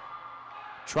Tringe.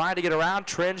 Trying to get around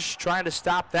Tringe, trying to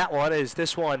stop that one. Is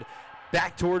this one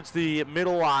back towards the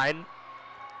middle line.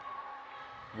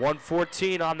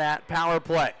 1:14 on that power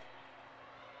play.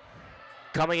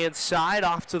 Coming inside,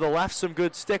 off to the left, some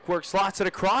good stick work, slots it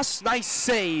across, nice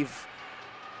save.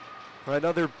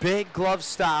 Another big glove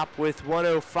stop with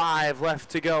 1:05 left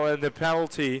to go in the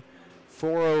penalty,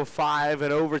 4:05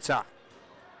 in overtime.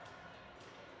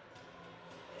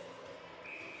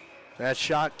 That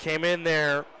shot came in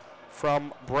there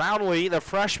from Brownlee, the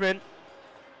freshman,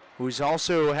 who's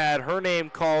also had her name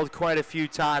called quite a few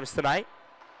times tonight.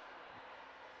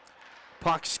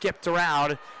 Puck skipped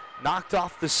around, knocked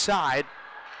off the side.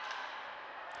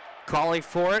 Calling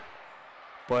for it,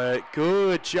 but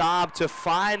good job to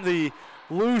find the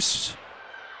loose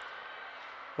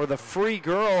or the free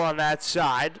girl on that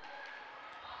side.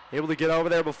 Able to get over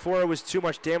there before it was too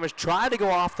much damage. Tried to go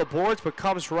off the boards, but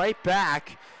comes right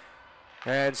back.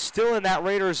 And still in that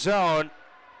Raiders zone.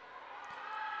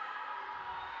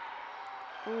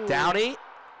 Ooh. Downey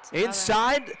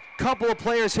inside. Couple of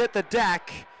players hit the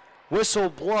deck. Whistle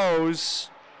blows.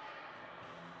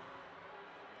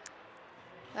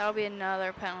 That'll be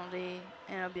another penalty,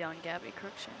 and it'll be on Gabby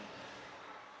Cruikshank.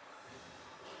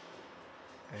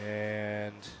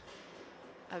 And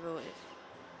I believe.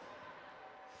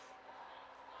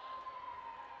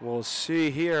 We'll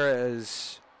see here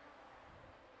as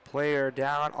player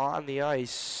down on the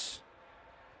ice.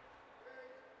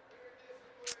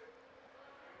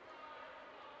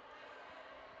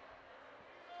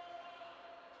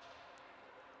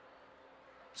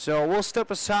 So we'll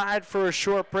step aside for a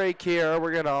short break here.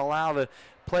 We're going to allow the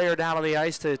player down on the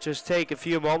ice to just take a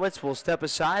few moments. We'll step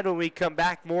aside. When we come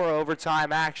back, more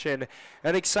overtime action.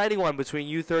 An exciting one between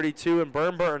U-32 and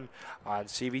Burton on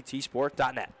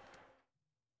CVTsport.net.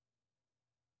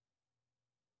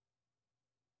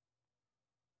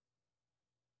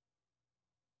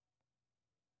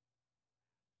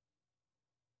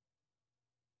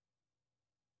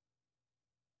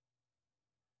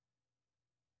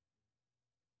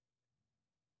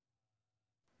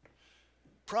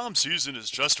 Prom season is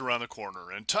just around the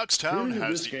corner, and Tuxtown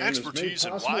has the expertise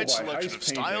and wide selection of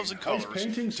styles and colors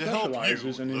to help you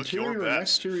look your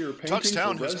best.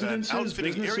 Tuxtown has been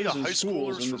outfitting area high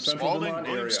schoolers from Spalding,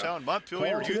 Williamstown,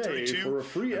 Montpelier,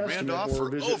 U-32, and Randolph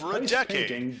for over a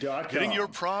decade. Getting your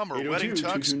prom or wedding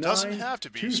tux doesn't have to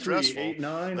be stressful.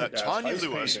 Let Tanya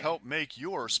Lewis help make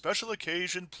your special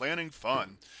occasion planning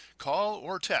fun. Call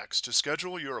or text to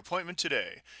schedule your appointment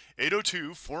today.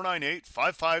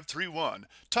 802-498-5531.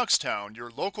 Tuxtown, your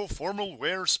local formal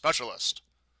wear specialist.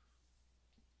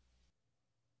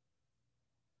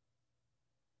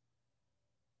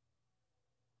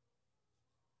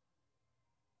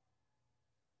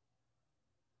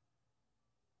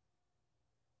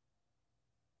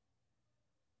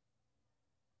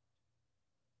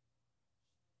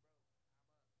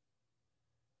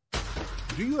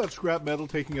 Do you have scrap metal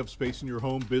taking up space in your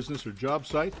home, business, or job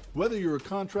site? Whether you're a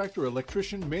contractor,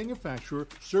 electrician, manufacturer,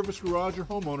 service garage, or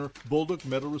homeowner, Bolduc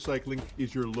Metal Recycling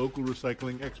is your local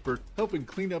recycling expert, helping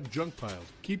clean up junk piles,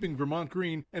 keeping Vermont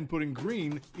green, and putting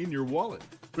green in your wallet.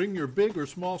 Bring your big or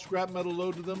small scrap metal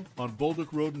load to them on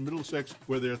Bolduc Road in Middlesex,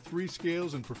 where their 3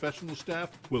 scales and professional staff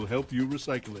will help you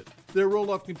recycle it. Their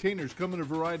roll-off containers come in a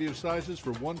variety of sizes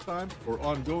for one-time or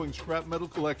ongoing scrap metal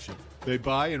collection. They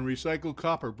buy and recycle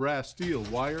copper, brass, steel,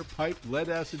 wire, pipe,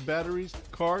 lead-acid batteries,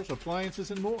 cars,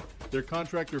 appliances, and more. They're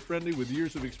contractor-friendly with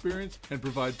years of experience and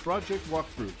provide project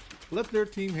walkthroughs. Let their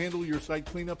team handle your site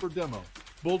cleanup or demo.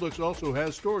 Bolduc also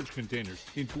has storage containers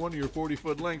in 20 or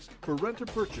 40-foot lengths for rent or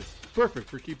purchase. Perfect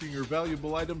for keeping your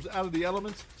valuable items out of the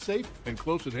elements, safe, and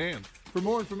close at hand. For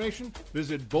more information,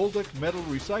 visit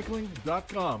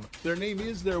BolducMetalRecycling.com. Their name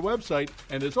is their website,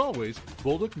 and as always,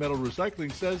 Bolduc Metal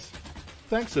Recycling says,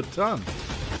 thanks a ton.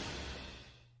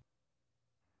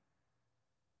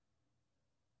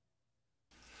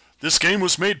 This game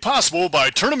was made possible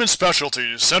by Tournament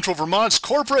Specialties, Central Vermont's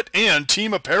corporate and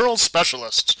team apparel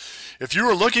specialists. If you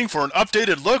are looking for an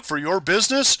updated look for your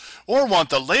business or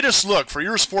want the latest look for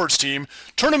your sports team,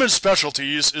 Tournament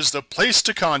Specialties is the place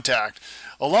to contact.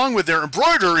 Along with their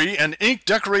embroidery and ink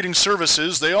decorating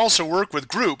services, they also work with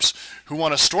groups who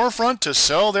want a storefront to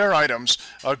sell their items.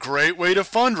 A great way to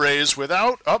fundraise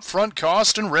without upfront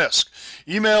cost and risk.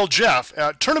 Email Jeff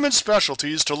at Tournament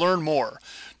Specialties to learn more.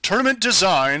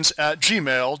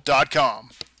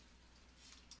 tournamentdesigns@gmail.com.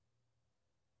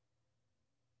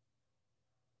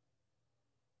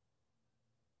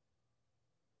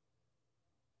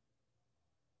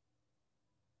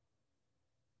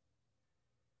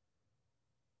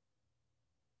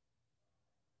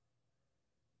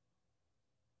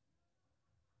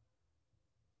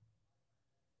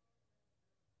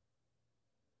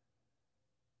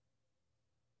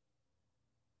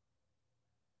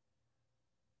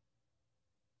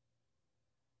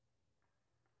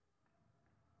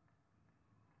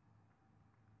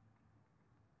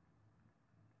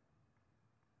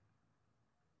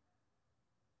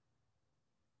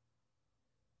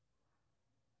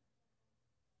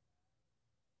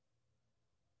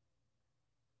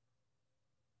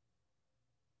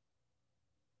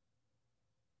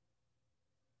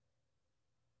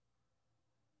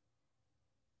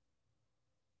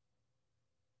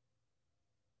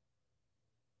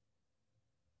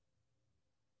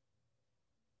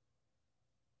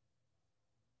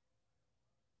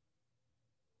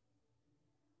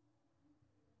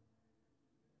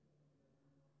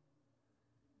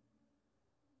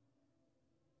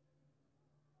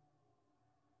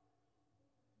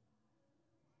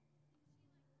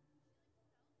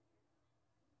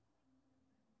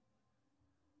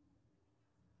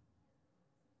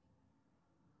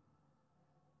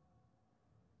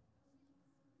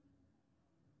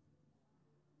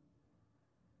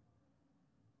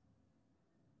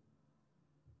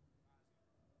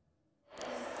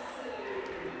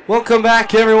 Welcome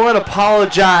back, everyone.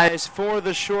 Apologize for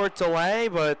the short delay,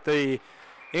 but the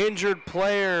injured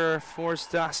player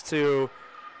forced us to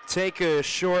take a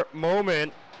short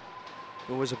moment.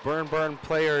 It was a Burn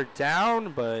player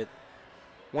down, but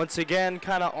once again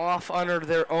kind of off under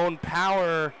their own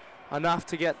power enough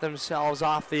to get themselves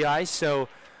off the ice. So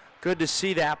good to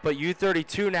see that. But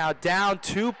U-32 now down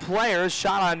 2 players.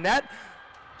 Shot on net.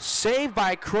 Saved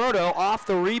by Croto off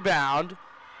the rebound.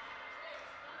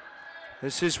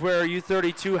 This is where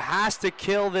U-32 has to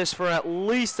kill this for at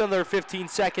least another 15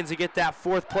 seconds to get that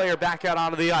 4th player back out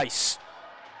onto the ice.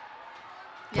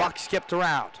 Yep. Puck skipped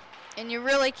around. And you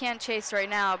really can't chase right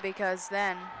now, because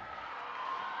then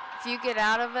if you get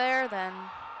out of there, then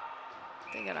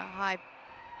they got a high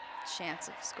chance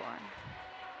of scoring.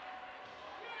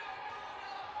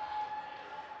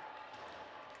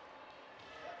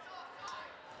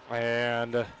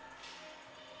 And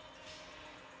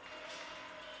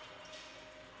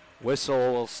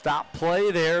whistle will stop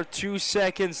play there. 2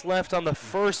 seconds left on the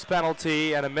first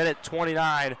penalty and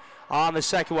 1:29 on the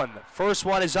second one. The first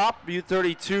one is up.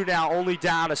 U-32 now only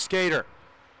down a skater.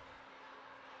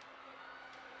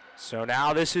 So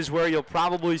now this is where you'll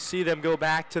probably see them go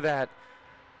back to that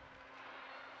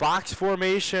box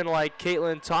formation like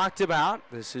Caitlin talked about.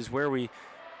 This is where we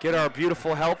get our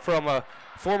beautiful help from a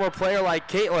former player like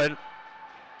Caitlin.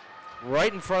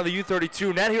 Right in front of the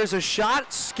U-32 net. Here's a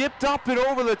shot, skipped up and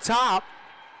over the top.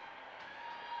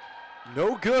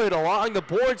 No good along the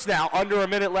boards now. Under a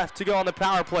minute left to go on the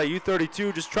power play.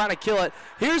 U-32 just trying to kill it.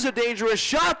 Here's a dangerous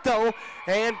shot though,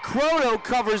 and Croto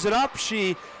covers it up.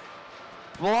 She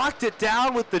blocked it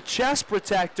down with the chest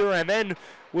protector and then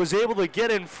was able to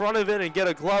get in front of it and get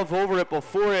a glove over it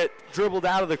before it dribbled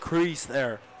out of the crease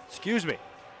there. Excuse me.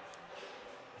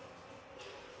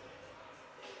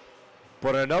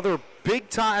 But another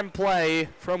big-time play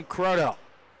from Croto.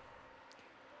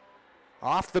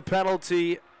 Off the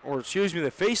penalty, or excuse me,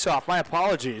 the face-off, my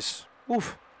apologies.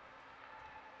 Oof.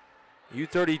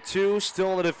 U-32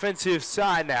 still on the defensive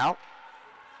side now.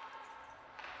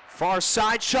 Far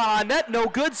side shot on net, no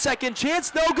good. Second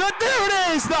chance, no good. There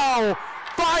it is, though.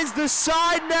 Finds the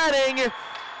side netting.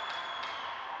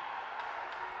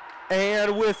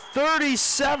 And with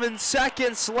 37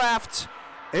 seconds left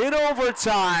in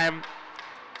overtime,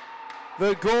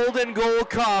 the golden goal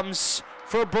comes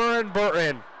for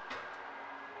Burton.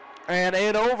 And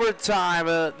in overtime,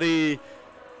 the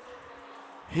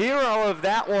hero of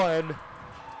that one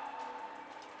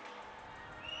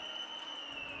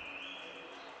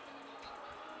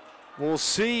we'll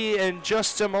see in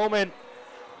just a moment.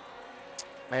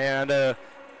 And a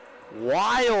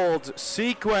wild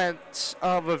sequence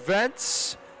of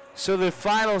events. So the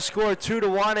final score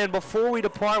 2-1. And before we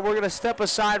depart, we're going to step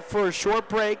aside for a short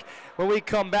break. When we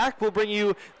come back, we'll bring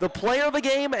you the player of the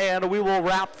game, and we will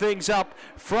wrap things up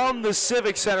from the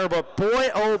Civic Center. But boy,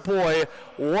 oh boy,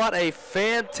 what a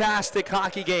fantastic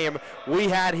hockey game we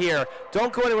had here.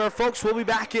 Don't go anywhere, folks. We'll be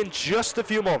back in just a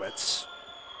few moments.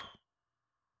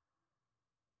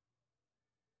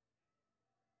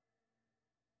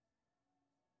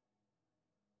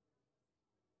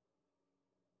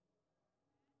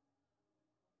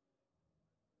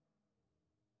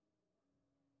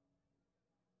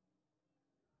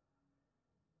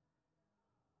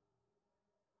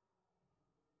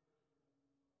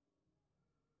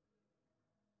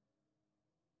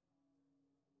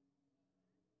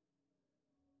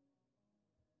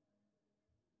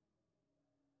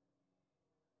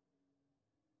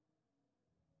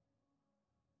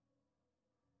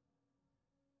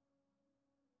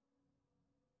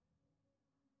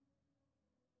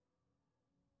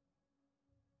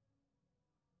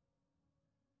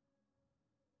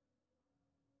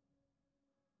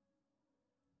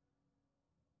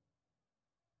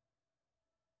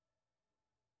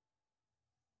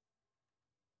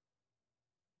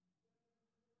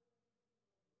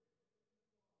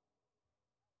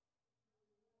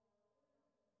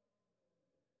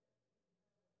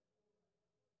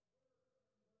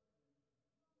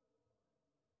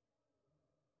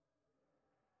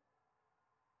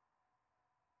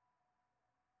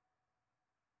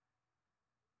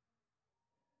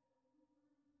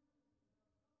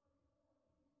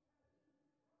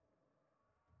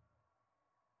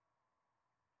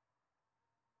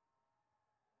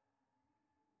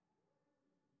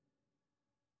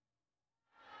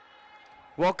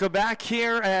 Welcome back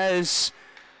here as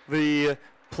the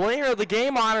player of the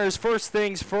game honors. First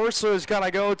things first, so is going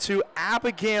to go to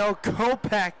Abigail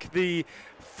Kopech, the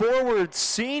forward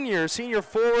senior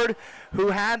forward who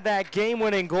had that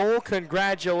game-winning goal.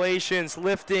 Congratulations,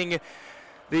 lifting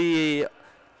the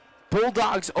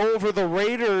Bulldogs over the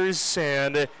Raiders,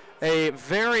 and a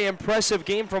very impressive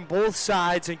game from both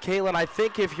sides. And Caitlin, I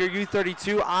think if you're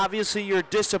U-32, obviously you're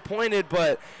disappointed,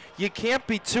 but you can't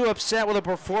be too upset with a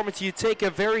performance. You take a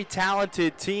very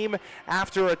talented team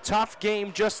after a tough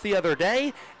game just the other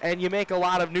day, and you make a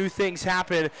lot of new things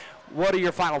happen. What are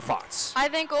your final thoughts? I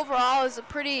think overall it was a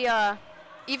pretty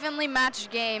evenly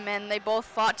matched game, and they both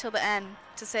fought till the end,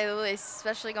 to say the least,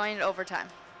 especially going into overtime.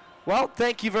 Well,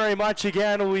 thank you very much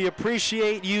again. We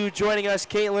appreciate you joining us,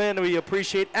 Caitlin. We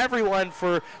appreciate everyone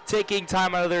for taking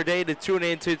time out of their day to tune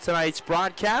into tonight's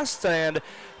broadcast. And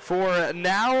for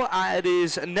now, it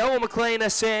is Noah McLean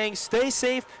saying stay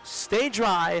safe, stay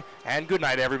dry, and good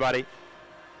night, everybody.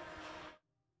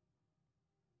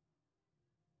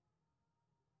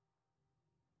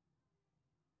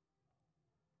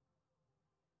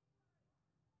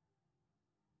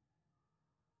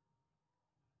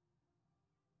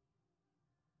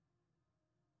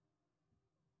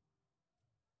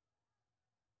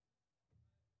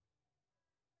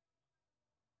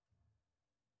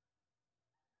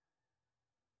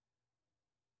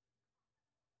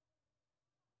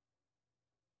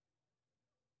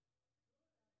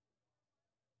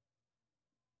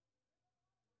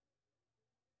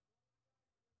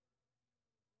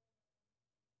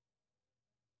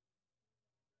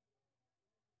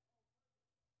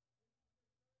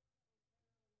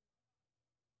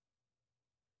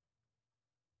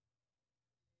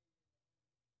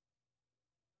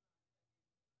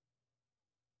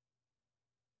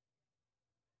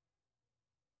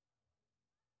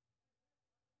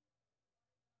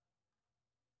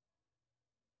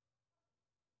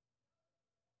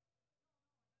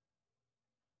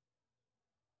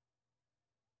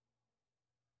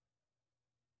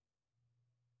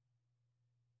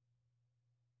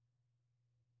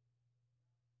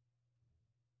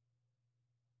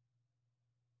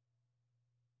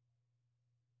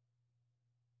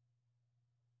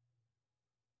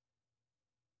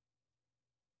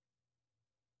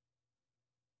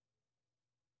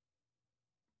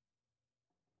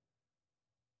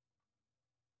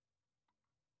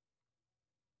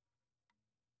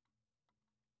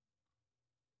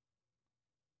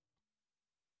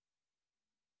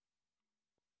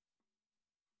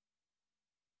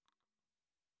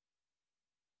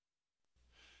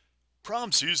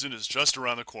 Prom season is just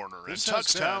around the corner, and This has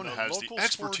Tuxtown been a has local the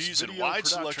expertise sports and video wide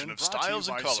production selection of brought to you styles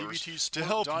and by colors CVTsport.net, to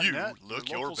help you look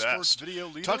your your local sports best. video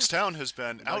leader. Tuxtown has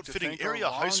been We'd like to outfitting thank our area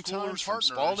high longtime schoolers from partners,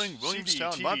 Spalding,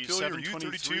 Williamstown, CVT Montpelier,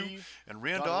 723, U-32, and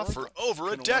Randolph for over a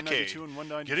Channel decade. 192 and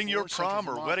 194, Getting your prom Central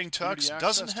or Vermont wedding tux Community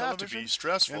doesn't Access have to be Television,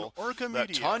 stressful. and Orca Let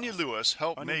Media. Tanya Lewis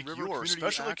help Onion make River your Community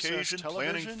special Access occasion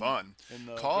planning Television fun. in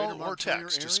the Call greater or Montpelier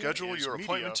text to area schedule is your media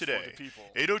appointment for today. the people.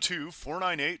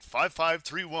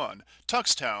 802-498-5531.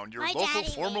 Tuxtown, your My local daddy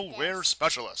made formal wear this.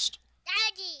 specialist.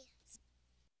 Daddy.